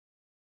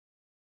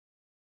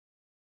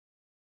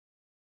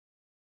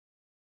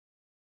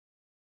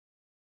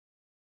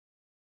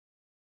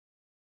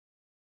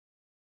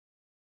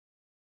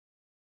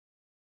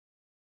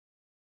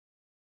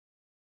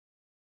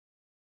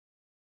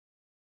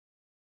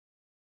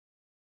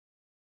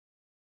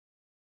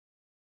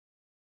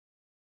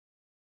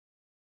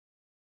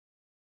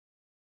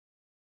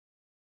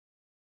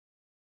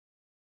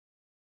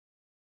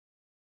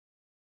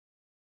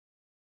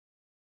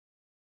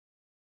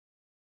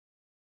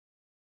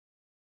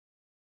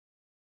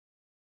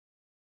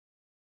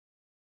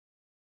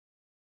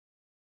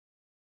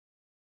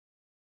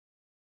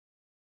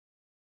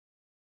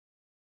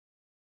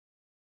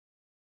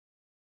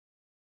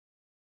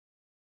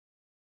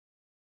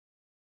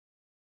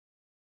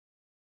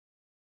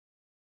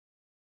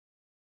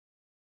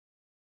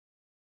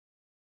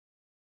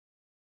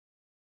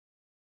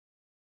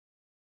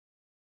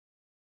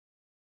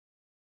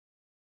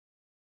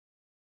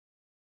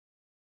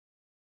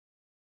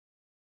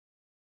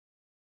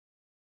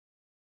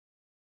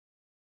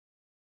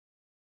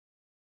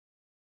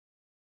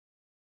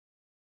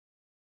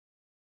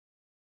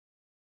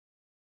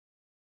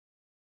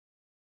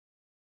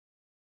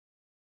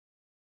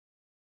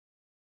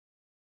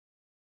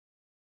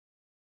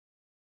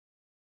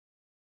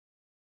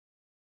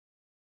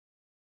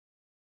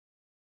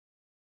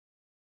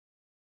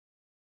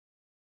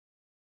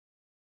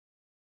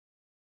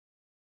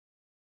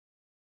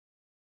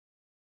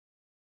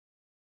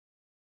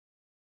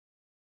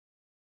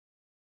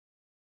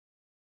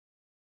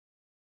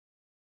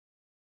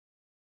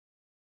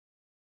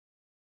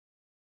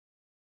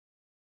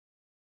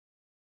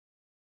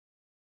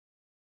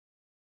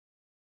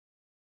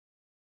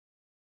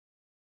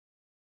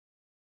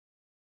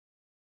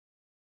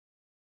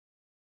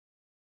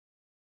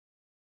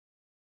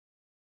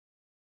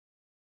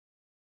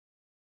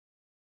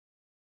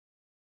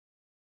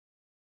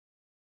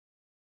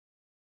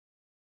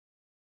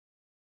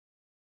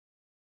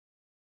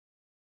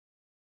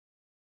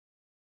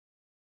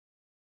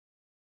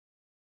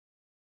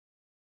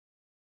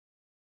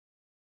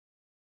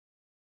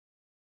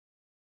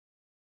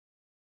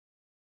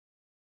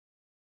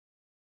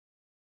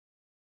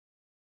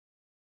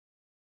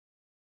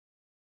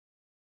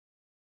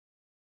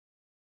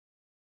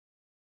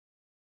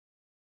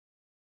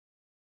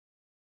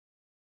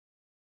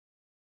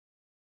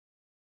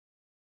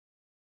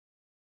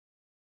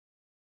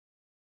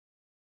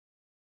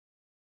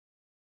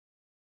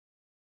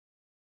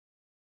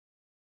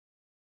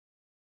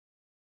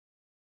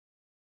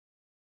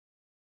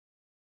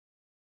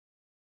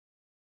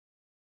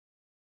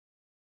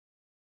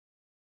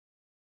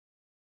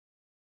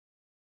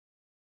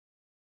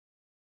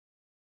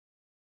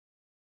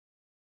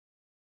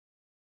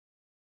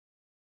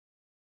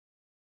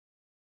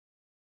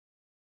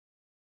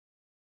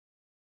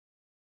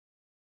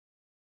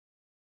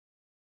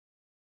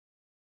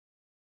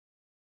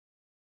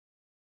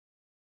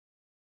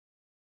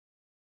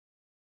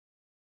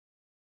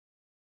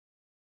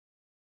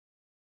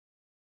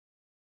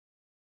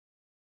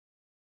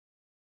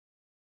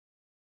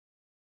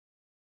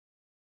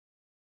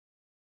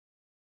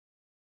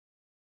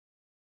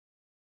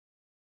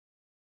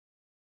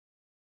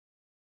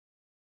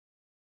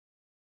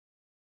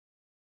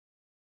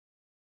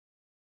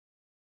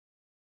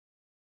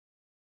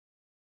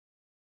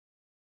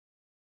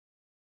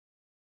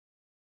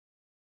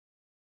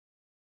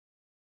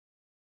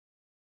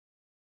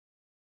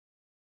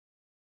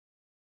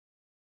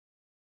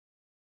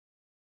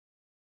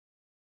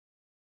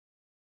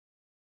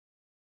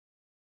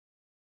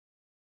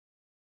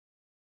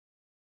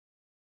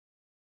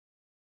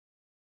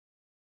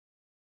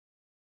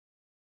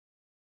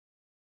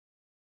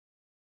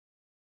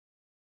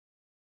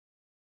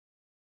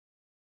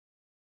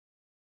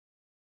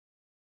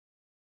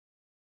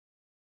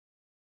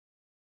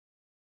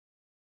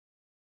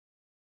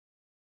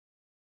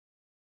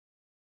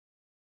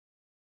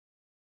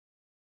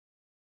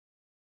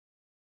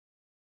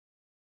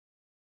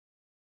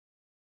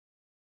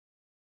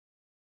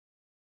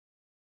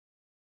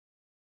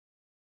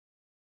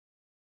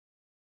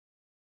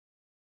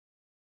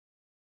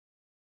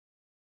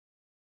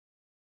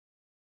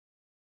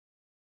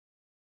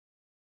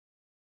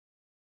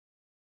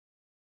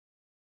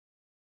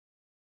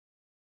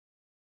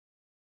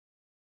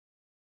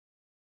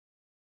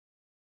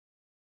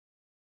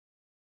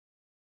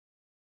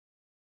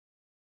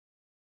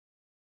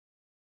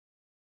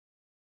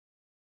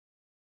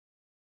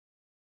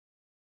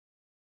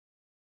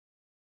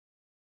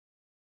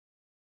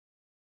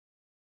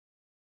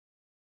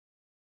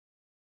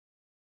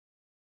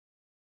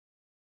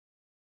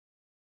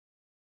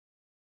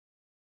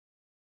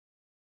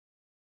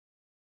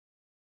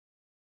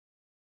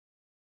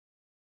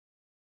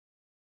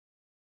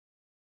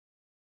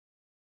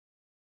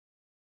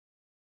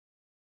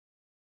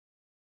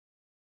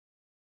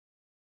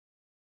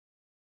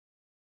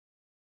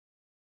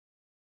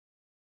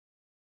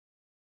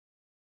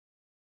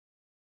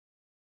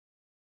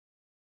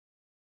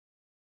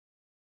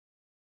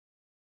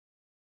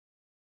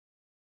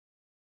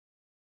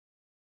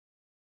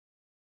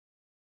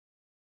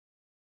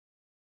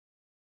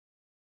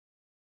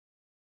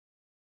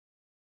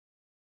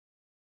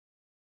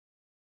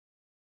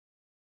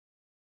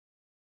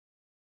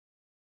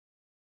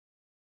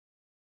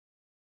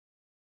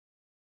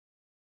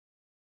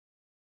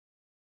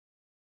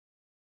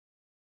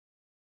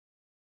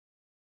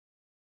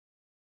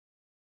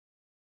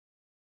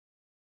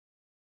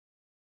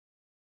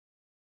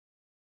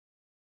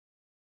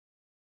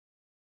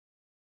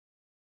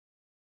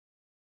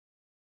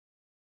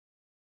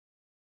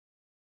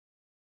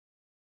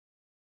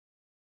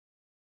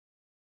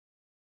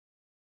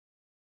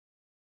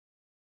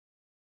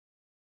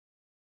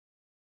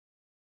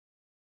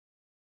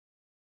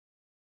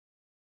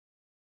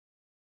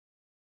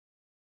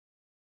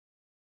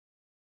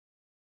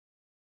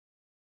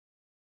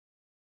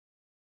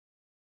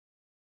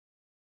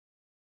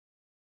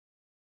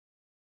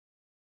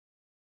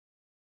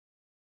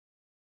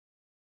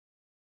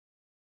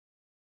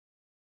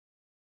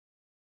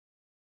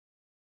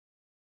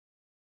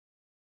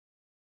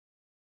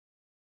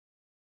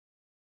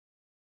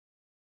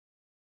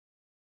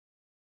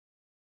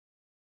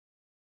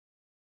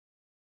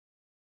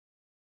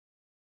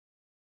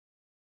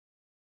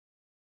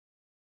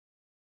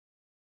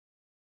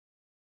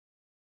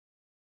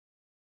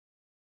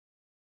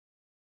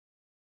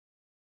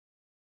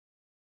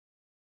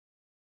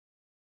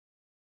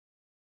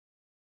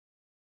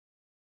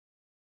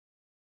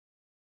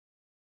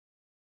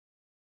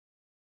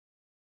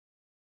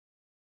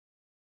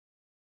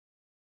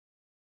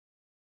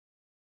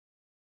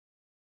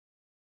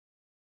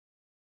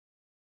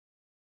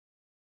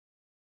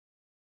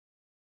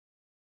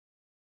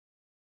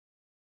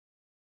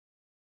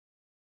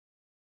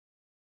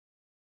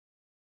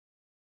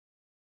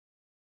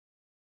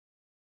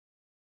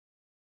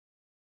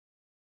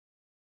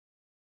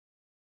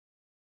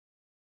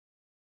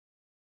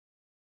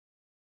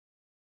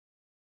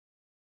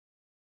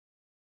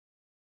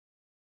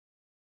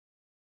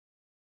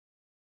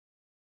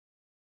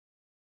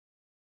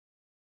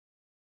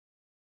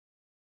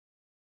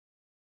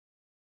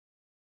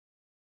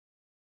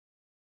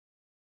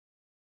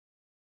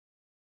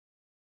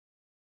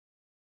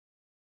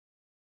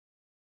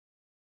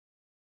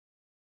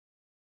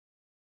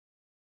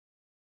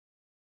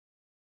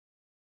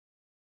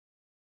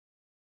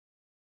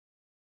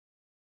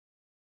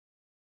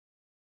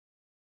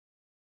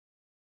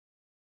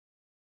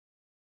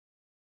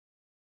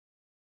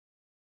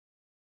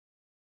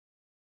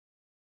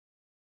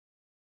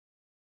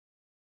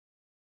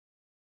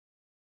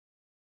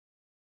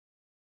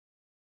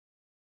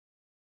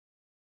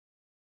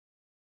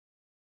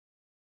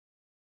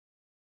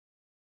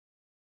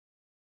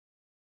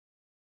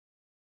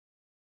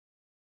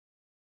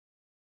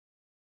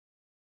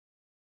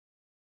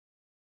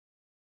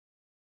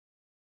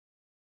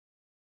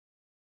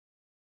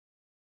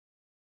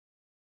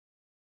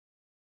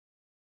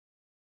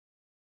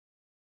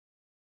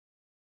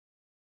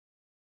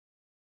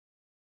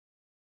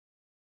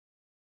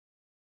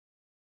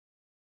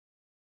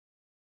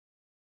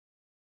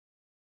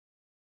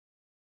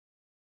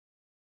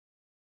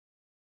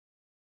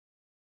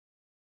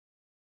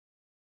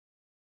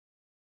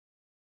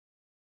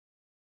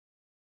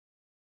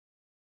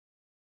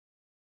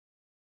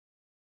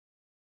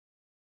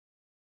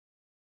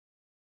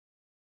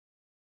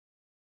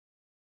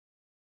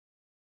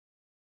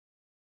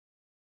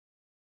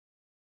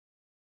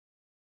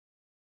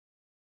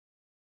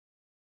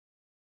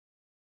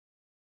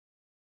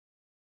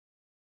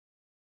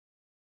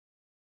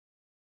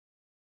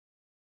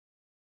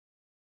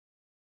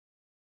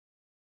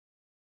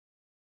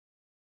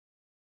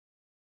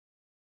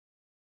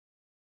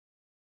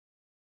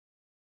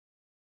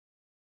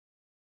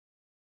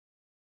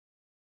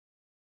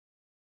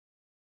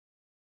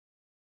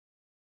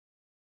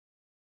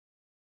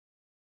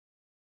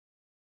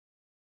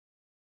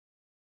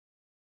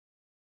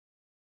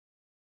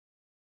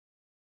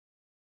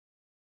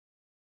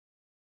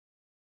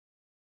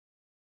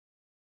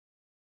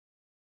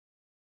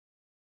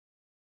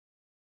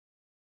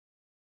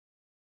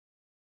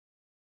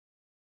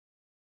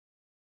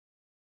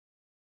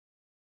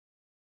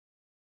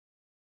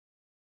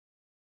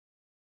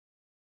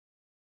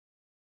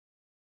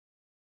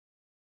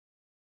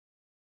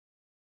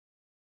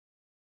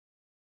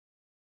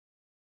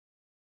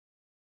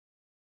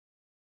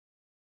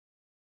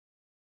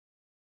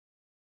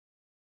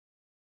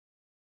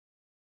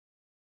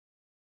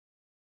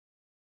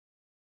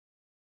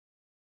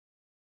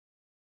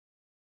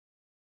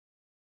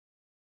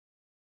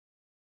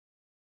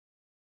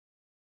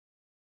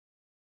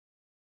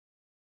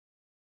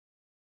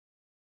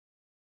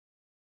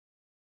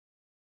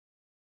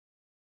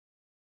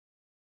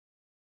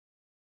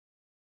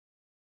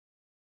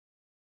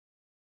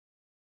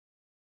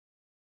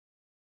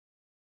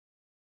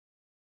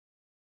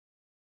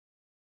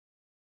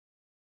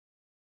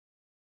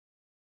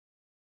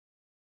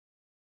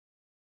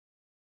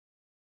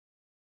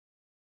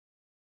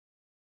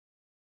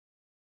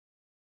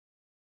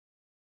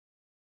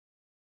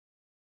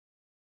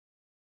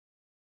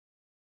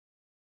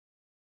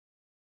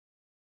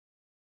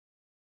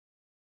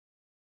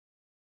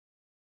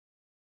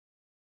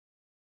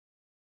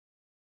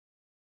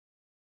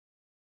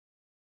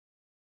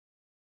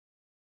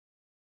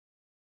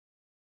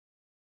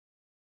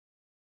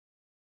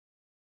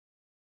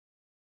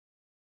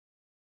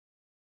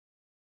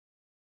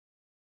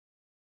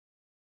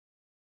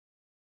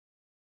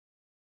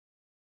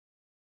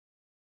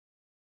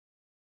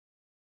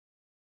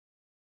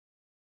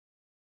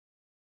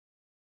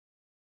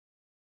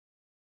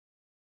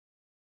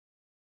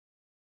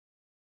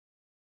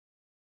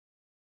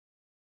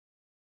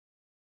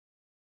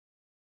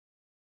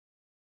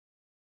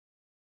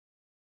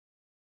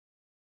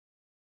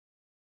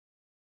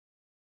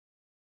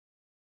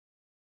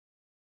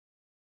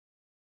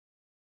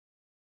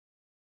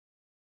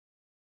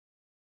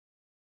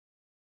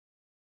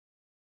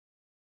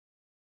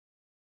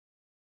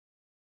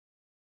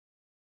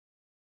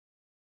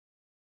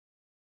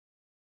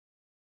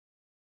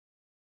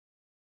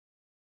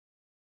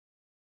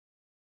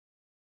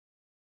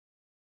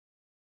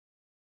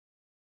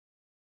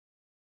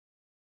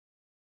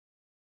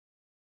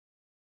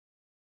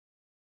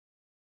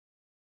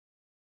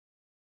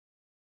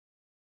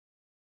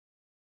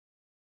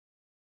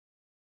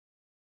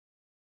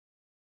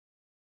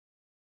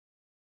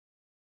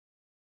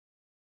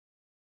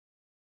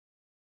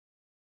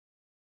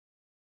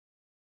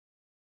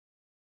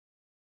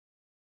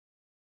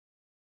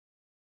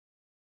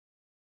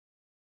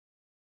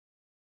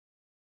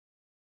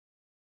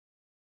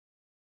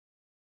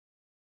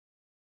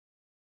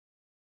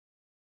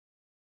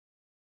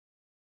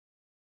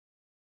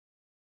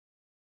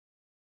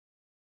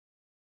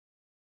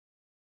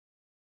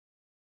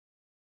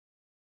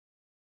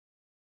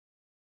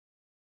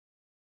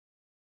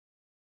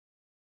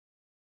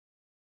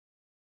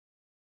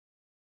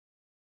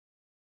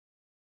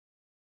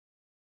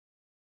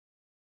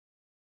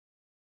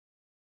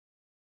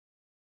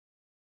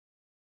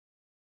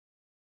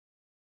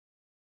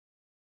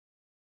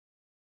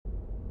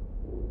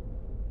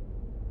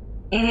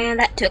 And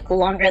that took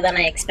longer than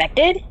I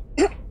expected.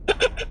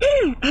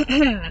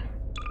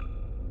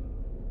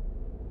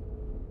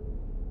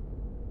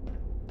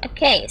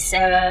 Okay,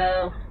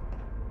 so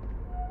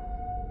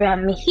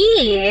from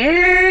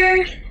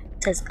here,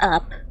 it says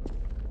up.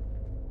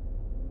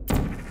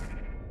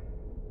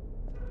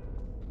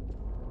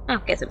 Oh, I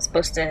guess I'm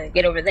supposed to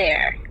get over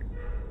there.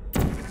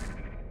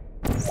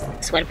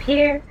 This one up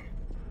here.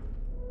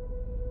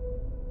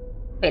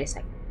 Wait a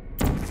second.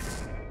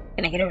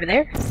 Can I get over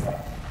there?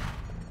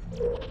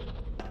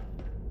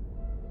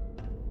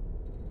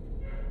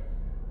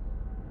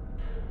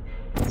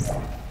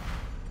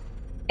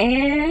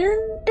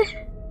 And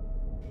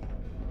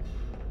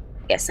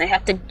guess I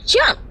have to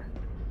jump.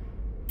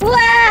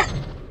 Wah!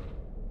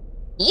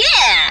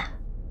 Yeah!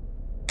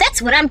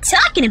 That's what I'm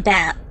talking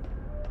about.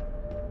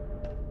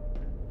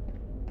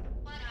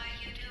 What are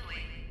you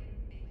doing?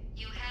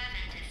 You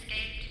haven't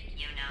escaped,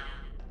 you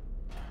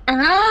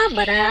know.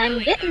 But I'm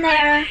getting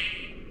there.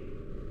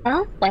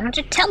 Well, why don't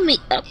you tell me?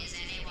 Oh. Is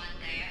anyone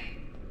there?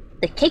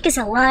 The cake is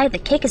a lie, the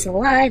cake is a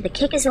lie, the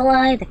cake is a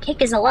lie, the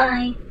cake is a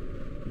lie.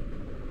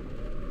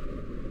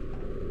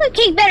 The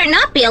cake better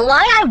not be a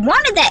lie. I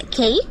wanted that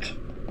cake.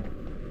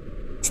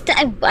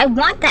 I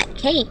want that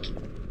cake.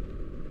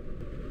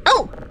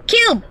 Oh,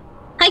 Cube.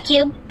 Hi,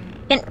 Cube.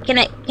 Can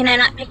I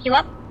not pick you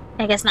up?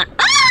 I guess not.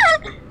 Ah!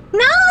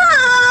 No!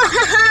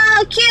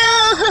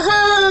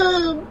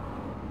 Cube!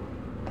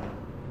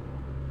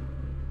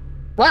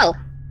 Whoa.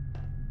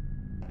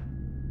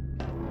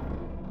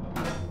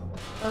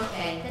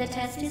 Okay, the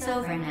test is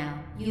over now.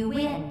 You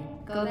win.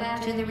 Go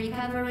back to the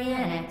recovery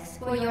annex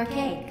for your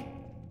cake.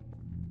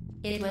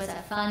 It was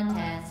a fun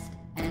test,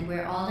 and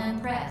we're all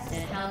impressed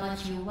at how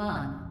much you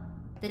won.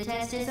 The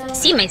test is over.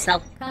 See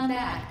myself. Come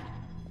back.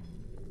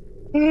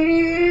 Nope.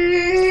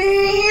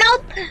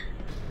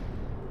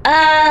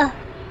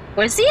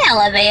 Where's the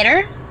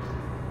elevator?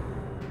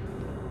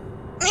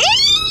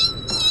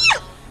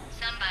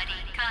 Somebody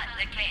cut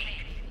the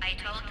cake. I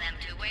told them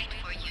to wait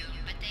for you,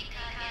 but they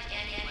cut it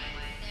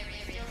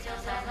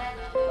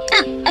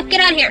anyway. Get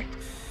out of here.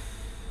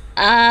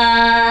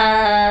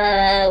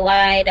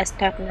 Why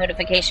desktop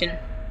notification?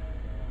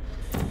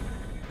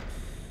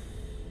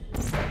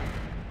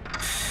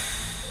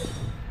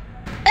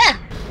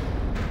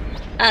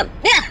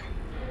 Yeah.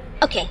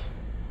 Okay.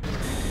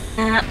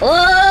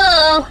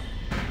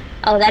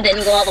 Oh, that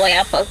didn't go all the way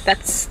up. Oh,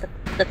 that's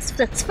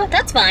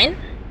fine.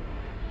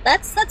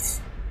 That's.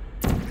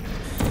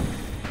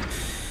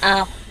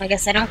 Oh, I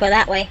guess I don't go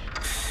that way.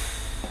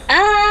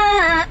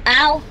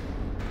 Ow.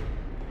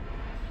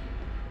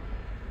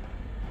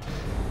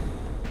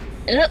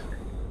 Oop.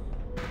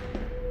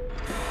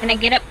 Can I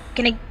get up?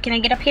 Can I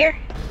get up here?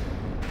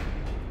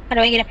 How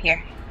do I get up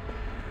here?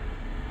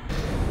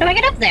 How do I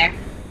get up there?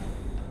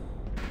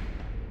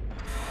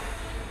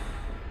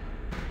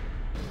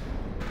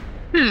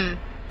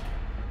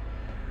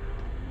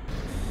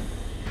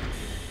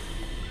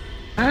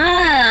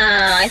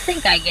 I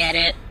think I get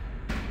it.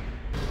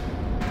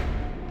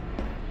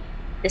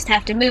 Just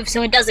have to move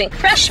so it doesn't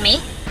crush me.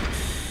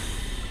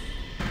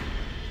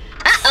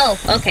 Oh,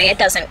 okay, it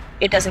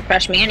doesn't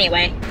crush me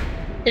anyway.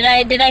 Did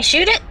I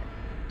shoot it?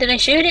 Did I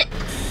shoot it?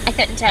 I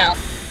couldn't tell.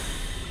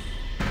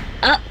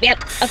 Oh,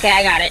 yep, okay,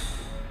 I got it.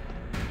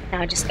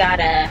 Now I just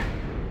gotta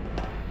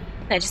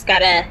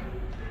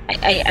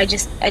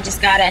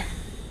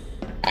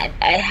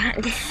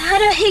how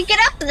do I get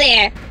up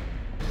there?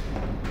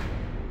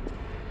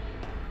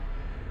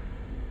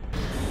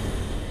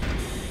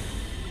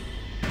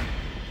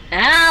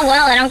 Ah,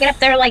 well, I don't get up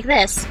there like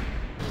this.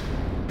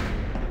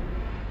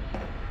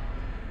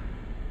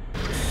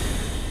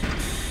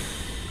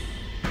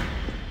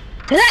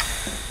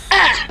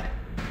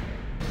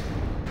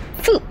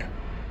 Foop.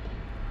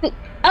 Foop.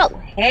 Oh,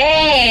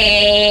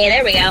 hey,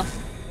 there we go.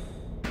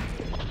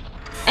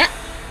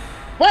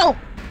 Whoa.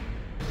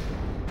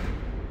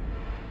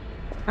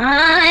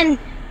 On.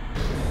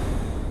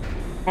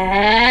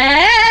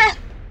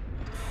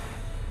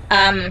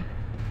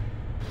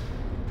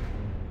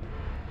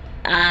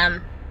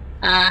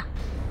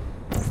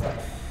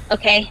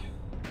 Okay.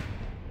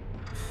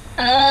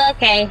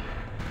 Okay.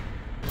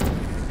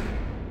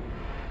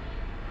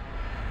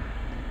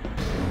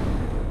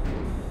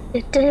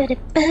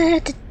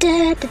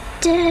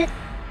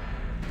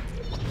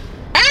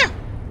 Ah!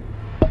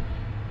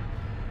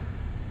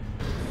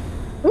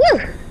 Woo!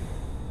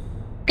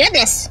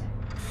 Goodness.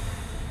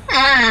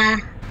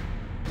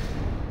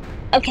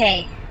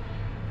 Okay.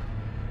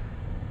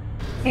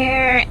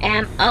 Here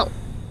am. Oh.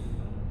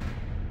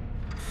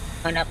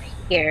 One up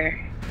here.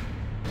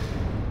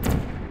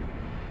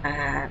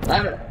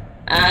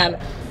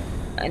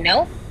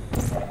 No?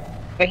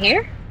 We're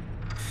here?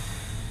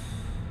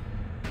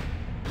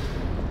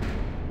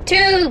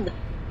 Tube!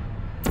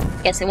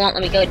 Guess it won't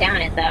let me go down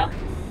it, though.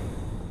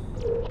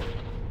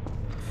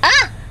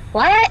 Ah!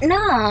 What?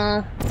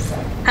 No.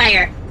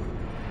 Higher.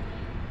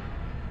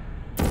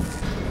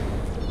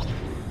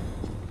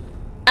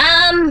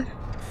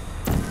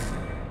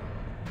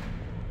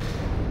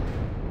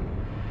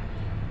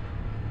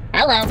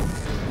 Hello.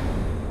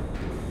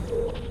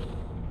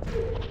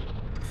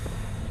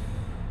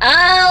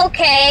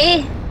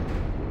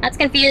 That's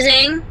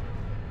confusing.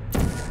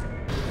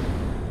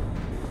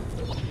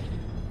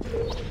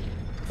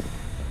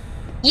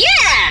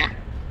 Yeah!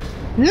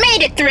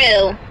 Made it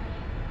through!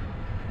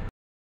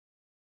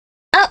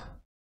 Oh!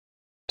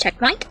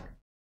 Checkpoint.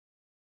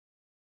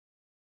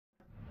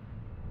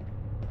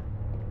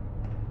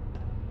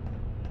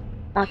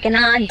 Walking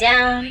on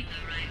down.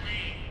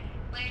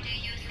 Where do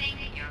you think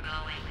you're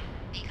going?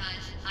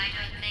 Because I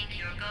don't think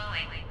you're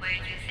going where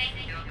you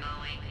think you're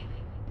going.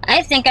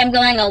 I think I'm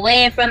going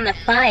away from the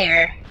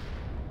fire.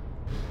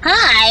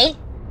 Hi!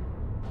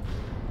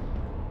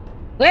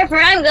 Wherever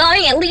I'm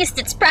going, at least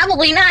it's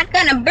probably not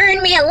gonna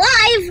burn me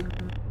alive!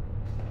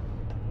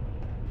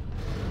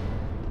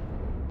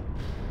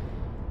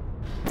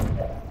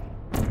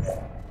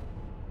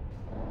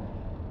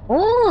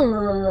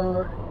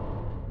 Ooh.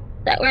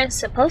 Is that where it's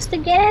supposed to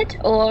get,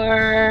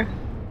 or...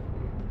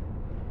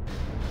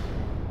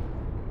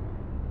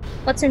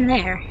 What's in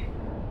there?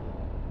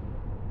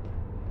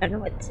 I don't know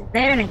what's in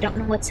there, and I don't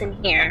know what's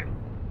in here.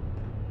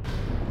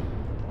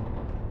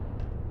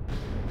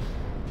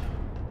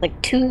 Like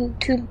two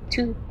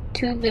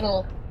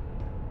little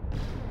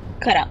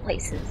cutout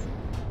places.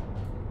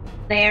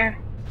 There.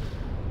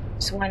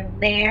 There's one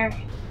there.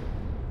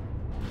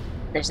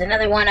 There's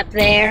another one up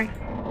there.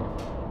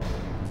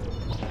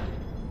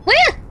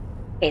 Where?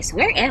 Okay, so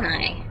where am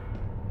I?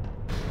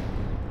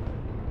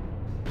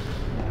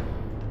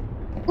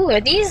 Ooh, are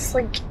these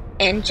like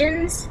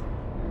engines?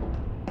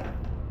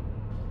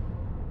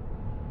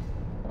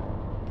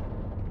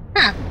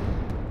 Huh.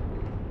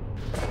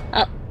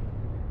 Oh.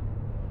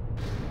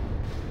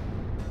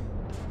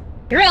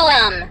 Throw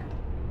them!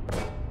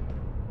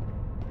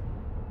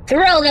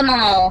 Throw them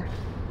all!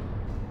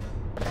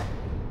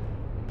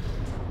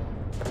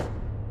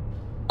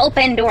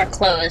 Open door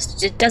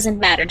closed. It doesn't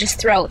matter. Just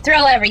throw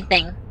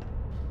everything.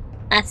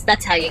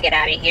 That's how you get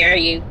out of here.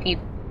 You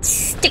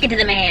stick it to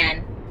the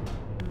man.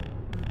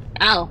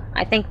 Oh,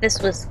 I think this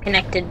was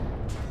connected.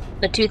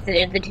 The two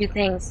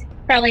things.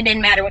 Probably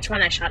didn't matter which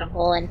one I shot a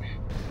hole in.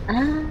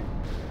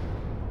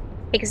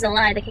 Kick is a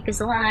lie. The kick is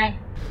a lie.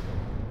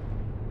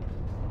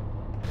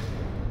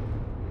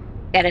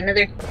 Got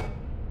another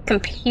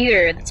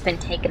computer that's been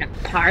taken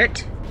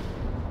apart.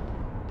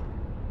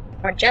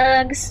 More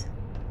jugs.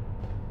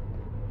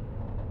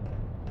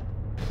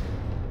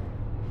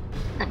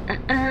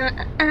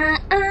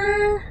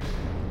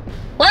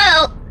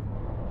 Whoa!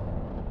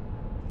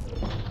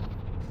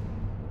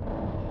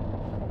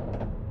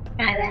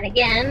 Try that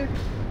again.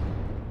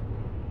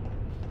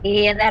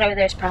 Yeah, that over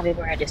there is probably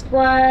where I just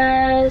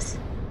was.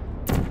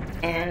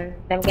 And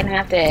I'm gonna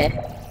have to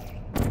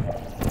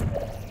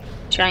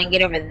try and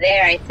get over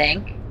there, I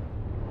think.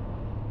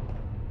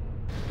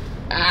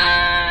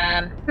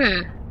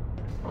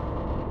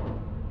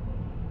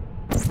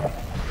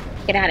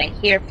 Get out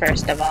of here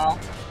first of all.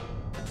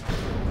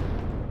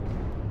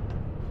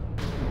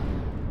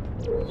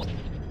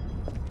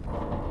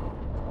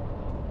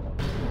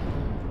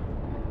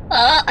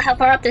 Oh, how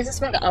far up does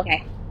this one go?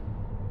 Okay.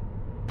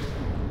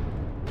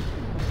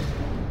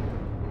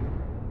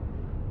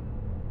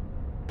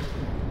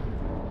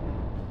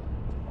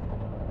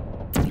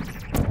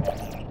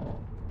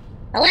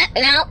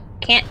 No,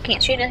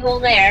 can't shoot a hole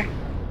there.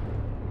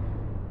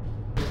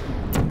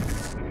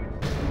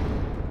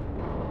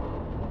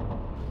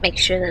 Make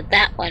sure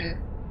that one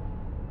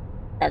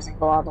doesn't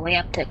go all the way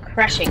up to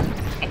crushing.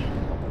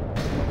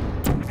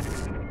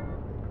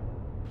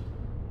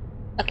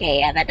 Okay,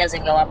 yeah, that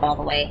doesn't go up all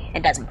the way.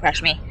 It doesn't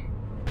crush me.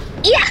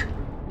 Yeah!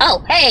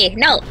 Oh, hey,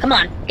 no, come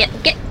on.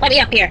 Let me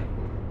up here.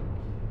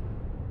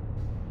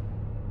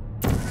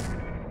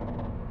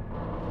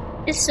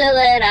 Just so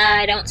that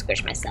I don't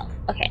squish myself.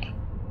 Okay.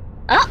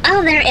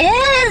 Oh, there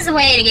is a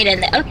way to get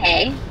in there.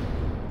 Okay.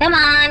 Come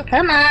on,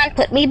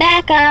 put me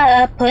back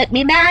up. Put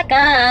me back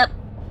up.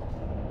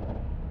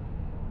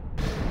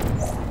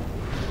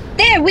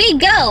 There we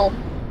go!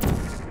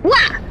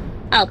 Wah!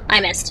 Oh,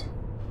 I missed.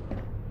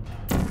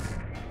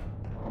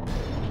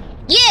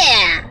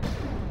 Yeah!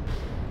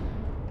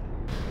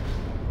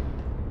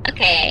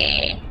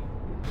 Okay.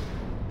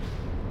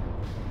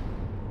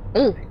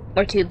 Ooh,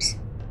 more tubes.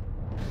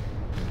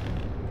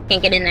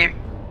 Can't get in there.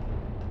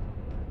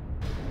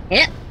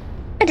 Yep,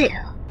 I do.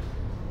 Didn't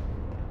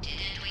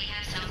we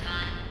have some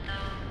fun,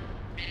 though?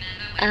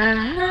 Remember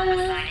when we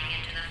were sliding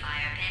into the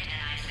fire pit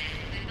and I said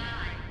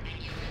goodbye, and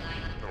you were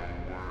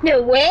like, No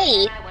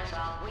way! that was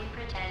all we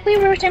pretended. We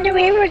pretended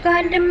we were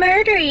going to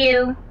murder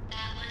you.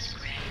 That was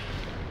great.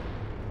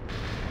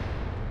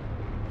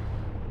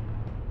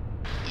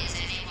 Is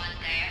anyone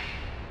there?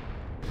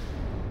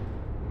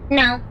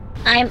 No,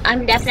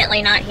 I'm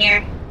definitely not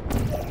here.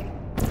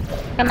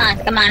 Come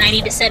on, I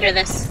need to center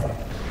this.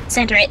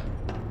 Center it.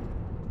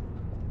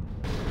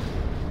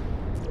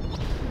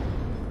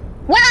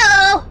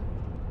 Whoa!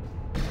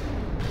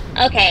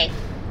 Okay.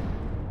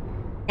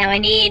 Now I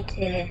need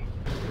to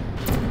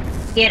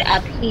get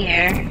up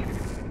here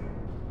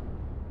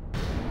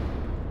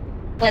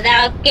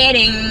without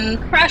getting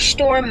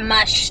crushed or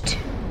mushed.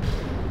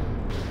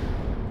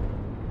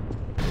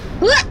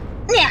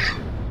 Yeah.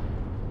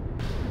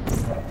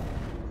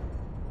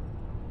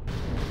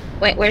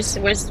 Wait, where's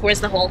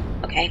the hole?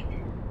 Okay.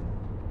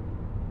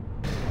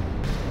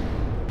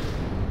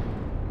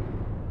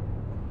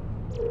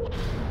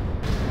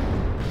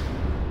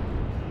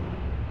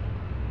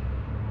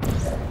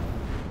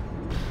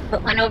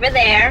 Put one over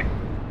there.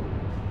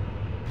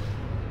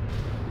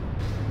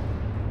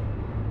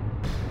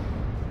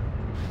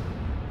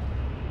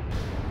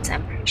 So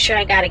I'm pretty sure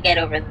I gotta get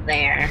over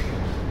there.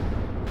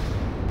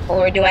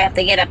 Or do I have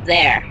to get up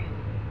there?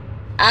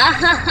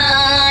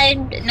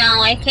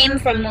 No, I came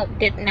from... No,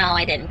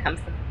 I didn't come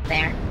from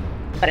there.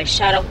 But I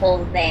shot a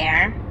hole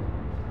there.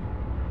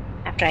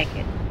 After I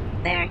get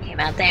there, I came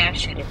out there,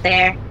 shoot it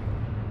there.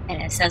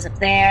 And it says up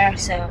there,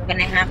 so I'm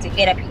gonna have to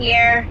get up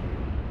here.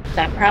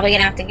 So I'm probably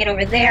gonna have to get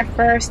over there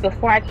first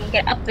before I can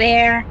get up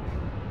there.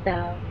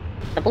 So,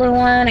 the blue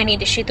one, I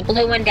need to shoot the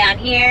blue one down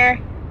here.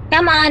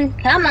 Come on,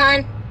 come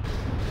on.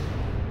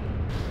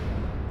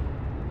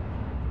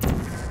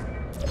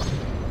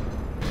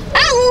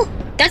 Oh!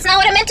 That's not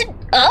what I meant to...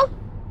 Oh?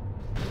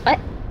 What?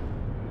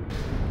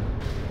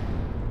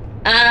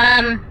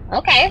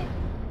 Okay.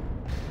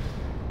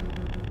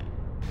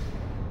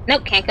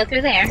 Nope, can't go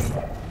through there.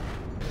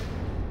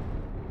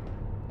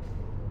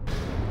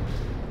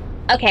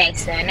 Okay,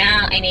 so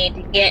now I need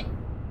to get...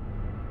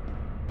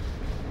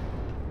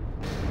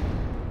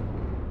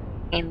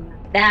 aim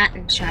that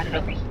and shot it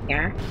over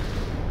here.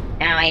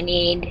 Now I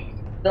need to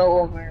go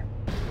over...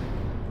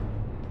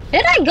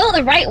 Did I go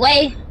the right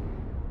way?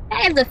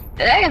 I have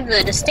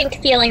the distinct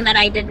feeling that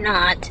I did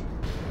not.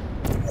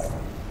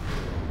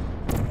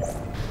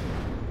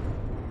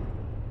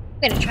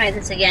 I'm gonna try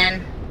this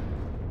again.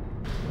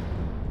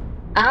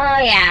 Oh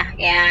yeah,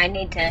 I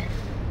need to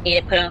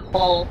put a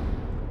hole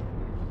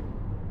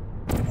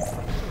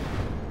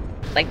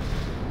like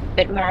a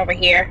bit more over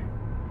here.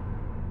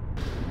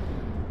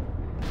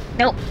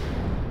 Nope.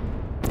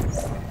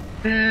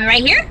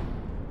 Right here?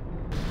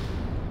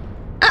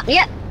 Oh,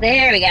 yeah,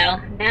 there we go.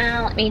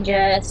 Now let me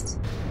just...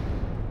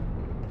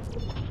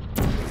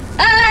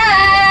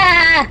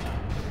 Ah!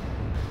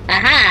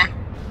 Aha!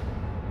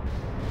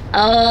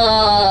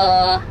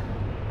 Oh...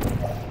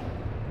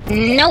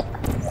 Nope.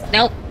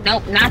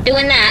 Nope, not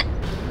doing that.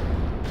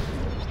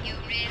 You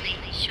really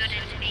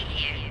shouldn't be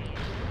here.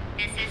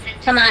 This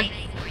isn't Come on.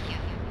 safe for you.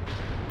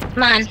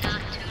 Come on. It's not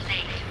too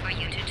late for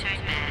you to turn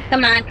back.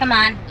 Come on, come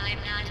on. I'm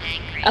not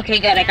angry. Okay,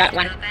 good, I got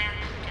one. Go back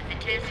to the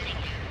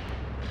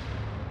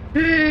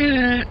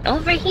testing.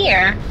 Over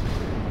here.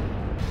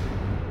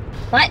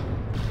 What?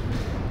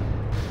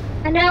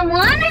 I don't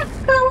wanna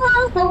go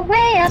all the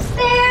way up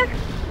there.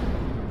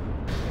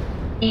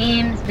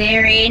 Seems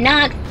very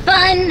not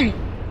fun.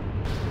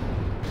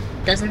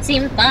 Doesn't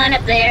seem fun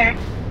up there.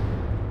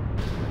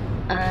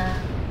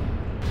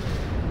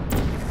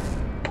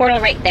 Portal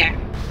right there.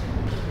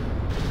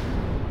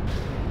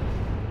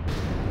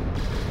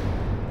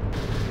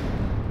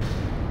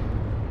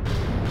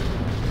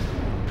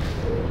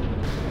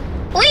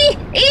 Wee!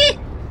 Ee!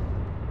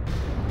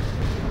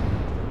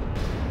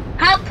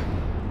 Hop!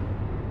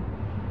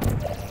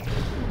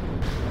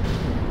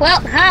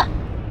 Well, hop!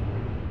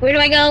 Where do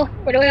I go?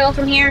 Where do I go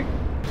from here?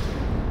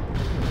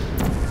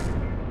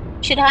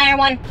 Should hire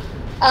one.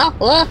 Oh,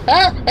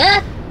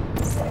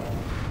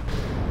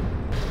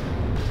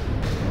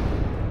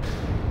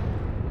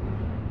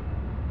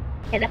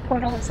 Okay, the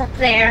portal is up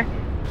there,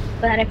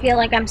 but I feel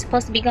like I'm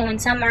supposed to be going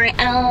somewhere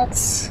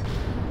else.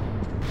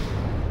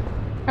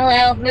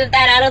 Hello, move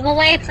that out of the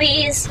way,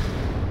 please.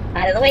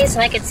 Out of the way so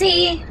I can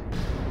see.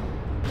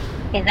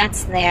 Okay,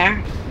 that's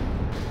there.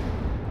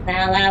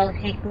 Now that'll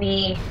take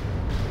me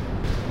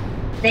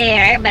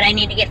there, but I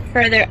need to get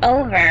further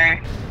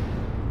over.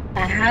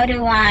 How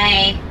do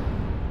I...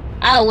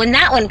 Oh, when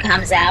that one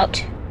comes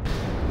out.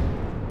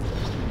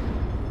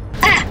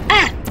 Ah!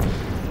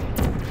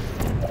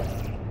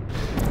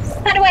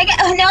 How do I get...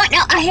 Oh, no.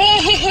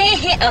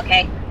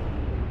 Okay.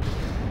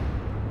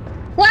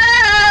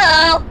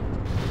 Whoa!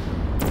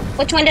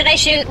 Which one did I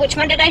shoot? Which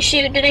one did I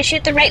shoot? Did I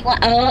shoot the right one?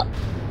 Oh.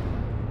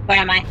 Where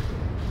am I?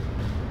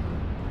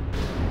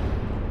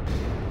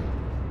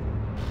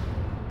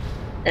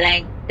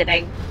 Did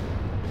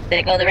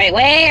I go the right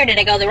way or did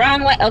I go the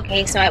wrong way?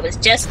 Okay, so I was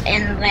just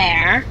in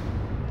there.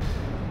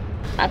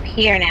 Up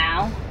here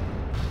now.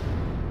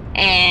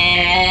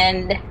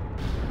 And...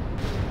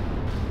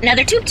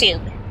 Another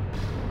tube.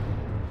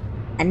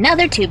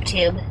 Another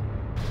tube.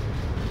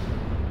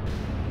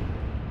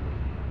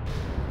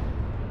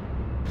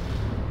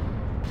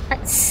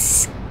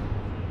 Let's...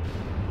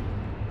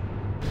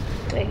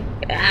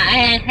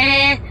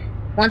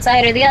 One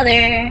side or the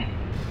other.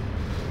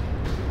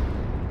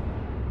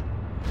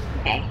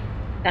 Okay.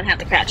 Don't have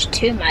to crouch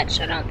too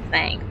much, I don't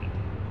think.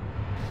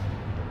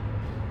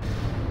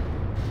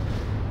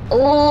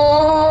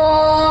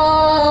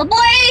 Oh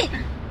boy!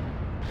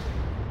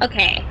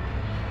 Okay.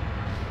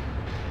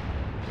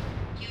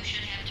 You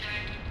should have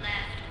turned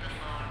left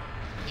before.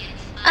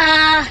 It's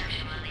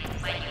actually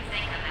when you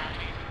think about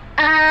it.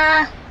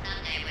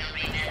 Someday we'll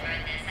remember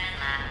this and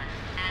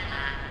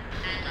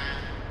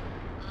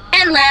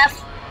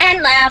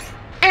laugh.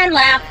 And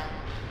laugh.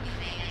 You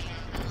made us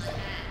look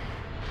back.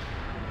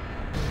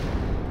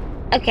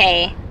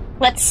 Okay,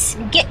 let's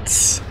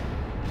get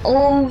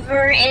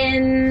over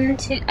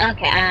into...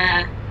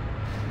 Okay,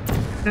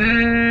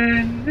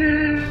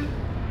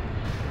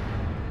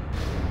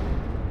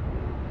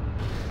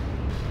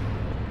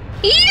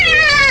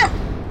 Yeah!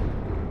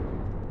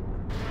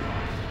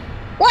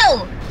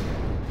 Whoa!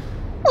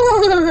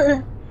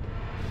 Ooh.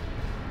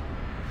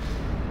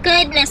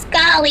 Goodness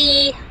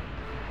golly!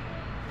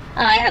 Oh,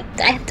 I have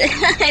to,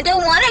 I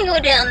don't want to go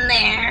down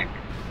there.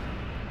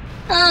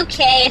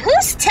 Okay,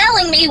 who's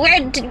telling me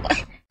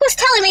who's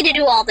telling me to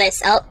do all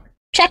this? Oh,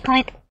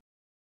 checkpoint.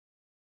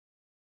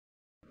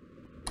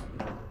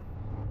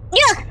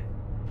 Yeah!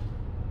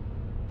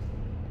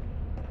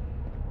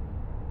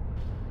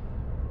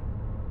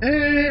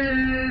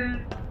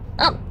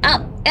 Oh,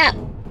 yeah.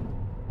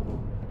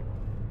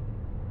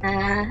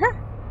 Uh-huh.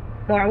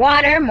 More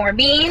water, more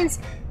beans,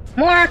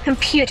 more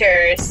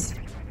computers.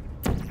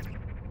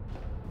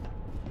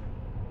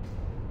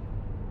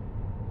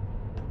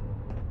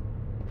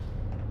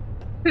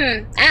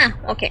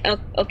 Okay,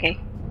 okay.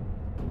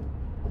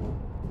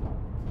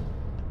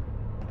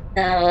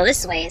 So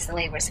this way is the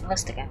way we're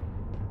supposed to go.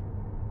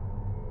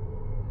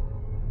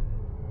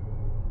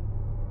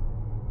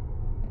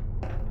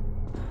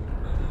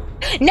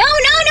 No,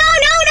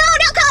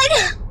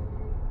 God!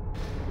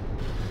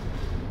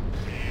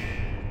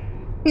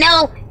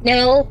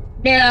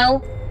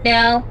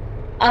 No.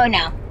 Oh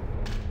no.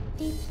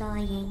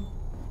 Deploying.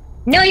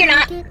 No, you're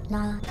not.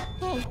 Log.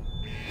 Hey.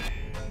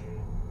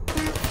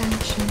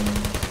 Malfunctioning.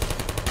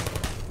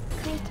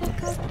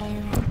 Critical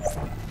error.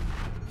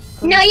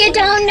 No, you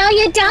don't. No,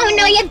 you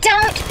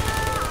don't.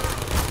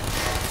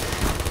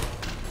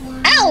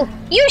 Ow!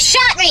 You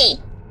shot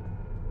me!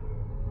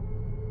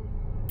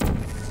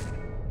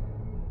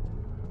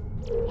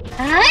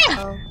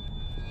 Ah!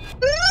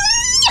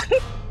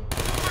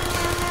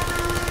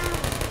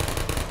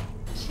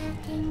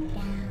 Shutting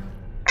down.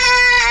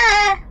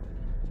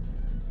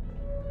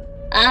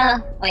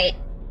 Wait.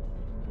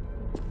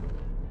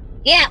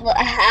 Yeah, well,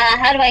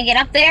 how do I get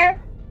up there?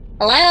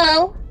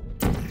 Hello?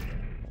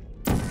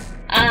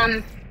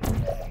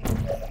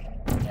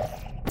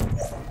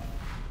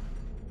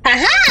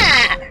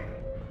 Haha!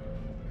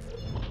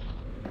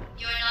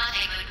 You're not a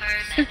good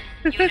person.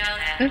 You know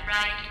that,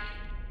 right?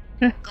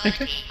 Good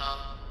people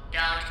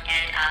don't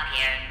end up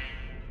here.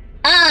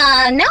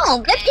 No,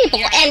 good people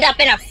end up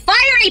in a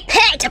fiery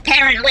pit,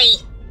 apparently!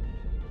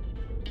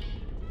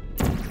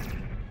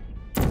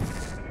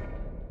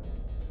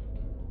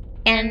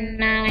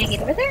 Can I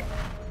get over there?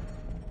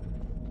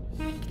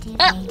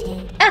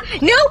 Activated.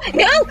 No!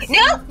 Activated.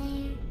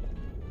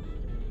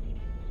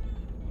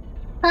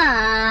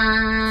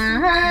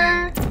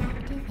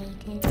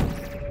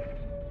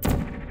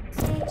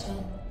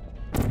 Searching.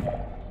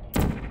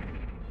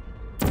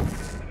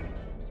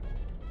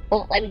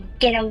 Well, let me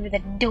get over the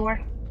door.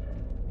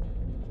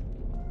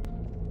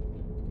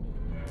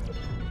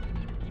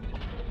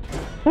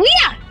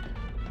 Yeah!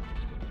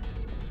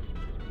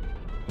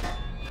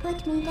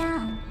 Put me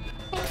down.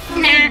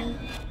 Nah.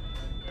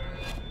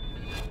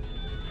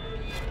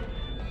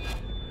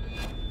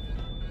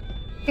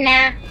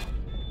 Nah.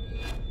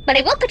 But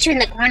I will put you in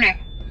the corner.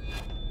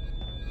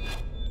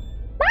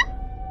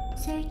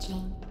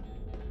 Searching.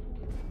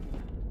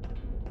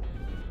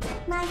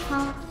 My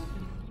fault.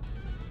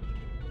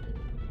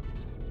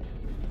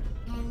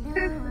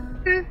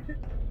 Hello.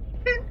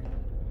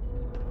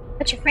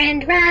 Put your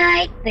friend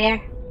right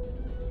there.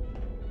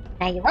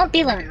 Now you won't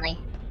be lonely.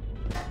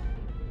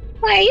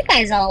 Why are you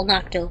guys all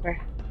knocked over?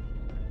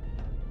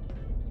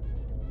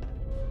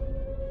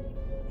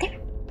 There.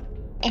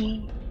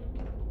 And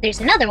there's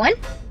another one.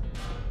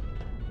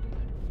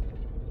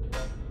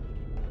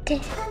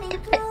 Coming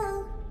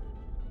through.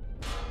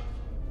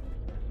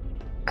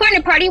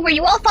 Corner party where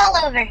you all fall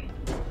over.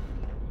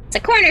 It's a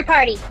corner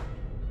party.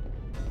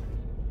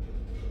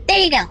 There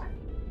you go.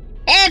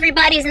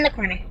 Everybody's in the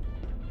corner.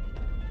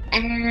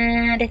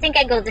 And I think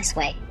I go this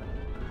way.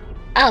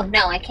 Oh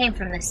no, I came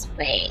from this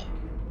way.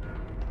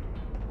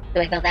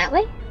 Do I go that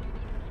way?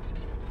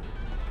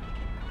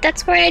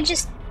 That's where I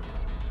just...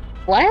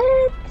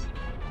 What?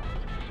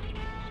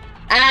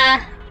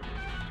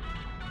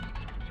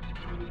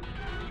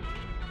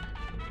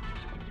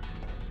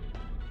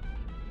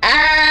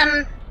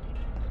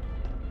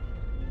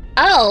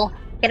 Oh,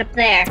 get up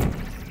there.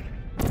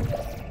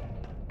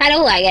 How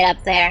do I get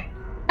up there?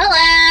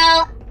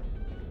 Hello?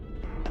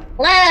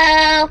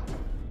 Hello?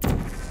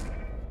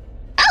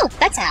 Oh,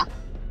 that's how.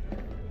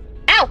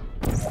 Ow!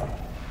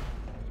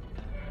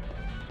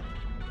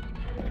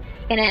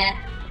 Gonna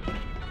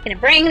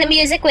bring the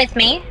music with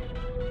me.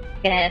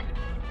 Gonna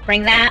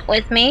bring that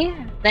with me.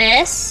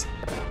 This.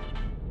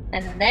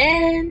 And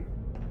then...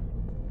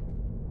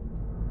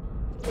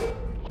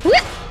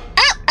 Whoop!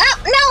 Oh,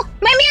 no!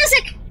 My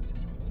music!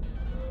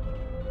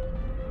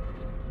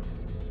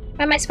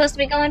 Where am I supposed to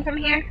be going from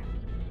here?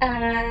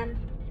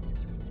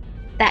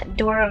 That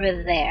door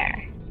over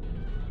there.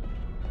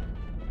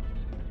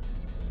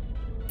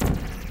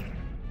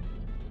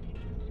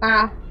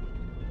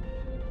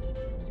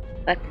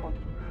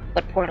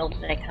 What portal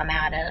did I come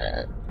out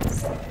of?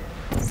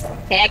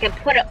 Okay, I can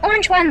put an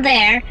orange one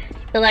there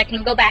so that I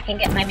can go back and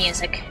get my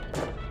music.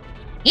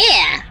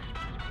 Yeah!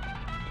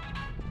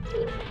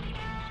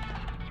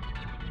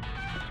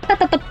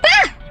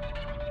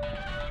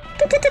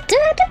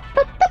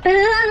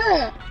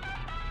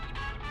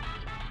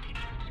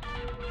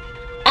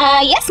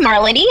 Yes,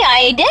 Marlady,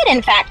 I did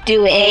in fact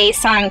do a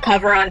song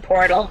cover on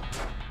Portal.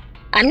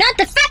 I'm not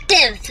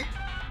defective!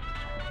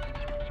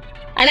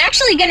 I'm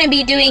actually gonna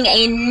be doing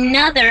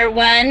another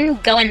one.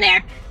 Go in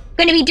there.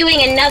 Gonna be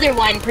doing another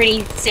one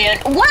pretty soon.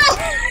 Whoa!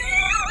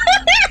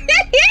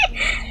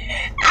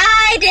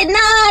 I did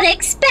not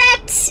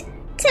expect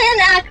to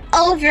knock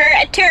over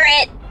a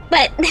turret,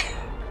 but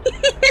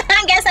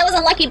I guess that was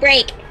a lucky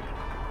break.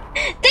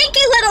 Thank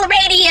you, little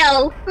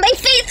radio, my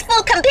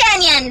faithful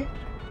companion.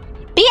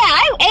 But yeah,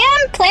 I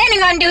am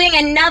planning on doing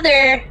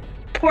another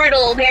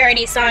Portal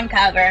parody song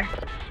cover.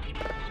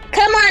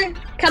 Come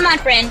on,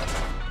 friend.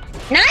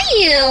 Not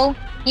you.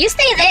 You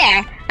stay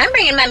there. I'm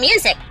bringing my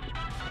music.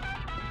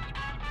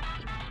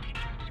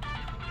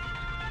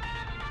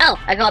 Oh,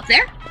 I go up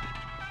there?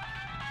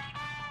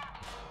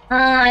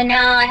 Oh no,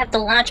 I have to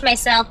launch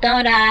myself,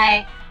 don't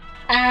I?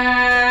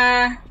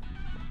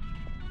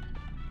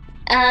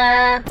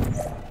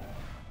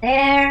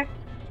 There.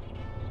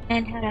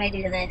 And how do I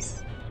do this?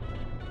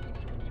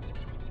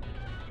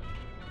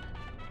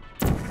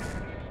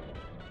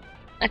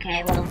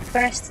 Okay, well,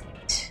 first...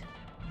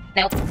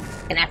 Nope.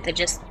 Gonna have to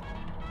just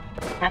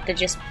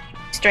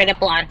straight up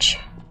launch.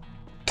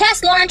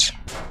 Test launch!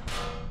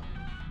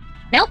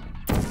 Nope.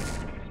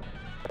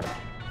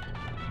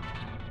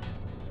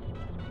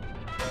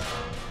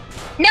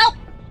 Nope!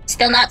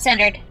 Still not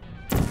centered.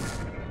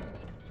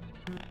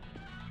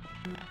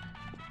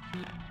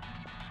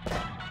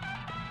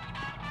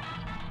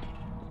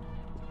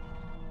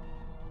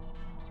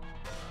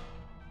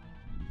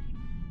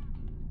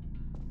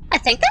 I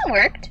think that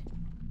worked.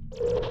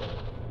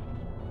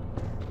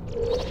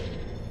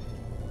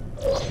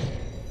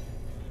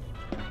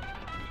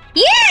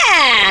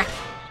 Yeah!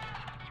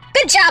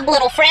 Good job,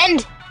 little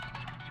friend!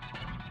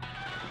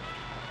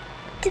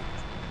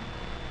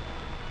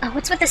 Oh,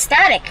 what's with the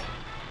static?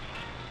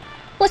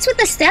 What's with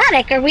the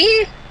static? Are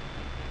we...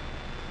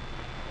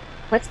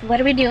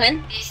 What are we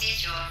doing? This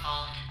is your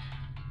fault.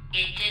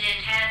 It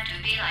didn't have to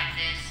be like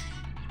this.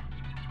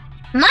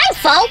 My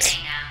fault?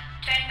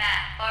 Turn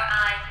back or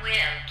I will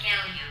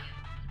kill you.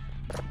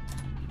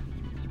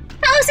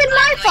 How is it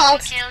my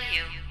fault? Kill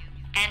you.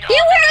 And You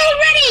were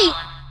already...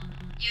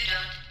 You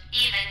don't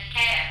even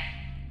care,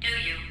 do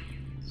you?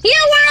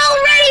 You were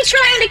already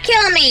trying to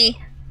kill me!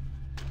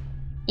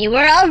 You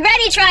were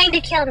already trying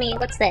to kill me.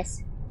 What's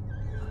this?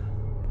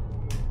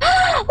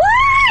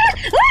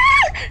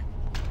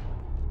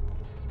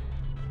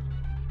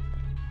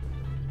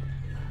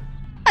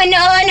 Oh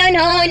no, no,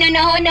 no, no,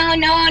 no, no, no,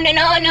 no,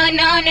 no, no, no,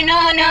 no,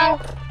 no, no.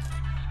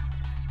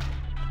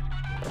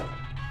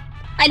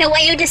 I don't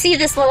want you to see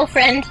this, little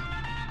friend.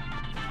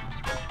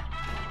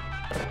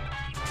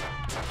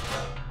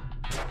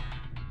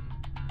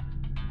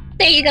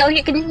 There you go.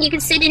 You can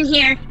sit in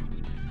here.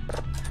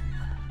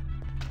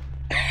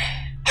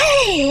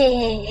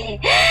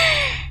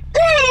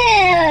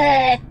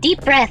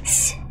 Deep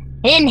breaths.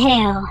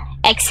 Inhale,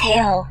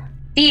 exhale.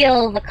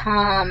 Feel the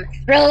calm.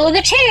 Throw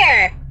the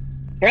chair.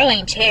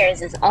 Throwing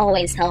chairs is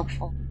always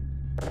helpful.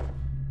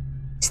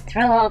 Just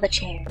throw all the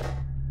chairs.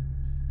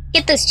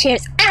 Get those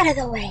chairs out of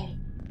the way.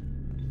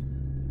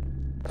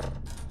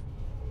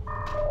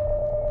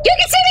 You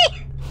can see me!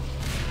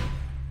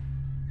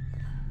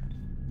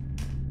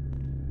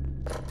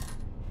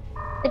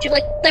 Did you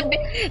like the...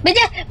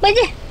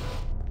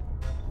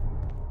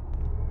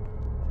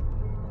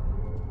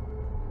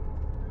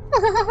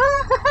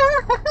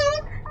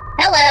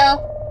 Hello.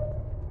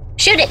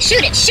 Shoot it,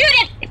 shoot it, shoot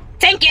it!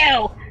 Thank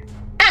you!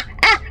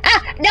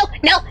 No,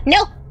 no,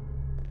 no!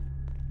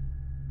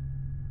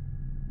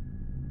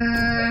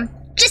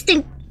 Just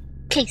in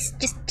case,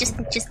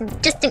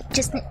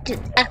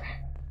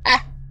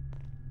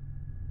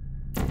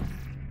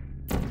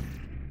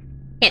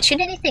 can't shoot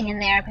anything in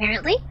there,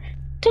 apparently.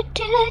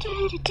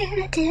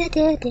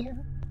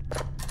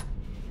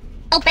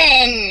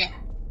 Open!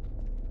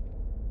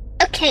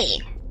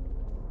 Okay.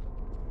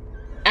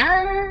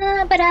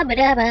 Now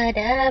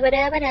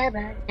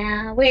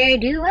where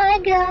do I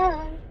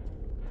go?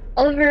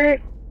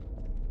 Over...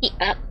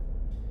 Up.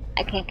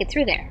 I can't get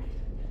through there.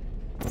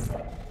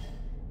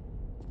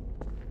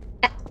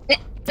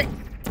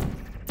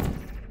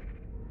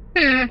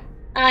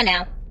 Oh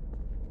no.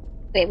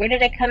 Wait, where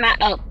did I come out?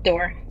 Oh,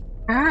 door.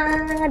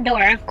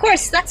 Door. Of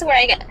course, that's where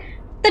I get...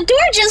 The door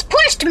just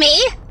pushed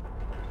me!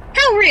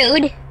 How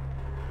rude!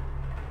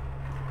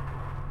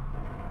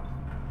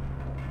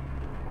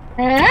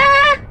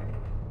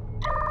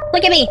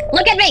 Look at me!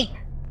 Look at me!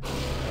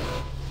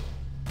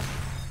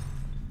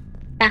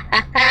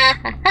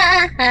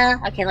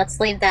 Okay, let's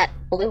leave that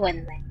blue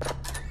one there.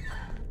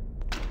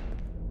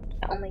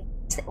 Only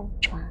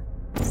which one?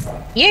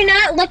 You're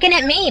not looking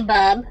at me,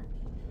 bub.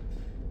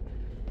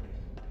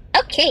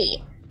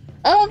 Okay,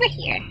 over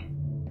here.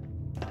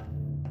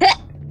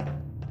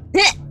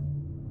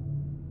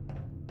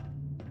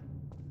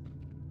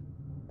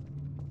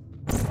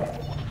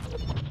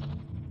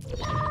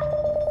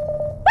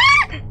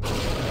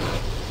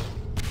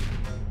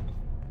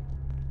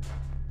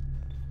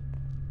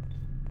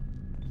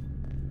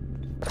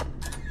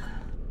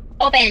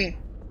 Open.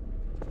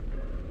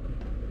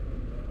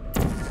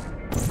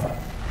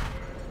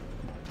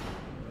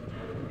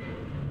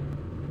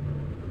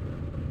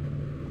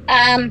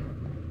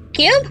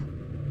 Cube?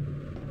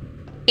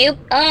 Cube?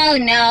 Oh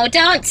no,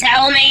 don't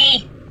tell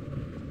me!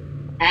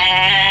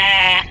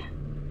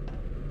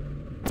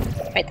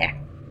 Right there.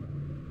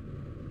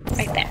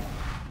 Right there.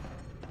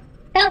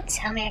 Don't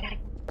tell me I gotta...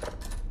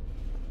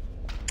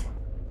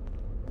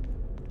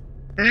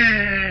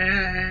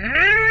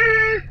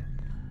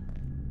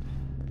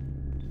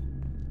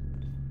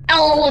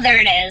 Oh, there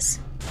it is.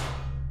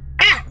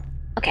 Ah!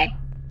 Okay.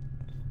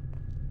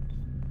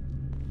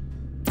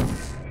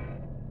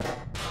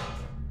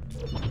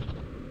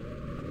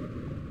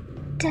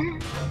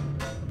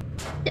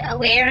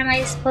 Where am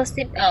I supposed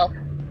to... Oh,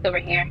 over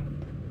here.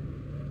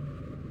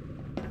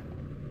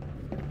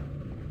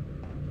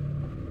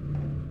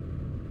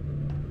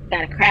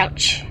 Gotta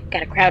crouch.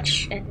 Gotta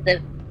crouch into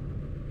the...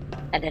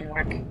 That didn't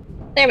work.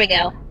 There we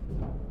go.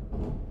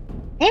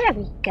 There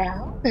we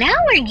go. Now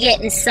we're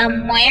getting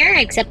somewhere,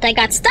 except I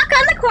got stuck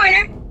on the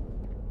corner.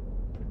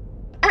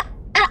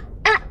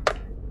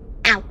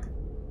 Ow.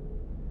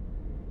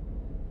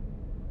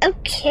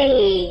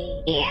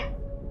 Okay.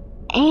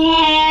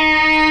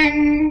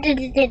 And...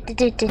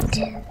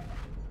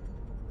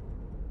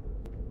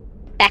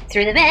 Back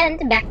through the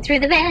vent, back through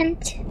the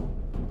vent.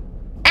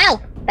 Ow!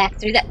 Back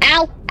through the...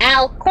 Ow!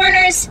 Ow!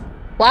 Corners!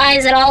 Why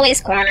is it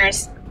always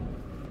corners?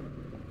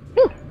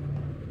 Whew.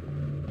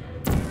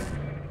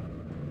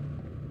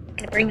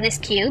 Gonna bring this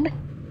cube.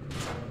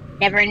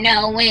 Never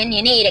know when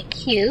you need a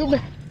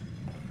cube.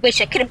 Wish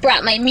I could have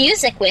brought my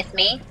music with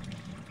me.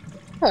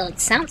 Oh,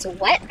 it sounds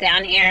wet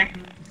down here.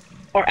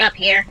 Or up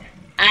here.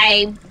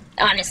 I'm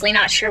honestly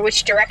not sure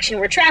which direction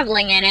we're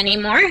traveling in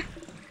anymore.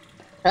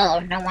 Oh,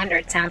 no wonder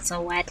it sounds so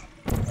wet.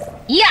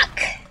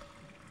 Yuck!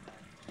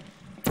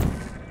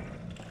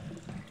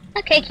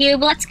 Okay,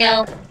 Cube, let's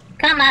go.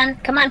 Come on,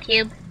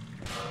 Cube.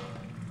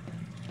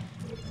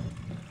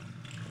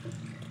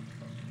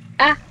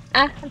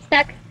 I'm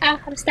stuck.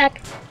 I'm stuck.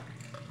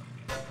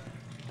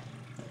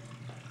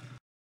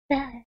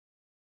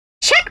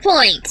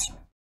 Checkpoint!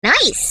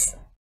 Nice!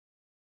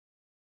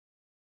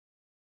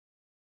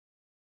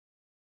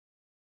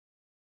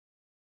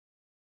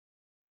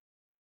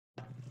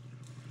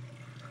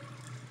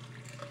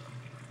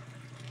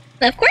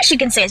 Of course you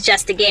can say it's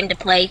just a game to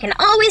play. You can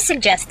always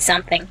suggest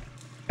something.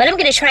 But I'm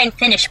gonna try and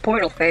finish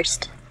Portal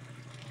first.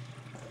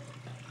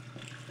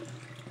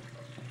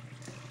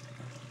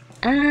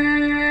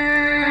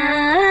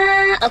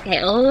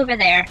 Okay, over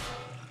there.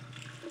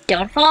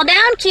 Don't fall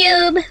down,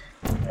 Cube!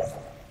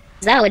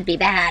 That would be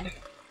bad.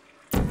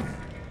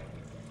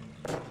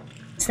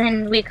 So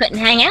then we couldn't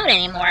hang out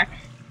anymore.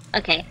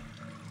 Okay.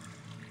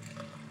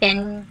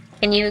 Can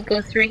you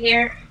go through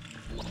here?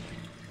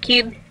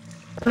 Cube?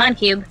 Come on,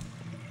 Cube.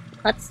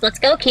 Let's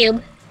go,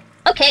 Cube.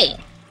 Okay.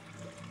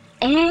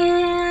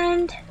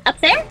 And up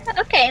there?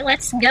 Okay,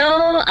 let's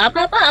go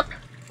up.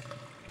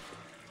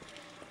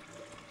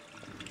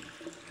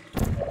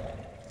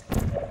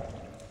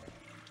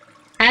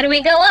 How do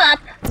we go up?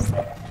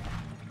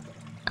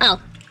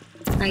 Oh,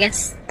 I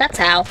guess that's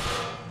how.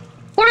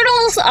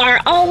 Portals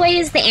are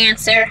always the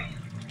answer.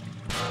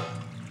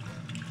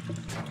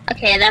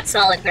 Okay, that's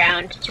solid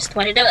ground. Just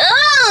wanted to...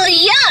 Oh,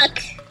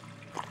 yuck!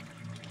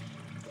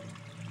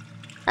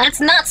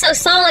 That's not so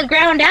solid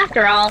ground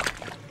after all.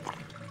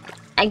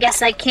 I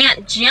guess I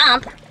can't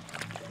jump.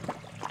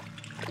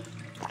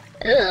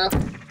 Ugh.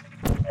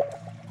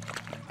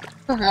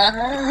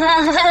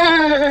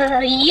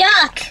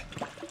 Yuck!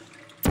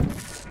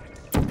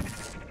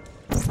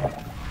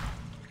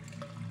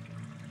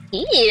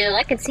 Ew,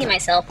 I can see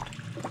myself.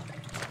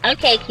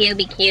 Okay,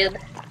 Cubey Cube.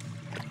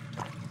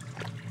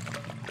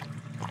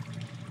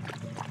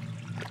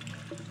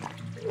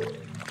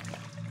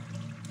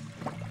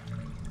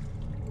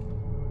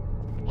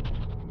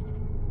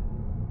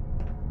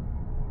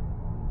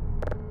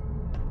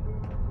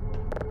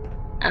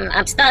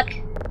 I'm stuck.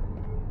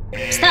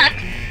 I'm stuck.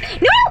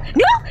 No!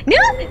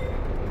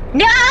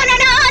 No!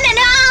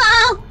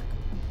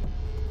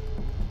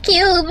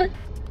 Cube!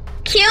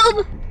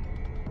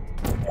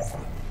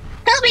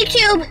 Help me,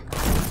 Cube!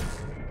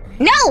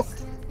 No!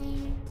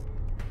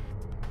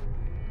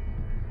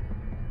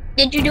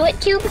 Did you do it,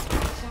 Cube? No,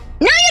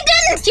 you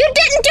didn't! You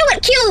didn't do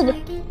it, Cube!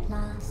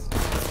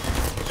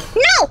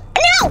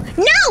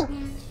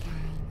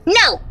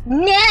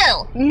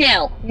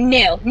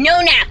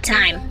 No nap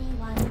time.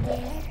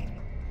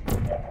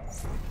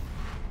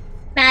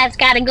 I've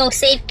gotta go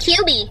save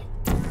Cubey.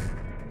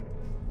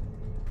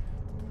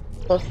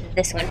 Go through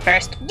this one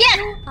first. Yeah!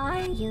 Who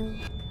are you?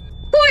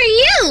 Who are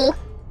you?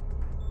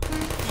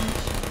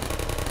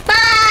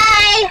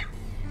 Bye!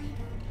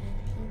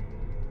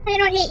 I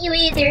don't hate you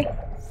either.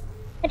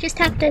 I just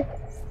have to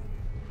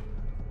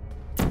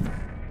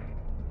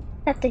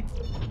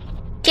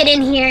get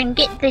in here and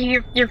get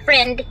your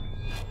friend.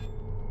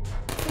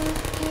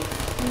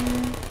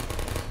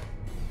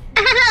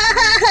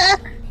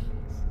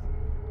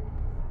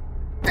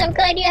 I'm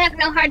glad you have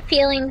no hard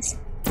feelings.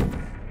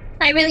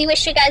 I really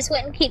wish you guys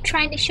wouldn't keep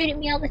trying to shoot at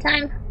me all the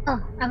time. Oh,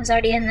 I was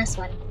already in this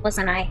one,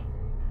 wasn't I?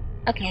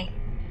 Okay.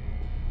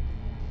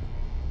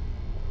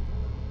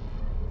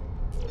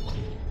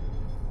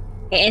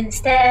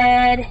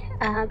 Instead,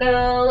 I'll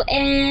go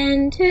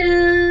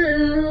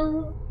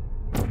into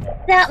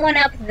that one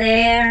up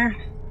there.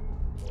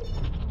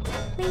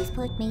 Please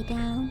put me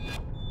down.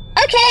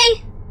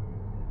 Okay!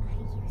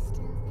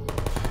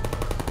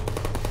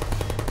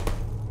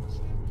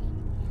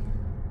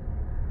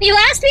 You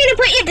asked me to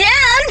put you down!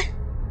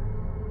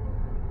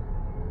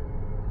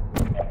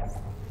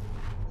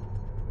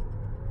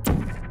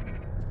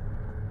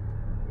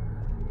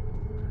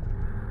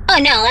 Oh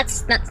no,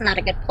 that's not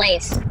a good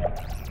place.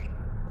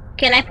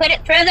 Can I put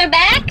it further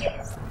back?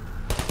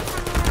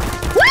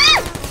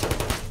 Woo!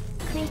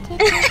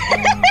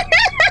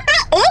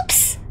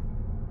 Oops!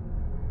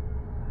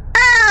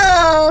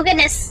 Oh,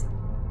 goodness.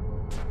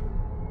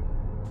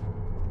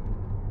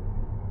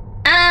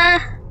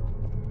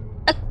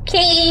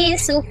 Okay,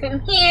 so from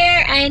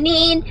here I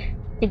need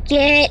to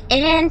get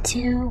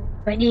into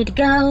where I need to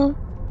go.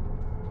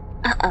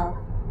 Uh-oh.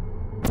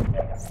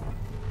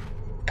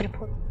 Put a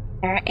port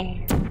there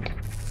and...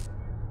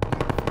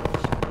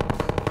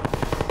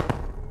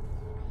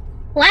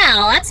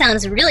 Wow, that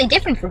sounds really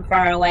different from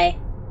far away.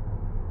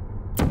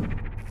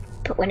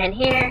 Put one in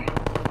here.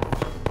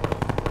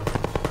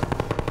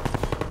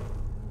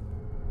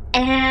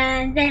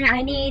 And then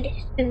I need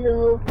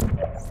to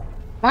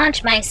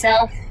launch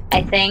myself,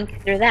 I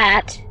think, through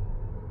that.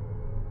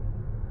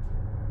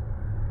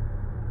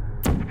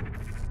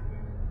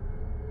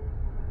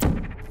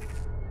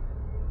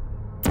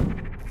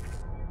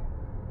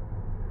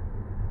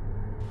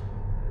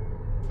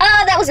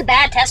 Oh, that was a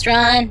bad test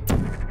run.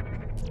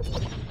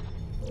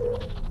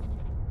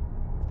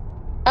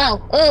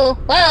 Oh, ooh,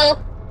 whoa.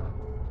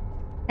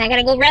 I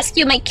gotta go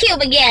rescue my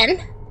cube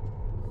again.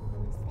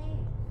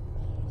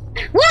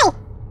 Whoa!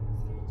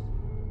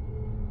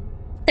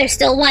 There's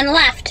still one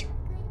left.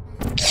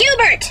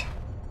 Cubert!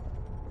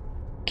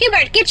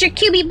 Cubert, get your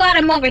cubey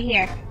bottom over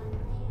here.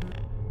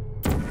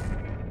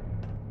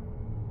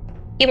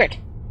 Cubert,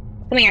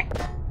 come here.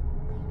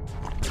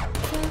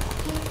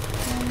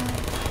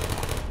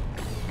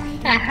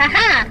 Ha ha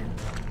ha!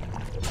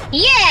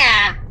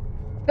 Yeah!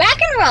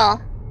 Rock and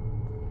roll!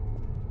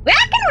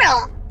 Rock and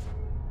roll!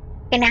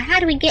 Okay, now how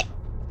do we get...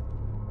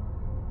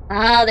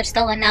 Oh, there's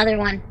still another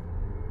one.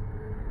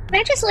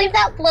 Can I just leave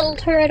that little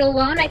turret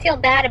alone? I feel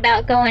bad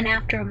about going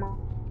after them all.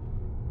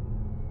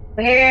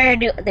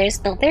 There's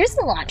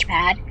the launch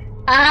pad.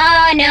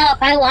 Oh no,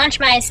 if I launch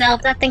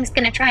myself, that thing's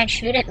gonna try and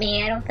shoot at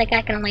me. I don't think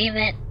I can leave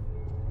it.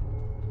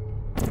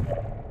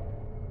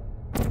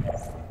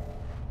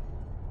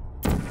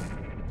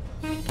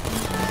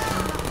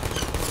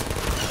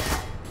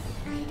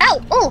 Ow!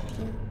 Oh!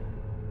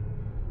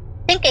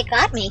 I think it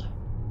got me.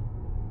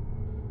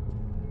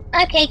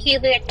 Okay,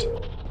 Cubert.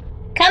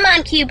 Come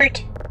on,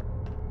 Cubert.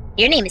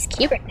 Your name is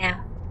Cubert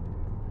now.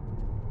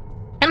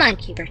 Come on,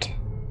 Cubert.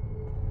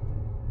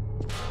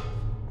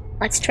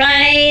 Let's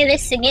try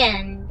this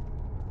again.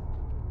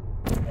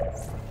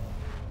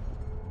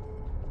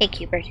 Hey,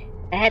 Cubert.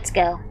 Let's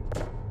go.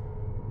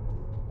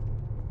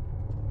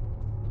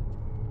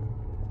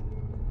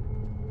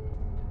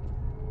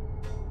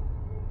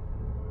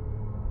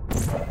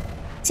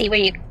 See where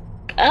you...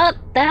 Oh,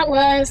 that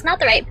was not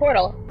the right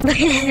portal. But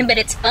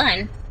it's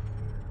fun.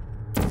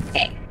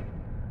 Okay.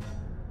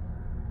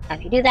 Now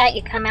if you do that,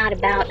 you come out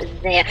about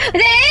there.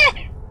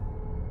 There!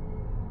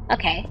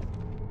 Okay.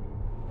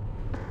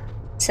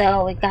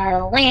 So we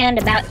gotta land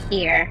about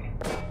here.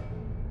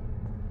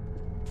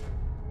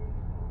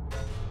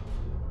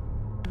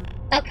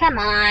 Oh, come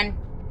on.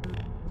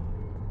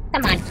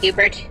 Come on,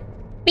 Cubert.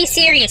 Be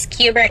serious,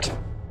 Cubert.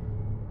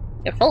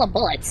 You're full of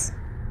bullets.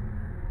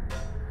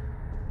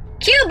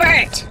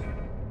 Cubert!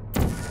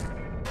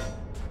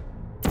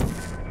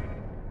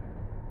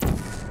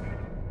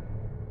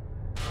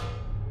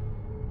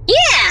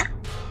 Yeah!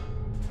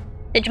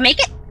 Did you make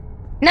it?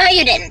 No,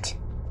 you didn't.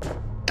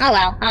 Oh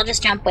well, I'll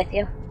just jump with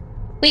you.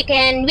 We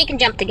can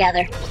jump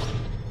together.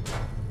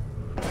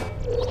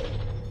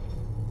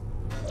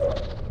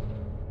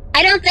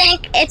 I don't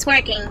think it's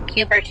working,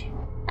 Cubert.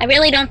 I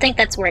really don't think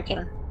that's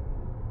working.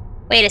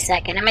 Wait a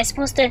second, am I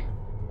supposed to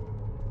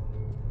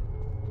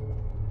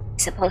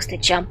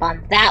jump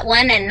on that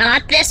one and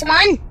not this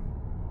one?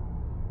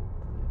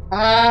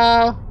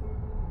 Oh.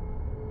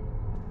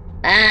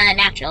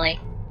 Naturally.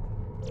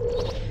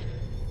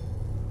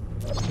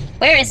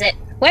 Where is it?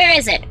 Where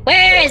is it?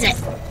 Where is it?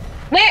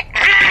 Where?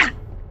 Ah!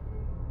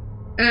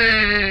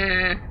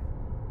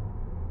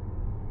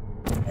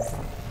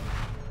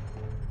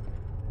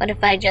 What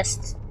if I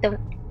just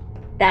don't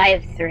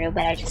dive through,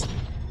 but I just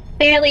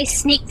barely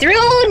sneak through?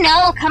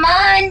 No, come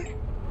on!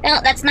 No,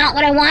 that's not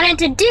what I wanted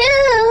to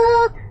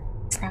do!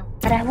 That's not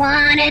what I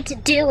wanted to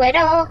do at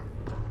all.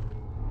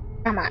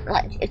 Come on,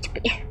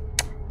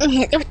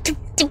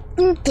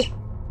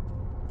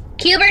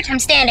 Cubert, I'm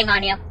standing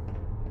on you.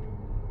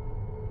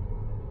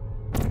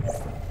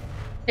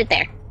 Right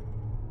there.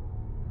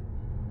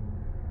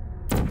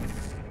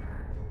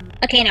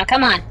 Okay, now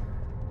come on.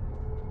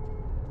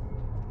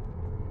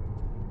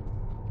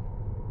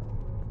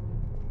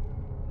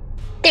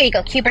 There you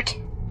go, Cubert.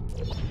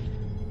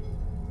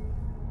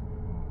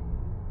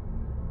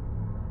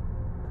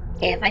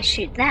 Okay, if I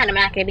shoot that, I'm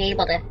not gonna be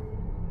able to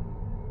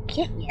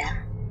get ya.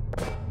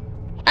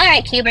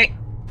 Alright, Cubert.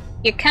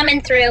 You're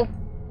coming through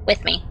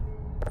with me.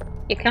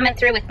 You're coming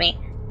through with me.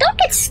 Don't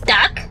get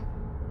stuck!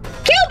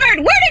 Cubert,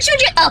 where did you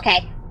just—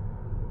 okay.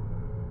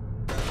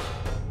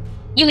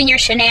 You and your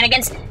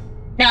shenanigans.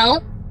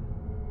 No.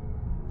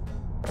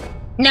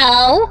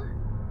 No.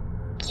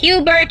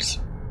 Cubert.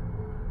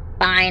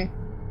 Fine.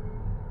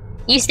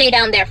 You stay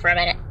down there for a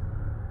minute.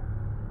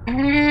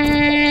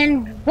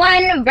 And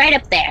one right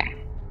up there.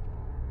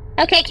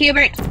 Okay,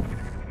 Cubert.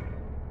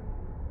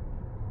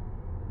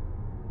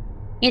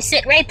 You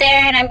sit right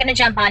there and I'm gonna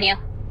jump on you.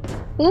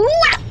 Ooh!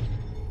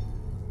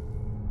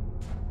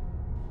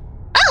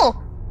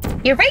 Oh!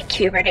 You're right,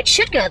 Cubert. It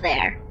should go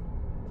there.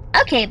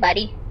 Okay,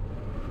 buddy.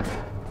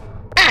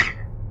 Ah!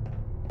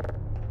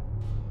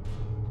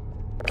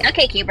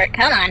 Okay, Cubert,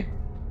 come on.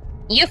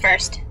 You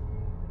first.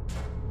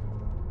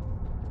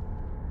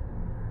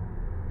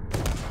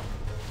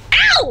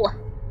 Ow!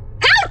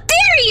 How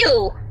dare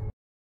you!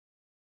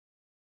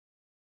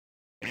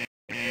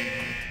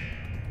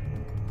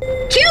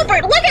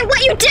 Cubert, look at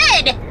what you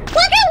did! Look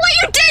at what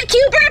you did,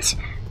 Cubert!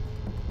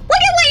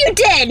 Look at what you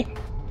did!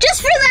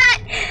 Just for that,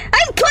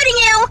 I'm putting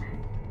you...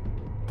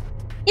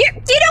 You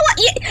know what?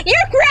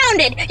 You're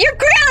grounded! You're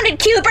grounded,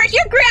 Cubert!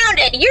 You're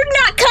grounded! You're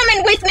not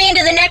coming with me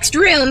into the next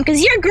room,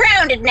 because you're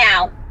grounded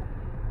now!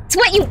 It's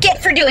what you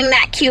get for doing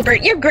that,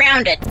 Cubert. You're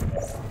grounded.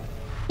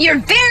 You're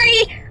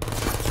very...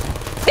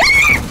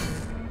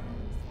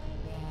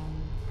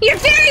 You're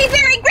very,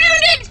 very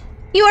grounded!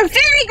 You are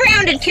very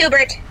grounded,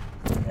 Cubert.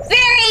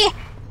 Very,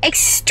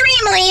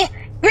 extremely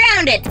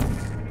grounded.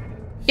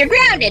 You're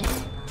grounded.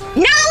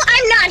 No,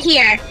 I'm not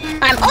here.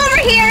 I'm over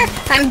here.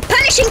 I'm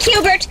punishing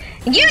Cubert.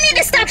 You need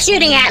to stop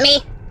shooting at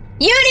me.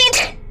 You need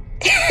to...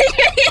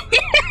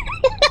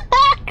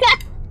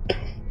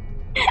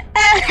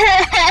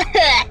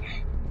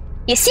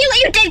 You see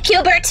what you did,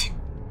 Cubert?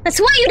 That's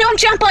why you don't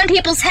jump on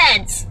people's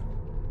heads.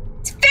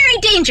 It's very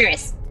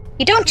dangerous.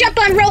 You don't jump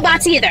on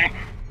robots either.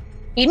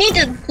 You need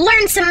to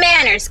learn some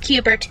manners,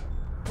 Cubert.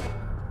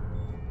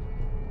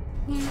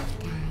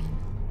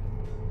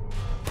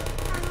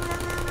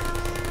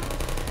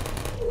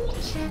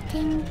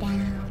 Shutting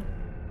down.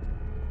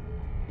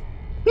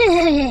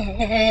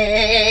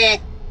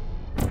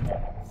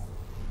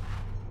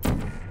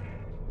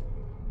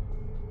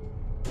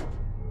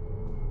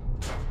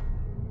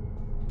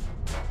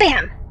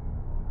 Bam!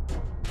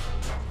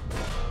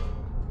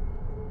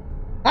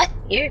 What?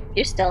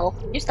 You're still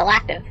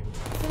active.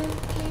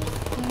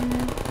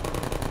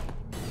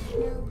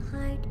 No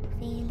hard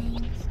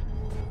feelings.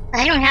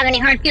 I don't have any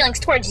hard feelings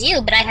towards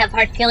you, but I have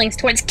hard feelings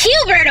towards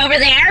Cubert over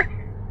there!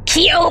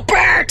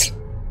 Cubert!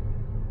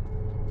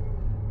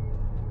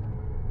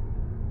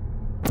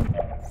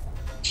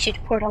 Shoot a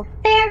portal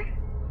there.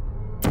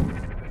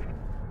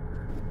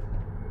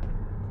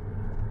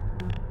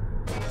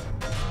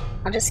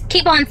 I'll just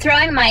keep on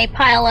throwing my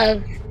pile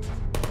of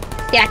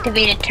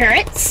deactivated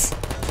turrets.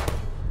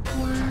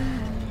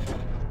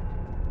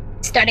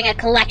 Starting a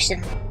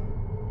collection.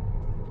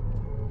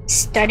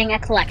 Starting a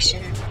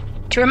collection.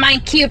 To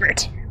remind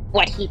Cubert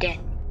what he did.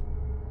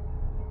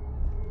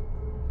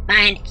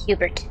 Mind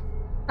Cubert.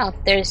 Oh,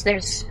 there's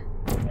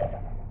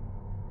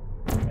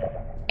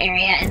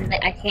area and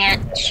I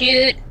can't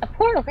shoot a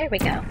portal. There we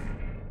go.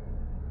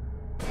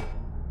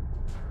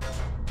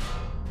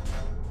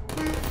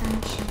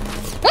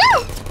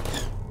 Woo!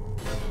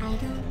 I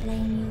don't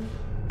blame you.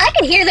 I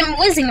could hear them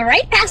whizzing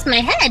right past my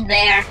head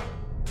there.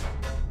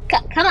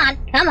 Come on,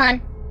 come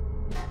on.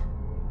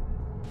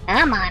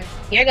 Come on.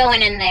 You're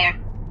going in there.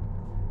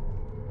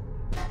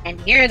 And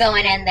you're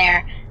going in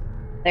there.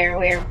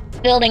 We're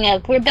building a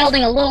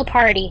little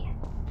party.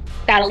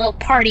 Got a little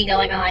party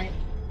going on.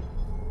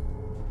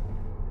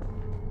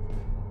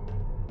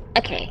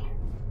 Okay.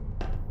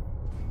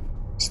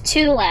 There's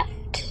two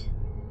left.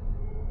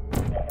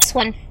 This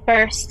one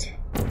first.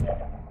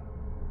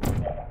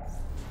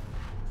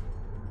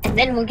 And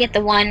then we'll get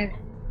the one.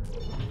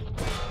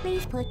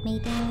 Please put me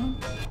down.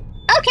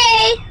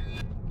 Okay!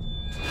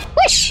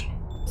 Whoosh!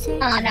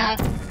 Oh no.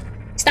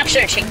 Stop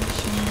searching.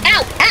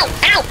 Ow! Ow!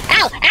 Ow!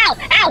 Ow! Ow!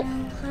 Ow!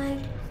 No hard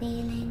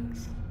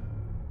feelings.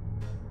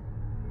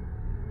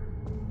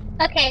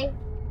 Okay.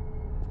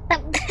 Huh?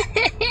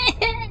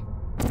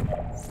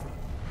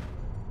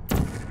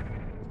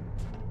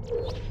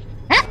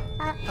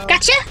 Uh-oh.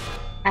 Gotcha!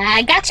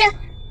 I gotcha!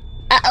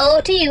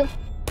 Uh-oh to you.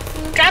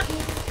 Drop.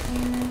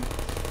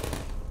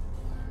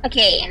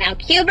 Okay, now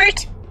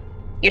Cubert,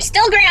 you're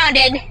still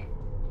grounded.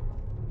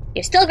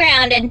 You're still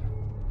grounded.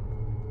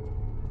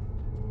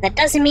 That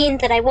doesn't mean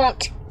that I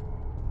won't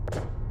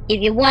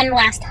give you one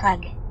last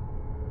hug.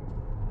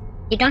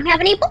 You don't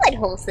have any bullet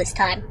holes this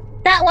time.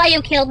 Is that why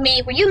you killed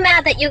me? Were you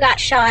mad that you got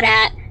shot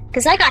at?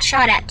 Because I got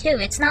shot at too.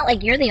 It's not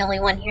like you're the only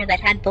one here that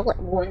had bullet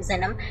wounds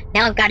in them.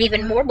 Now I've got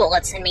even more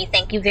bullets in me,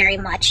 thank you very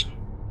much.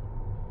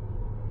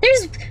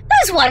 There's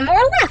one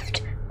more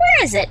left.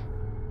 Where is it?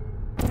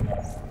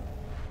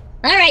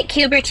 Alright,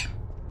 Cubert.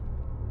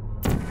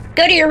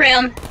 go to your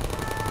room.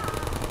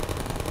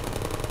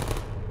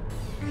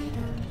 I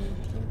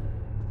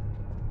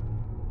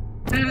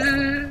don't hate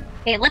you.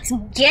 Okay, let's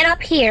get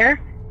up here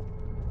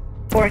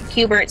before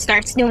Hubert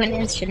starts doing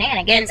his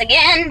shenanigans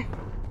again.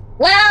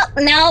 Well,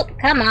 no,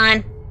 come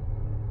on.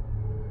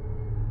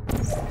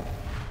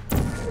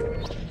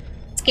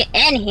 Let's get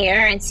in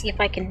here and see if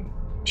I can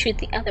shoot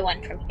the other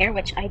one from here,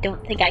 which I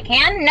don't think I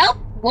can. Nope,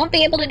 won't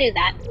be able to do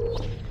that.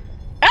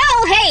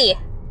 Oh, hey!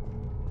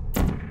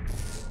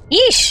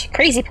 Yeesh,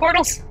 crazy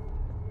portals.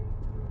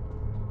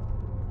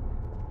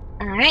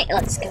 Alright,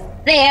 let's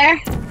go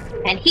there,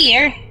 and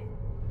here.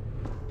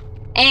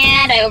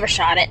 And I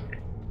overshot it.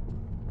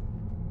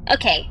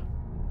 Okay,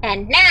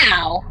 and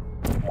now,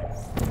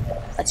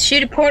 let's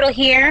shoot a portal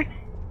here,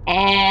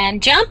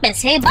 and jump and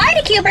say bye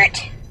to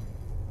Hubert.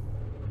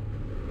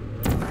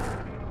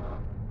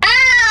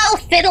 Oh,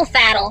 fiddle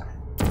faddle.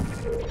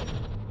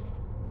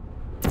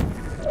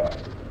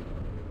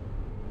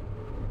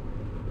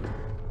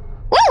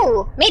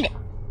 Woo! Made it.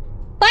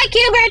 Bye,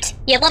 Hubert,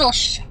 you little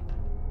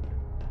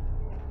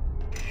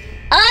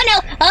Oh no!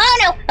 Oh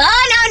no!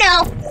 Oh no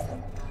no!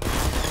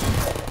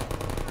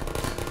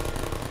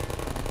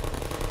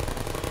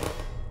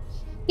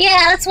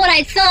 Yeah, that's what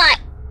I thought.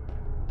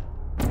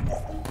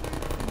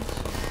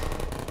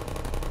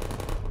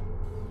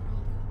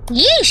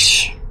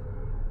 Yeesh!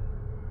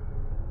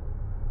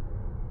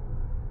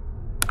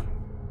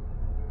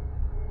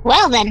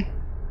 Well then.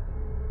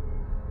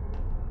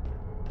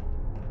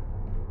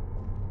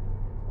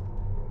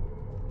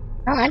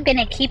 Well, I'm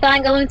gonna keep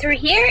on going through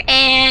here,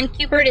 and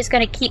Hubert is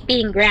gonna keep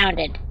being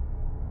grounded.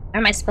 Where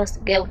am I supposed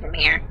to go from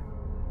here?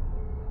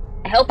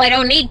 I hope I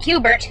don't need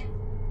Hubert.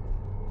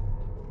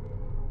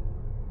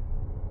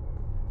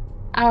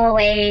 Oh,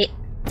 wait.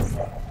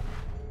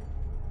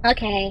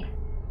 Okay.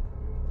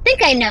 I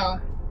think I know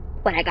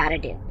what I gotta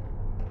do.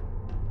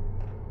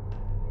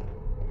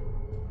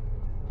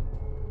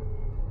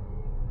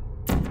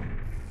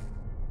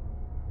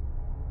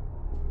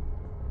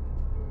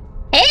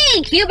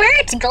 Hey,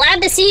 Hubert!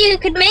 Glad to see you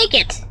could make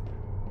it.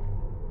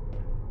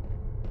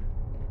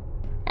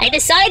 I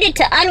decided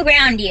to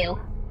unground you.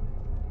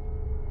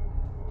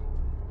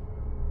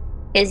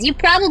 Because you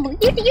probably...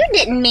 You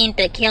didn't mean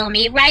to kill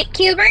me, right,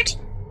 Hubert?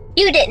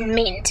 You didn't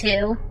mean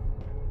to.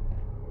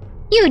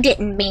 You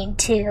didn't mean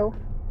to.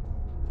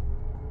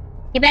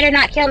 You better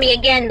not kill me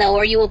again, though,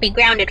 or you will be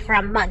grounded for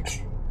a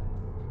month.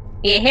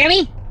 You hear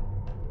me?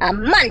 A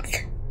month!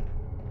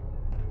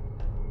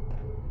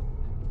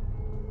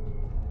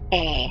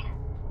 Okay.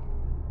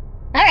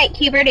 Alright,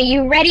 Hubert, are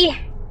you ready?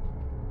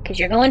 Because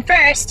you're going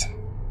first.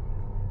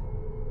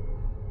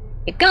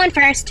 You're going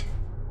first.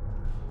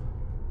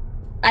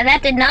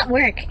 That did not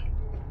work.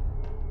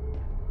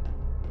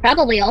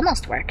 Probably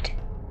almost worked.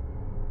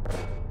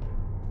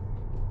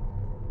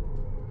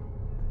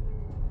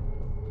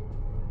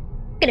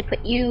 I'm gonna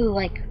put you,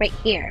 like, right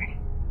here.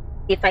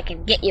 See if I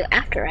can get you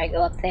after I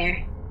go up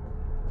there.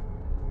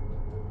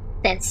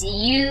 Since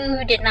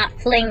you did not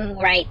fling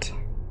right.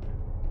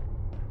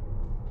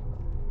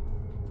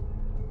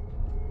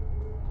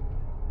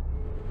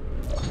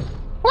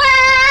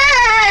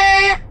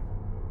 Wah!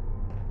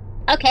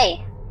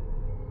 Okay.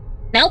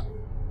 Nope.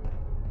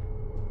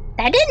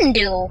 That didn't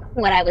do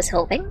what I was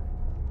hoping.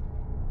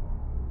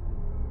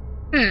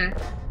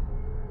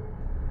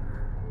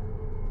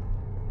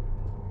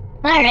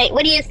 Alright,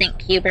 what do you think,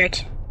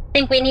 Hubert?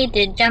 Think we need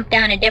to jump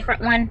down a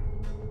different one?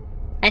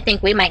 I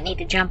think we might need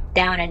to jump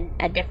down in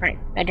a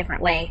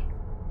different way.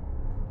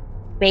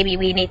 Maybe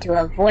we need to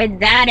avoid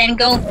that and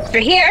go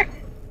through here.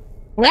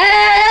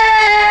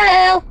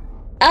 Whoa!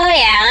 Oh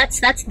yeah,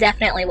 that's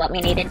definitely what we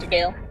needed to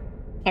do.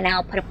 And now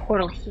I'll put a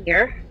portal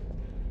here.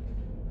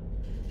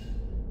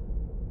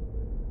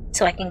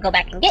 So I can go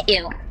back and get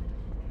you.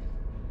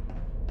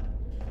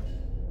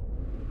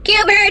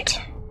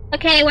 Hubert!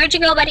 Okay, where'd you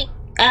go, buddy?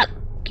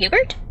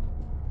 Hubert?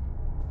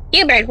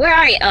 Hubert, where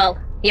are you? Oh,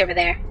 you're over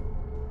there.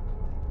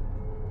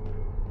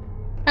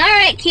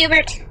 Alright,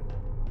 Hubert.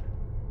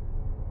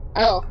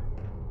 Oh.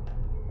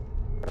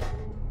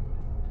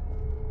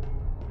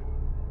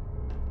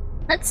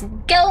 Let's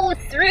go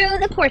through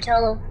the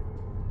portal.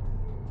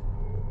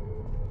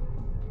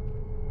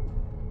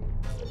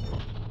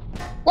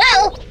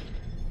 Well!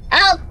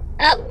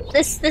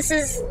 This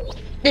is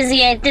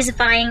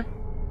disifying.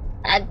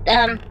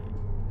 Come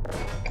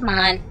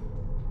on.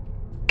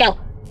 Go.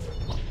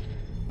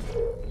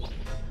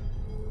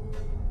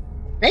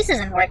 This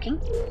isn't working.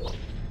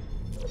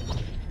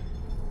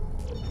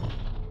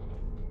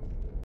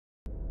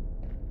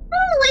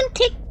 Oh, it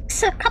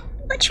takes a couple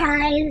of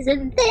tries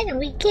and then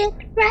we get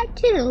right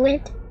to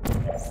it.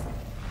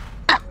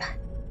 Up.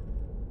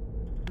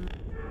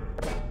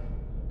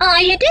 Oh,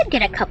 you did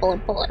get a couple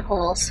of bullet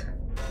holes.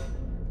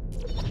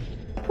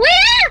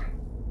 Where?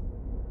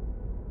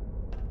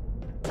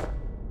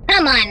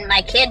 Come on,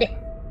 my kid.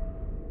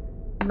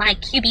 My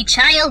cubey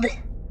child.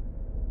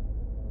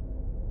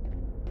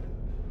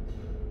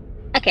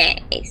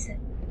 Okay, so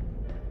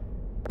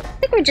I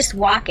think we're just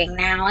walking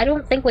now. I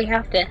don't think we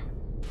have to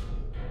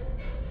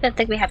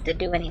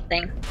do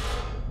anything.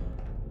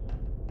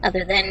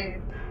 Other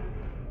than...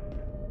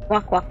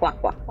 Walk, walk,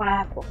 walk, walk,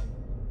 walk.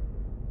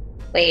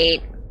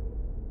 Wait.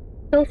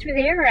 Go through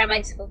there, or am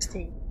I supposed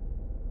to...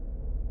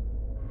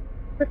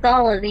 With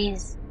all of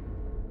these...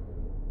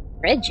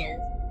 bridges?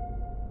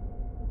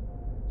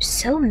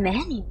 So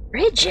many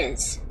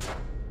bridges!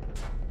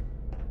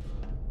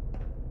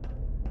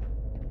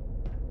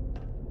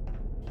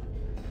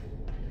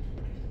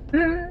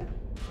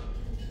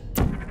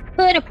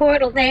 Put a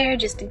portal there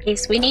just in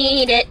case we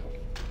need it.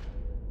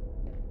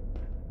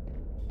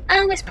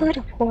 Always put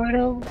a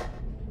portal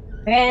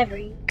wherever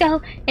you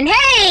go. And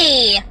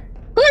hey!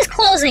 Who is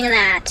closing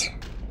that?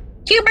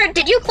 Hubert,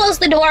 did you close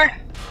the door?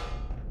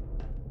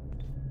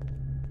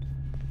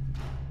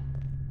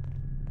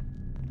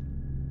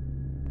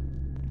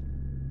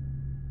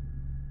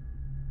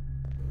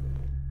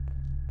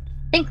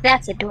 I think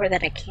that's a door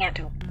that I can't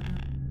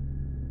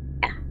open.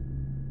 Yeah.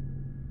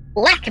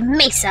 Black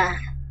Mesa.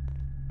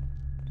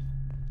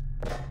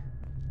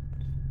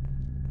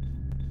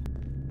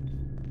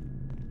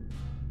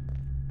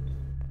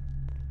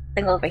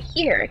 Nothing over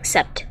here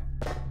except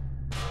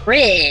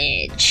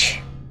bridge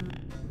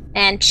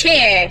and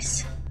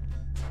chairs.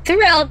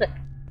 Throw the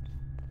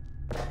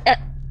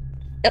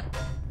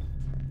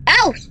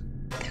ow!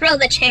 Throw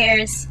the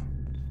chairs.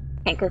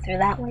 Can't go through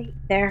that way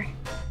there.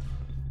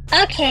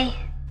 Okay.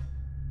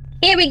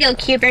 Here we go,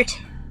 Cubert.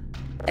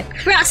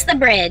 Across the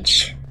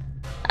bridge.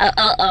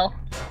 Oh.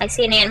 I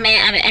see an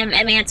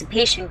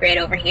emancipation grid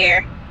over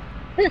here.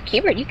 Ooh,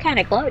 Cubert, you kind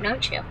of glow,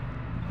 don't you?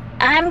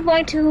 I'm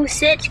going to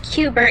sit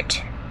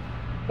Cubert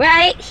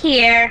right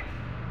here.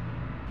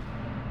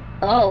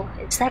 Oh,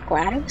 is that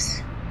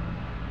GLaDOS?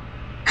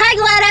 Hi,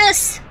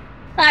 GLaDOS!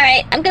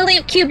 Alright, I'm gonna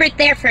leave Cubert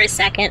there for a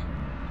second.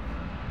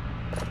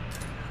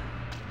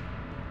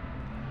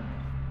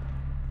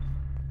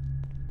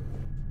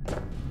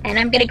 And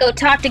I'm gonna go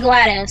talk to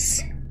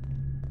GLaDOS.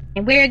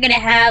 And we're gonna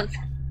have a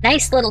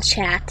nice little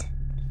chat.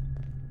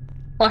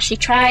 While she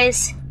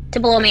tries to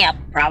blow me up,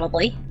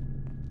 probably.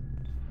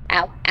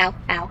 Ow, ow,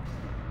 ow.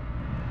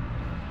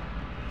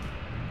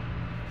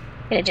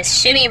 Gonna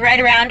just shimmy right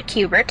around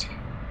Cubert.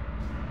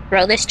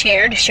 Throw this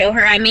chair to show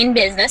her I mean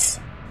business.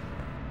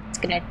 It's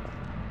gonna...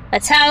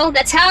 That's how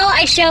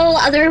I show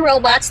other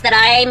robots that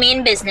I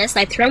mean business.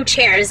 I throw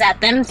chairs at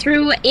them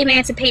through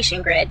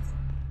emancipation grids.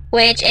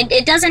 Which,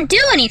 it doesn't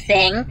do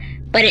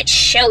anything, but it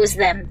shows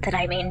them that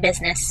I mean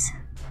business.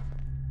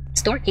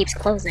 This door keeps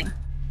closing.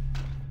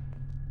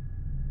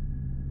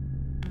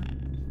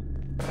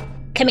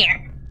 Come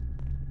here.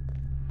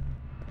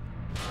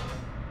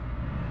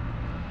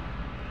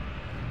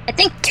 I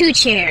think 2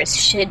 chairs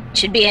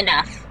should be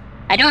enough.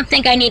 I don't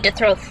think I need to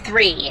throw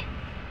 3.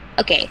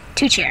 Okay,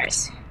 2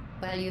 chairs.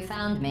 Well, you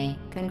found me.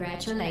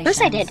 Congratulations. Of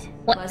course I did.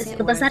 What,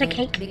 was that a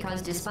cake?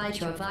 Because despite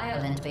your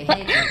violent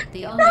behavior,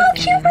 the only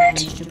thing you've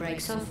managed to break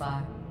so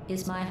far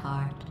is my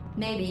heart.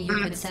 Maybe you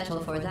could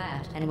settle for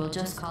that, and we'll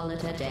just call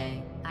it a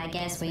day. I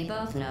guess we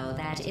both know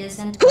that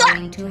isn't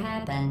going to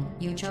happen.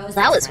 You chose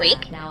that was trap.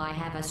 weak. Now I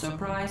have a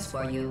surprise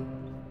for you.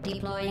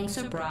 Deploying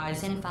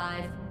surprise in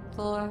 5,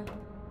 4...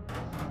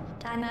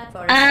 Time out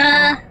for a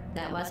second.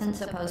 That wasn't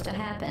supposed to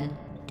happen.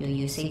 Do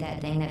you see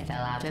that thing that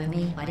fell out of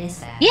me? What is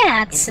that?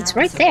 Yeah, it's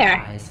right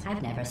there.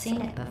 I've never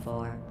seen it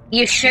before.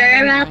 You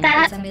sure about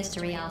that? It's a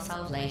mystery I'll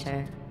solve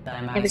later.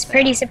 It was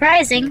pretty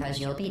surprising. Because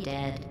you'll be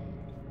dead.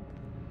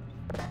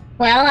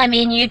 Well, I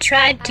mean, you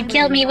tried to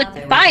kill me with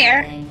the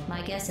fire.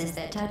 My guess is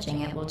that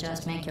touching it will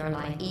just make your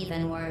life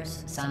even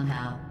worse,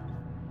 somehow.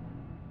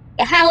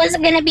 How is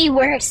it gonna be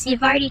worse?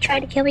 You've already tried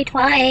to kill me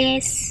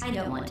twice. I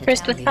don't want to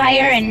First tell with you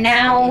fire, this, and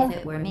now... If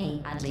it were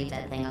me, I'd leave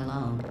that thing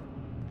alone.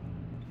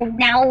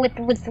 Now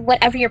with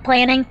whatever you're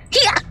planning.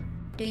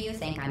 Do you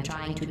think I'm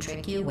trying to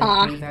trick you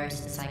with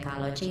reverse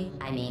psychology?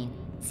 I mean,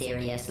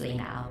 seriously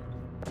now.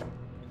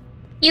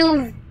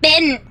 You've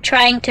been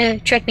trying to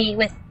trick me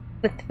with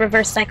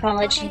reverse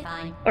psychology. Okay,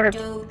 fine. Or,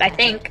 Do I that.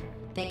 think.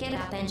 Pick it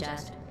up and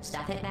just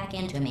stuff it back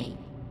into me.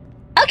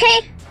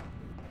 Okay.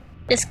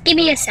 Just give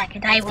me a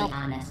second, I Let's will. be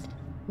honest.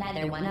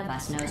 Neither one of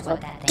us knows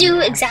what that thing Do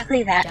does.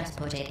 exactly that. Just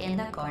put it in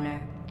the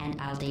corner, and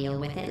I'll deal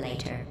with it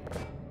later.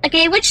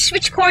 Okay,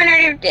 which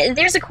corner?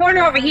 There's a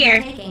corner over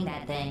here. Taking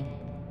that thing.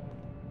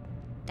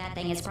 That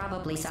thing is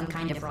probably some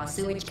kind of raw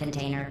sewage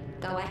container.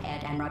 Go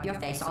ahead and rub your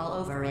face all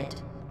over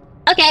it.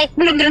 Okay.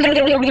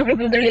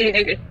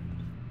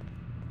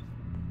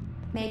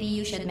 Maybe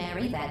you should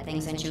marry that thing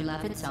since you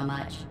love it so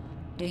much.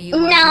 Do you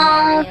want to No.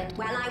 marry it?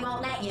 Well, I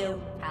won't let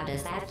you. How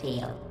does that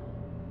feel?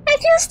 That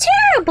feels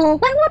terrible.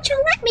 Why won't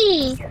you let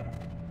me?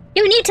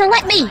 You need to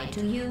let me. Lie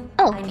to you?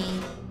 Oh. I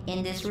mean,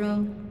 in this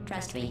room,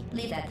 trust me,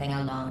 leave that thing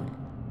alone.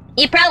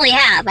 You probably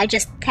have. I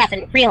just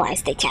haven't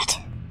realized it yet.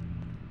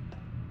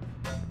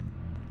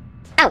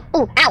 Ow,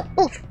 ooh, ow,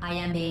 oof. I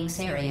am being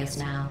serious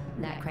now.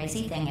 That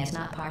crazy thing is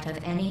not part of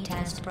any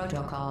test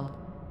protocol.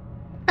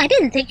 I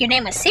didn't think your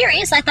name was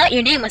Sirius. I thought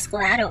your name was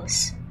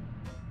GLaDOS.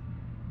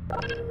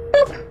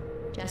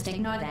 Boop. Just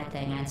ignore that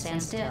thing and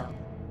stand still.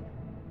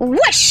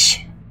 Whoosh!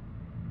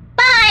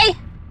 Bye!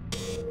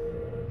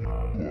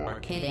 You're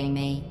kidding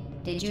me.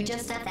 Did you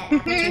just set that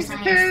Aperture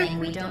Science thing,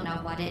 we don't know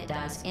what it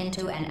does,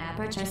 into an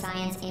Aperture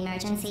Science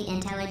Emergency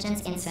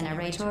Intelligence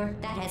Incinerator?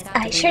 That has got to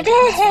I be sure the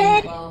best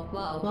did. thing. Whoa,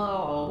 whoa,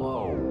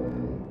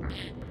 whoa.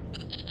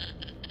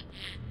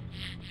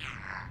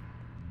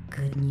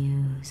 Good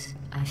news.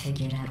 I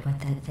figured out what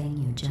that thing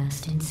you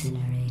just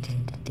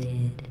incinerated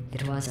did.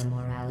 It was a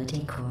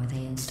morality core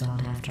they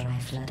installed after I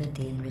flooded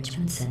the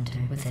enrichment center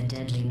with a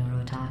deadly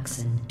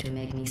neurotoxin to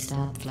make me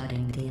stop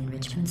flooding the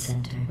enrichment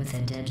center with a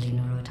deadly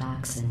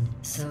neurotoxin.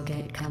 So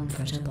get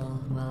comfortable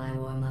while I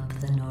warm up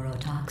the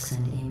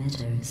neurotoxin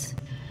emitters.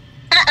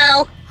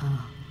 Uh-oh.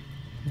 Oh.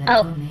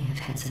 That core may have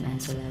had some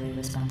ancillary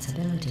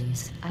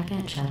responsibilities. I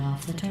can't shut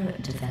off the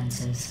turret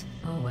defenses.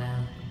 Oh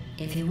well.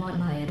 If you want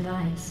my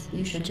advice,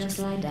 you should just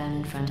lie down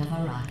in front of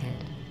a rocket.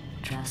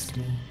 Trust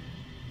me.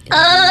 It'll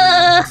be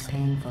less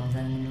painful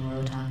than the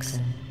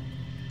neurotoxin.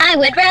 I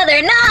would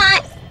rather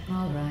not.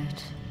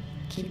 Alright.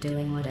 Keep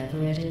doing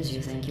whatever it is you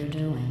think you're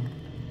doing.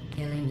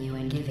 Killing you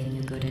and giving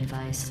you good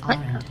advice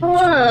aren't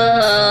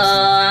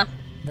the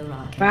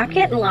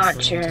rocket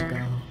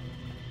launcher.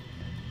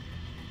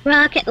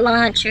 Rocket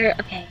launcher.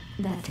 Okay.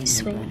 That thing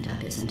you burned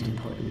up isn't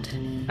important to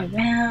me.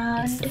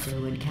 Around. It's the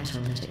fluid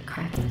catalytic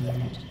cracking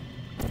unit.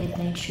 It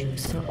made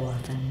shoes for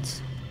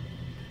orphans.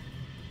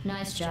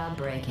 Nice job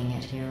breaking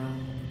it, hero.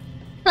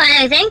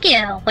 Why, thank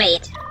you.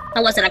 Wait,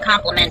 that wasn't a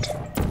compliment.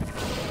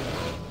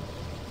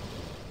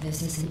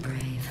 This isn't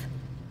brave.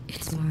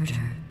 It's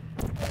murder.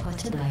 What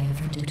did I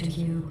ever do to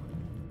you?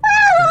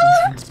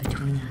 The difference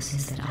between us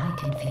is that I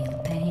can feel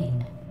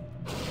pain.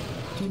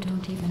 You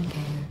don't even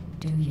care,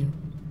 do you?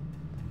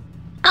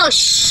 Oh,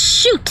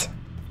 shoot!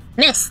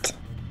 Missed.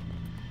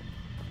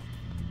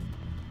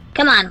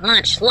 Come on,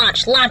 launch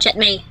at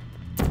me.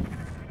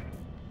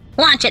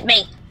 Launch at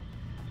me.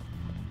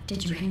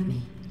 Did you hear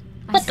me?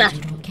 I What said the?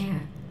 you don't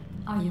care.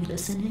 Are you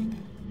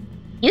listening?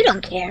 You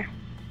don't care.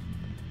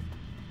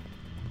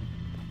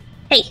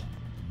 Hey.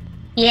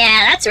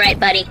 Yeah, that's right,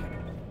 buddy.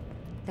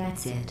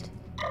 That's it.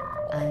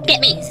 Get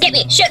me,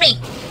 shoot me!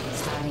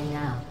 Starting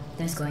now.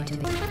 There's going to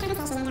be... Got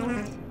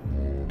it!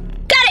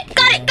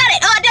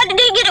 Oh, I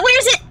didn't get it, where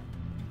is it?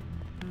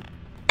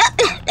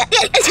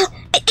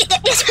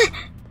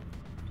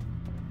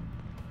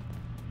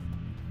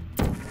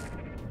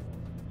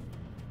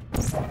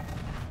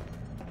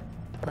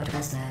 What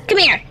was that? Come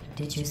here.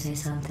 Did you say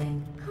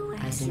something?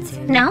 I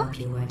sincerely No. hope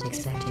you weren't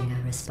expecting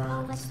a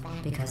response,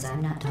 because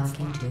I'm not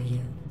talking to you.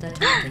 The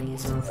talking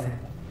is over.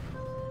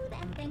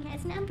 That thing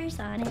has numbers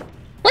on it.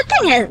 What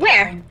thing is,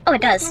 where? Oh,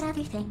 it does. That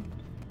other thing.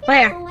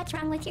 Where? Oh, what's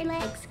wrong with your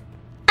legs?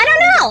 I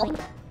don't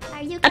know.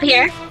 Are you Up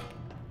here? coming back?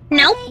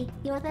 Nope, Hey,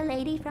 you're the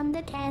lady from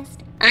the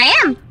test. I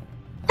am.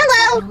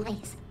 Hello.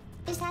 Nice.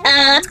 Is that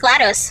That's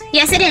GLaDOS.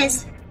 Yes, it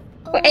is.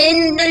 We're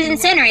in the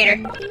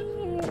incinerator.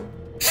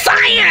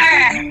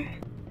 Fire!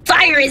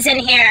 Fire is in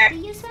here. Do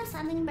you smell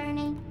something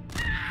burning?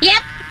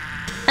 Yep.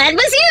 That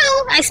was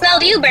you. I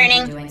smelled you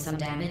burning. Doing some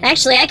damage.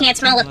 Actually, I can't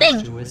smell a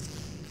thing.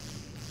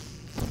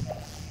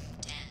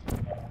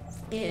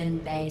 In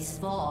base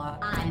 4,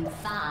 I'm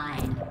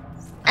fine.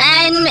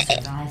 I'm... I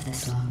survived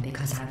this long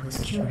because I was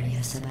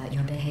curious about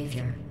your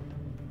behavior.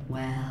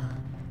 Well,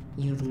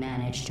 you've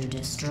managed to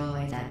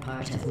destroy that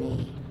part of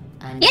me.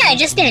 Yeah, I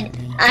just did.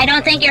 I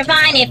don't think you're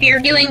fine if you're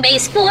doing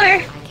base 4.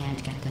 I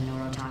can't get the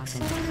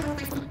neurotoxin.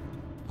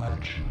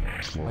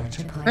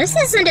 This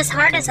isn't as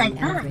hard as I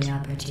thought. Oh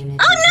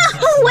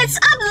no! What's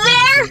up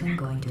there? I'm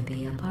going to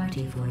be a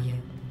party for you.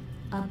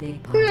 A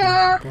big party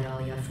Aw. that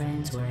all your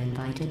friends were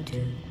invited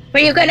to. Were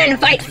you gonna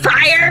invite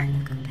fire?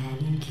 And the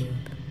companion cube.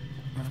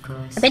 Of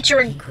course, I bet you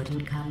were... he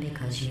couldn't come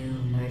because you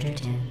murdered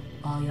him.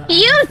 All your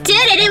You other did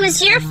friends it! It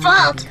was your don't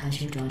fault!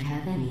 Because you don't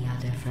have any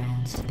other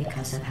friends.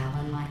 Because of how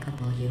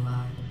unlikable you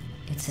are.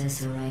 It says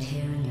so right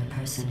here in your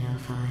personnel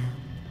file.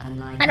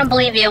 Unlikable. I don't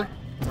believe you.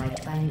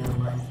 Liked by no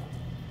one.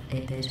 A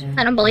bitter,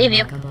 I don't believe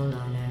you. unlikable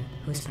loner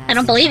whose I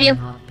don't believe you.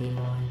 passing shall not be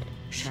mourned.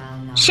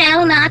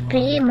 Shall not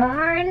be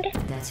mourned.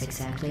 That's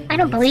exactly. I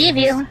don't what it believe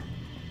says. you.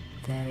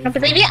 Very I don't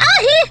believe you. funny.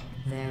 Ah, he!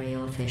 Very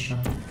official.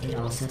 It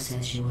also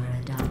says you were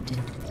adopted.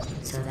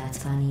 So that's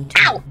funny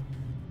too. Ow!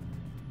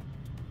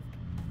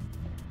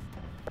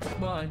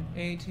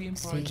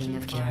 Speaking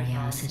of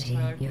curiosity,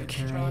 you're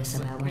curious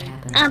about what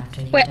happens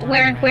after you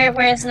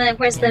die,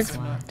 Where's Guess the...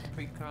 what?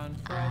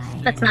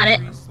 That's not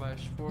it.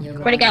 You're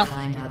Where'd it going go? to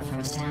find out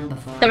firsthand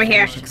before It's over I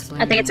here. finish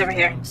I think it's over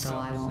here. explaining, so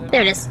I won't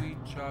There it is.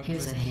 bother.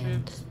 Here's a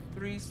hint.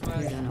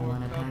 You're gonna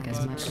want to pack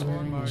as much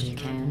learning as you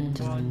can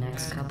into the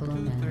next couple of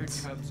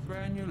minutes.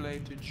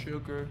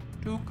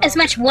 As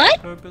much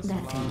what?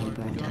 That thing you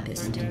burned up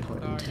isn't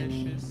important to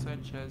me.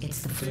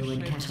 It's the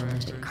fluid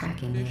catalytic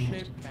cracking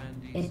unit.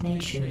 It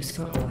made shoes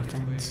for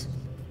orphans.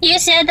 You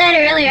said that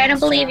earlier. I don't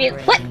believe you.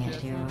 What? Breaking it,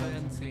 hero.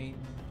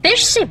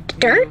 Fish-shaped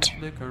dirt?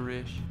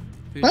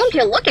 Won't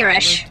you look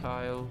irish?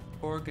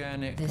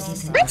 This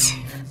isn't What?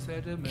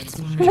 brave. It's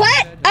murder.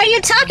 What are you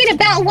talking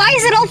about? Why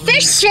is it all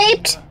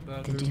fish-shaped?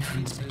 The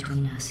difference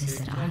between us is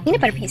that I can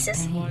Peanut butter feel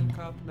pieces. pain.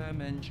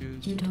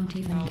 You don't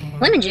even care.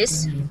 Lemon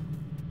juice. do you?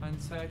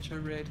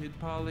 Unsaturated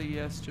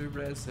polyester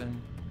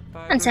resin.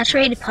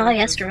 Unsaturated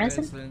polyester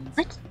resin?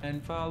 What?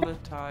 And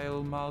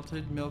volatile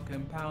malted milk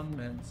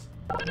impoundments.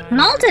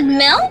 Malted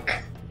milk?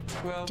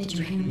 Did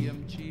you hear me?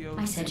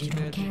 I said you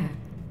don't care.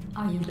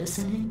 Are you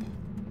listening?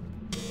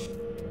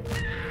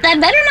 That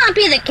better not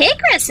be the cake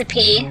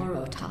recipe.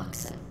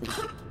 Neurotoxin.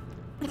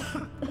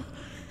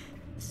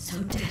 So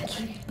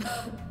deadly.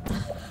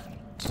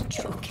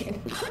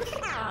 Joking.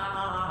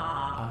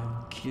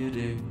 I'm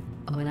kidding.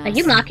 Are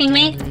you mocking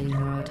me?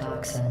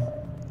 Neurotoxin.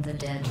 The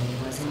deadly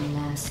was a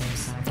massive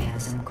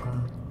sarcasm quote.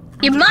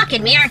 You're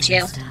mocking me, aren't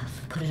you?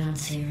 Stuff. Put it on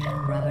cereal,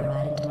 rub it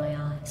right into my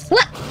eyes.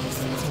 What?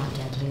 Honestly, it's not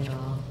deadly at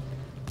all.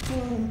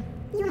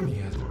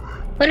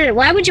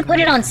 Why would you put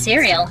it on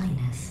cereal?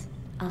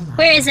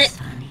 Where is it?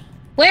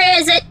 Where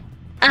is it?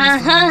 When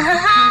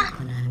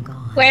I'm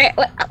gone. Why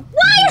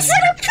is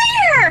it up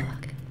there?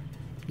 Look,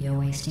 you're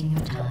wasting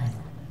your time.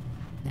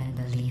 And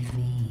believe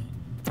me,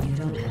 you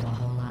don't have a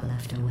whole lot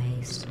left to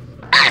waste.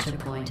 What's your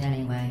point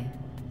anyway?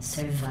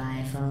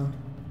 Survival?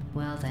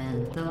 Well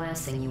then, the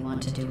last thing you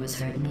want to do is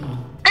hurt me.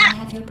 I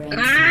have your brain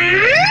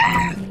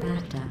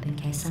backed up in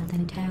case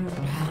something terrible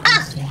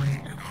happens to you.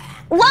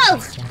 Whoa!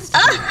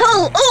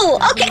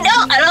 Okay,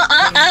 no,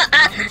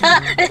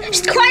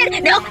 just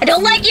quiet. No, I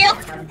don't like you.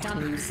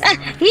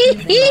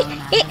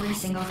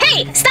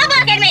 Hey, stop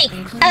mocking me!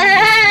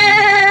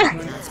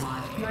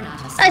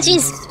 Oh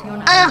jeez.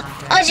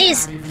 Oh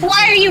jeez.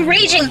 Why are you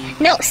raging?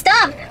 No,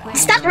 stop!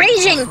 Stop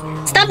raging!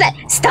 Stop that!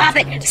 Stop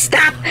it!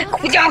 Stop!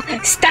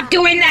 Stop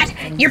doing that!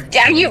 You.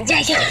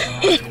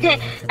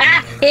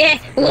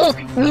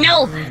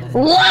 No!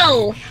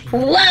 Whoa!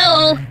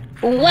 No!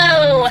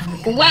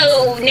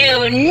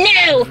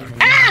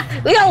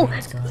 No!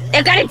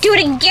 I gotta do it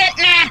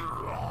again!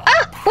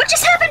 What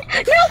just happened?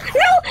 No!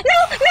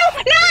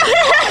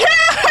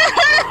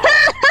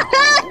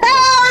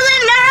 The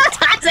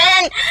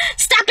neurotoxin!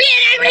 Stop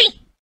being angry!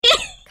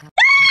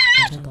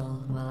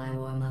 While I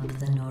warm up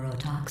the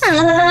neurotoxin.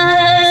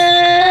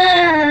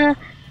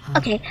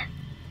 Okay.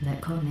 That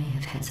core may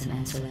have had some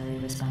ancillary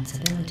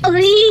responsibilities.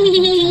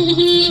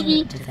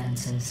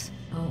 Defenses.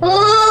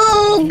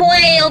 Oh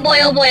boy.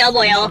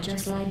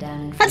 Just lie down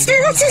and Let's do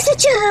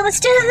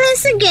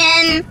this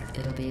again.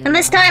 And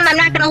this time I'm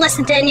not gonna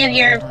listen to any of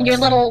your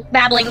little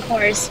babbling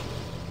whores.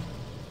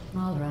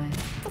 all right.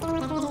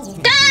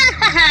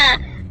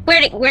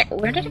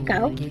 Where did it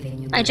go?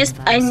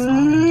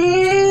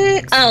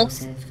 Oh,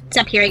 it's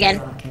up here again.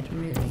 Rocket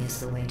really is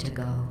the way to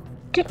go.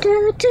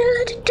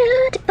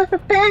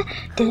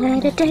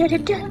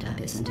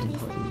 Up isn't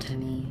important to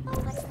me.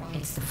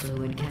 It's the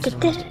fluid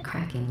catalytic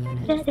cracking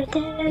unit.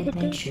 It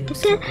may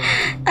choose to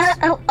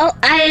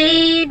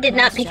I did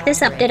not pick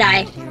this up, did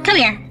I? Come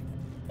here.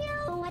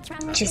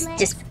 Just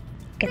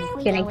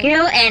gonna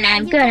go, and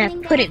I'm gonna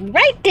put it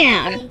right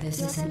down.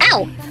 This isn't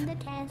Ow!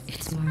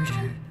 It's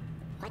murder.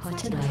 What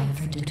did I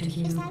ever do to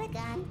you?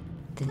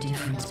 The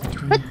difference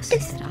between us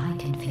is that I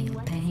can feel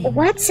pain.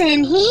 What's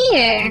in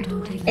here?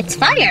 It's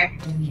fire.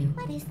 Do you?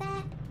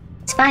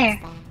 It's fire.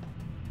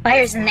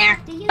 Fire's in there.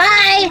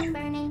 Bye!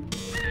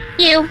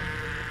 You.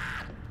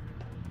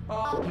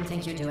 You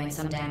think you're doing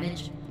some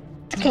damage?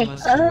 Okay.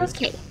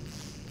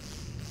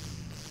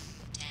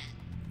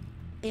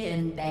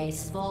 In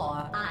base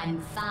 4, I'm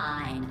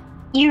fine.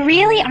 You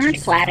really aren't,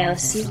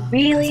 GLaDOS. You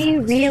really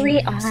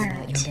Your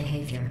aren't.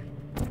 behavior.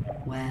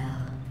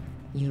 Well,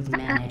 you've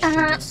managed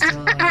to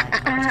destroy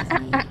that part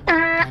of me.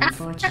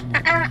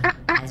 Unfortunately,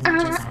 as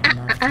much as I'd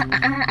love to,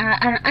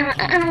 I can't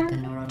get the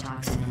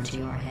neurotoxin into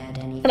your head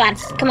any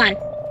faster. Come on.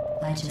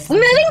 I just I'm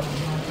moving.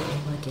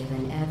 we're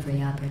given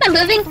every I'm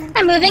opportunity.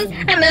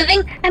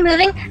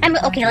 moving.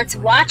 Okay, let's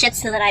watch it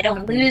so that I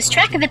don't lose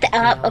track of it.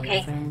 All Okay.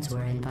 your friends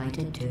were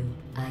invited to.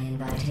 I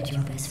invited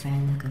your best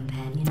friend, the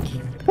companion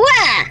cube.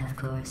 Wah! Of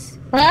course.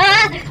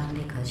 Wah! Come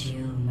because you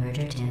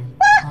murdered him.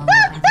 All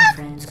your other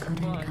friends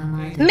couldn't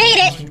come either. Made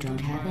it! because you don't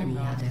have any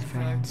other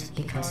friends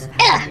because of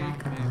how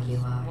remarkable you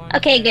are.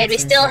 Okay, good. We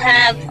still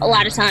have a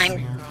lot of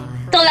time.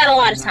 Still got a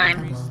lot of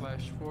time.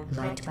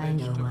 Liked by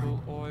no one.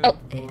 Oh. A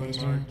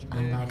bitter,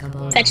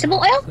 unlikable Vegetable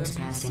oil? whose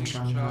passing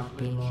shall not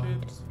be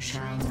mourned.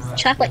 Shall not.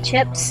 Chocolate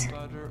chips.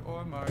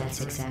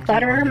 That's exactly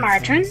Butter or what it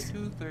margarine? says.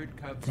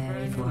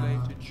 Very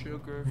formal.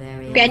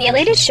 Very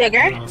Granulated sugar.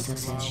 It also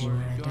says you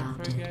were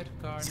adopted.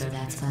 So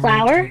that's fine.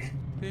 Flour.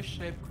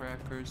 Fish-shaped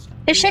crackers.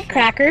 Fish-shaped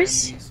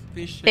crackers.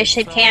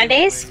 Fish-shaped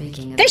candies.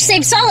 Speaking of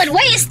Fish-shaped solid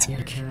waste!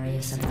 you're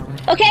curious about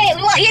what Okay,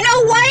 well, you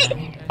know what?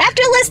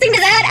 After listening to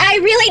that, I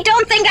really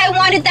don't think I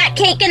wanted that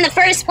cake in the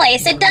first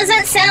place. It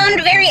doesn't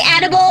sound very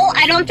edible.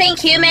 I don't think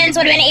humans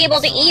would have been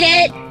able to eat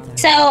it.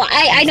 So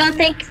I don't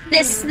think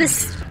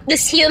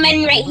this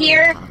human right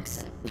here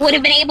would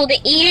have been able to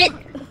eat it.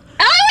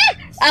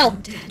 Oh,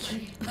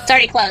 it's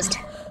already closed.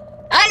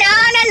 Oh no!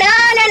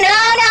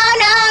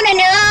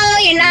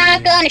 You're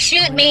not gonna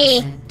shoot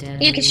me.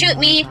 You can shoot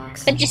me,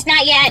 but just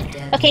not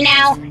yet. Okay,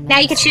 now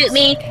you can shoot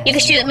me. You can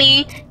shoot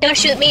me. Don't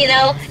shoot me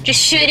though. Just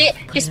shoot it.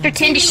 Just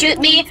pretend to shoot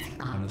me.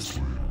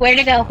 Where'd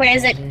it go? Where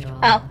is it?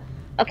 Oh,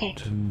 okay.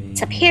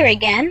 It's up here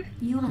again.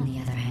 you, on the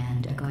other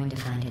hand, are going to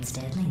find its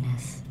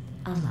deadliness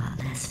a lot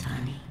less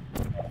funny.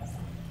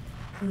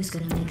 Who's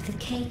gonna make the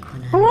cake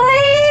when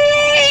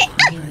What?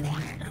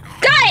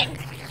 Got it!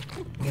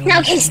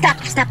 Okay, stop.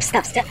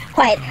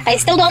 Quiet. I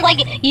still don't like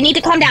it. You need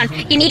to calm down.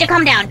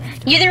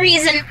 You're the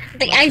reason.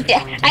 I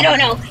don't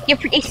know.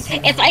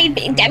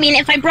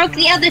 If I broke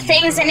the other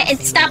things and it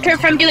stopped her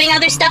from doing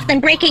other stuff than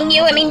breaking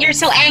you, I mean, you're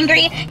so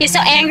angry.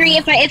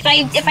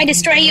 If I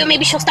destroy you,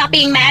 maybe she'll stop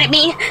being mad at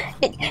me.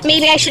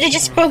 Maybe I should have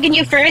just broken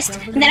you first,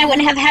 and then I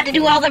wouldn't have had to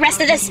do all the rest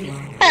of this. Look,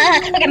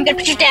 I'm gonna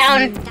put you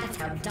down. That's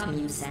how dumb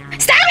you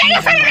sound. Stop getting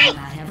in front of me!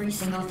 About every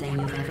single thing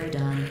you've ever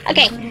done.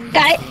 Okay,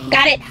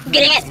 got it.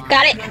 Getting it,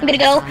 got it. I'm gonna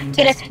go.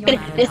 Gonna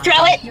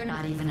throw it. You're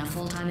not even a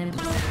full-time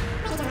employee.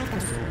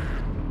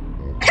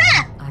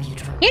 Ha! Are you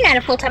drunk? You're not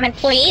a full-time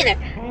employee either.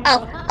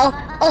 Oh.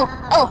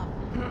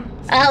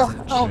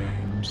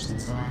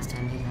 Since the last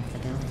time you left the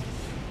building.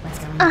 Let's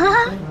go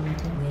Uh-huh. into the moment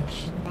to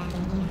wish.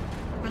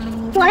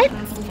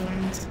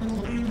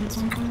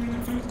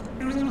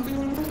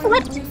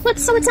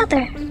 What's out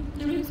there?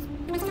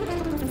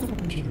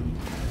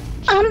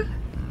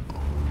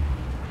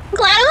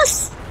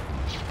 GLaDOS?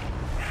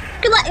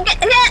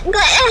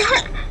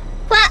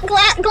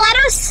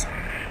 GLaDOS?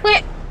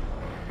 Where?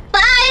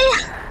 Bye!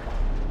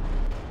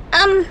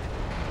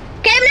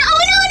 Okay, no!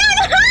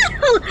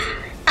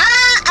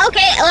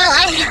 Okay, well,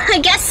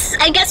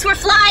 I guess we're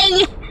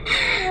flying.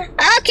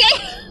 Okay.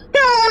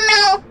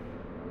 Oh,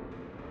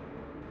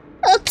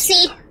 no.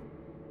 Oopsie.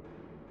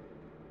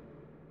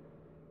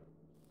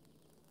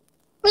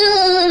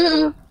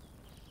 Ooh.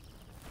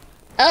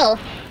 Oh.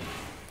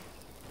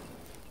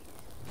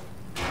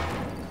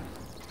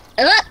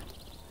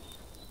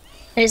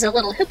 There's a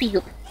little hoopy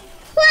hoop.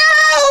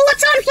 Whoa!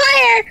 What's on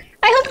fire?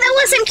 I hope that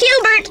wasn't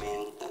Cubert.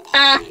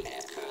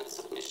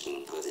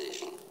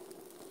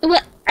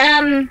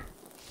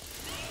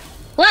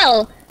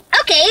 Well,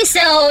 okay,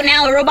 so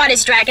now a robot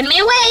is dragging me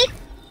away.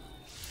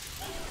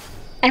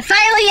 I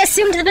finally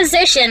assumed the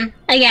position,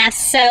 I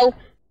guess, so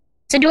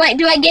do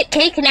I get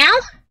cake now?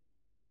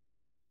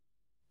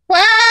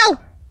 Whoa!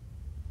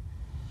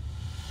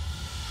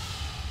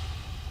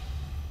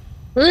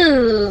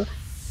 Ooh.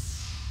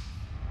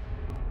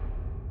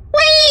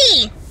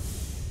 Whee!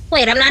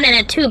 Wait, I'm not in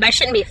a tube, I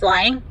shouldn't be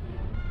flying.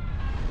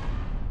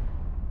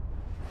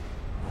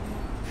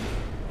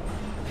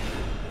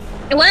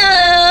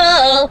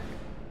 Whoa!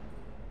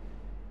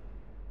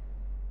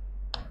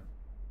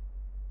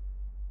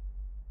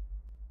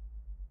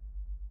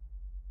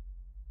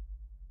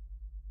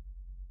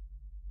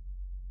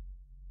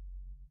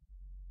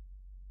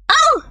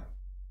 Oh!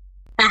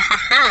 Ha ha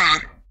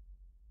ha!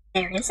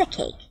 There is a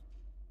cake.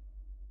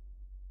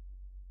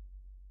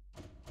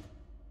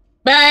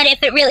 But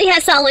if it really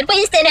has solid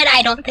waste in it,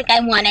 I don't think I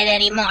want it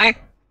anymore.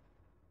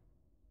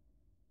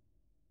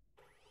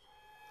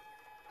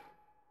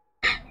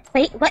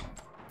 Wait, what?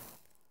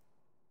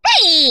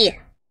 Hey!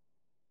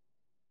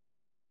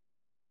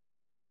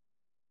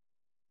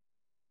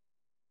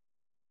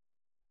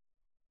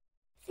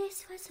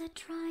 This was a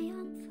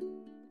triumph.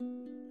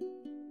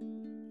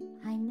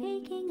 I'm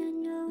making a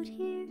note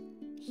here.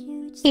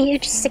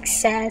 Huge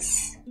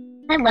success.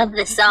 I love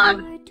this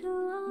song. Hard to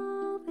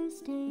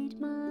overstate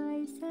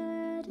my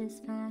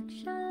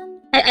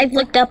satisfaction. I've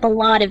looked up a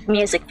lot of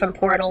music from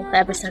Portal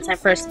ever since I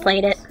first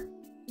played it.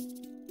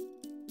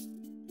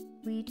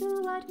 We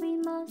do what we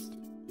must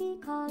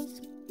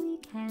because we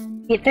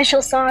can. The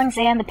official songs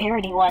and the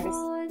parody ones.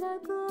 For the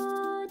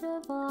good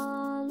of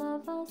all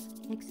of us,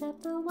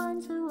 except the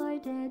ones who are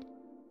dead.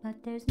 But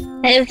there's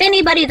no If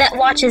anybody that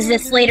watches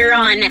this later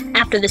on,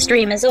 after the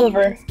stream is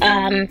over,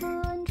 fun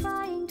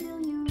trying till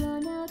you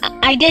run out of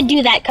I did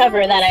do that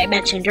cover that I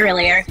mentioned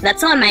earlier.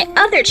 That's on my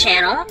other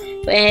channel,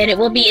 and it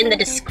will be in the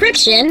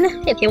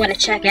description if you want to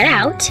check it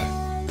out.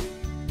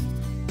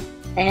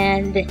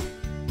 And the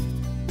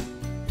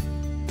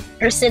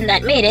person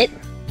that made it,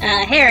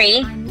 Harry,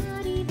 I'm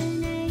not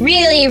even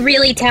a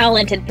really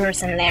talented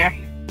person there.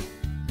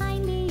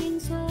 I'm being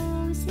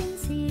so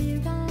sincere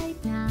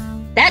right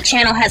now. That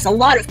channel has a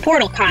lot of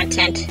Portal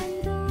content.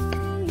 And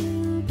oh,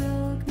 you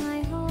broke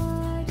my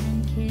heart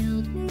and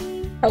killed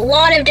me A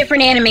lot of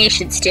different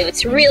animations too.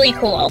 It's really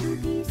cool. to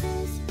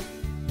pieces.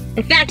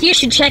 In fact, you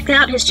should check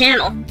out his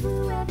channel.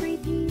 Threw every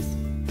piece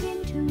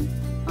into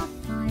a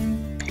fire.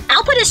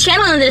 I'll put his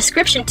channel in the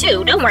description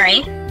too, don't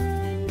worry.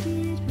 Burned it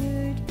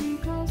hurt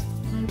because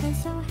I was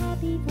so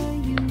happy for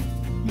you.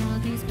 Now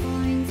these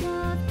points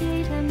of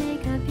data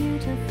make a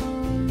beautiful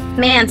life.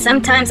 Man,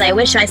 sometimes I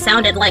wish I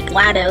sounded like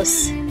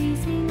GLaDOS.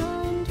 Releasing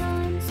on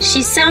time.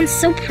 She sounds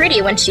so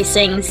pretty when she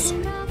sings.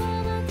 Of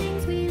all the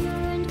things we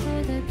learned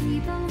for the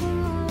people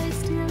who are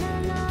still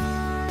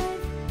alive.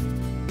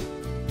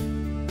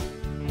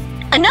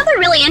 Another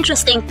really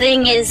interesting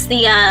thing is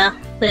the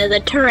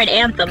turret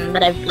anthem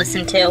that I've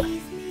listened to.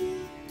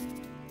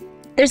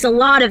 There's a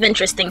lot of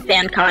interesting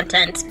fan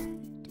content.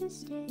 To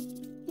stay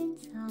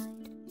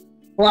inside.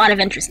 A lot of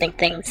interesting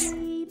things.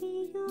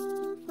 Maybe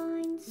you'll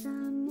find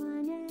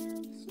someone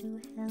else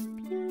to help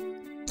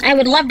you. I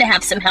would love to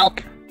have some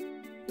help.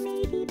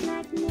 Maybe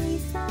Black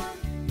Mesa.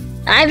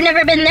 I've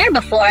never been there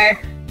before.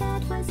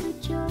 That was a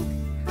joke.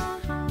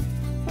 Haha.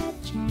 That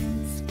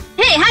chance.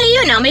 Hey, Hey, how do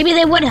you know? Maybe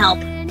they would help.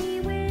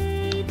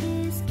 Anyway,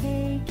 this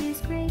cake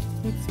is great.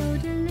 It's so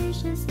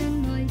delicious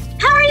and moist.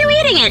 How are you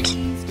eating it?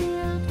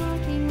 Still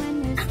talking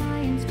when there's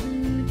science to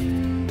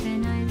do.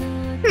 When I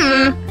look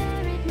Hmm.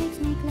 where it makes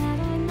me glad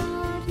I'm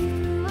not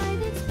you.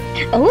 I've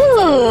experienced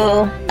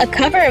Ooh, a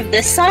cover of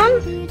this song?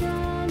 it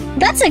all.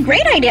 That's a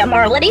great idea,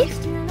 Marlity.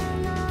 Still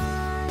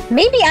alive.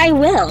 Maybe I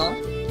will.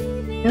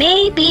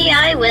 Maybe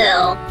I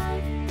will.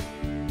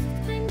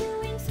 I'm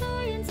doing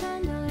science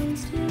and I'm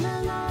still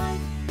alive.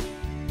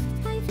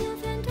 I feel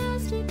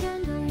fantastic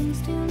and I'm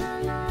still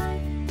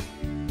alive.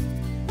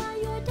 While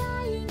you're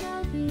dying,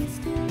 I'll be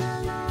still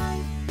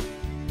alive.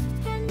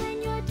 And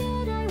when you're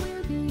dead, I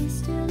will be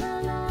still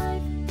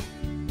alive.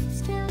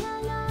 Still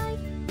alive.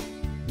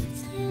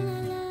 Still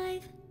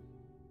alive.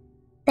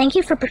 Thank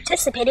you for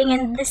participating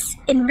in this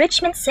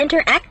Enrichment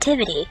Center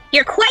activity.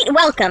 You're quite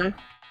welcome.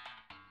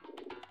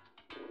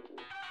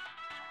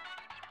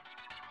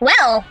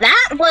 Well,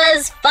 that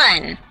was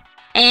fun.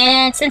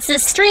 And since the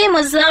stream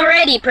was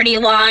already pretty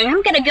long,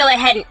 I'm gonna go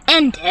ahead and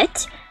end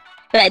it.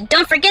 But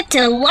don't forget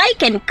to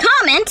like and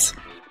comment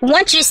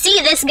once you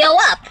see this go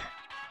up.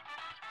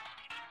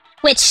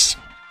 Which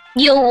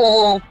you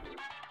will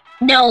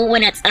know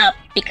when it's up,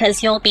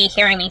 because you'll be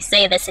hearing me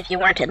say this if you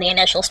weren't in the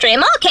initial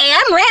stream. Okay,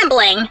 I'm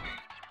rambling.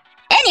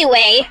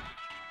 Anyway,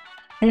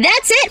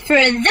 that's it for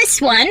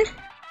this one.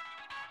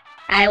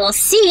 I will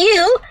see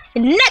you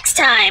next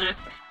time,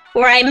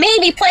 where I may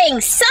be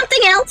playing something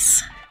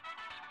else.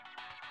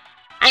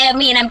 I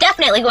mean, I'm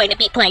definitely going to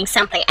be playing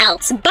something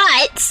else,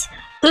 but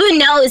who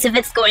knows if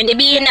it's going to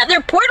be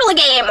another Portal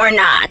game or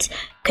not.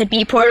 Could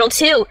be Portal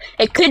 2.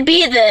 It could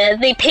be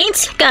the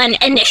Paint Gun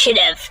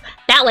Initiative.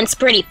 That one's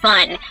pretty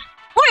fun.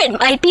 Or it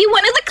might be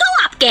one of the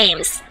co-op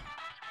games.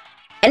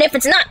 And if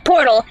it's not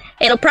Portal,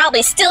 it'll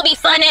probably still be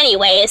fun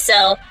anyway,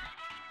 so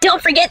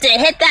don't forget to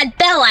hit that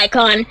bell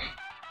icon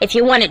if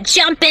you want to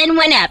jump in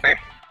whenever.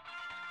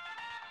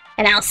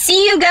 And I'll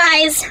see you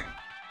guys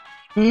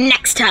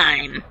next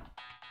time.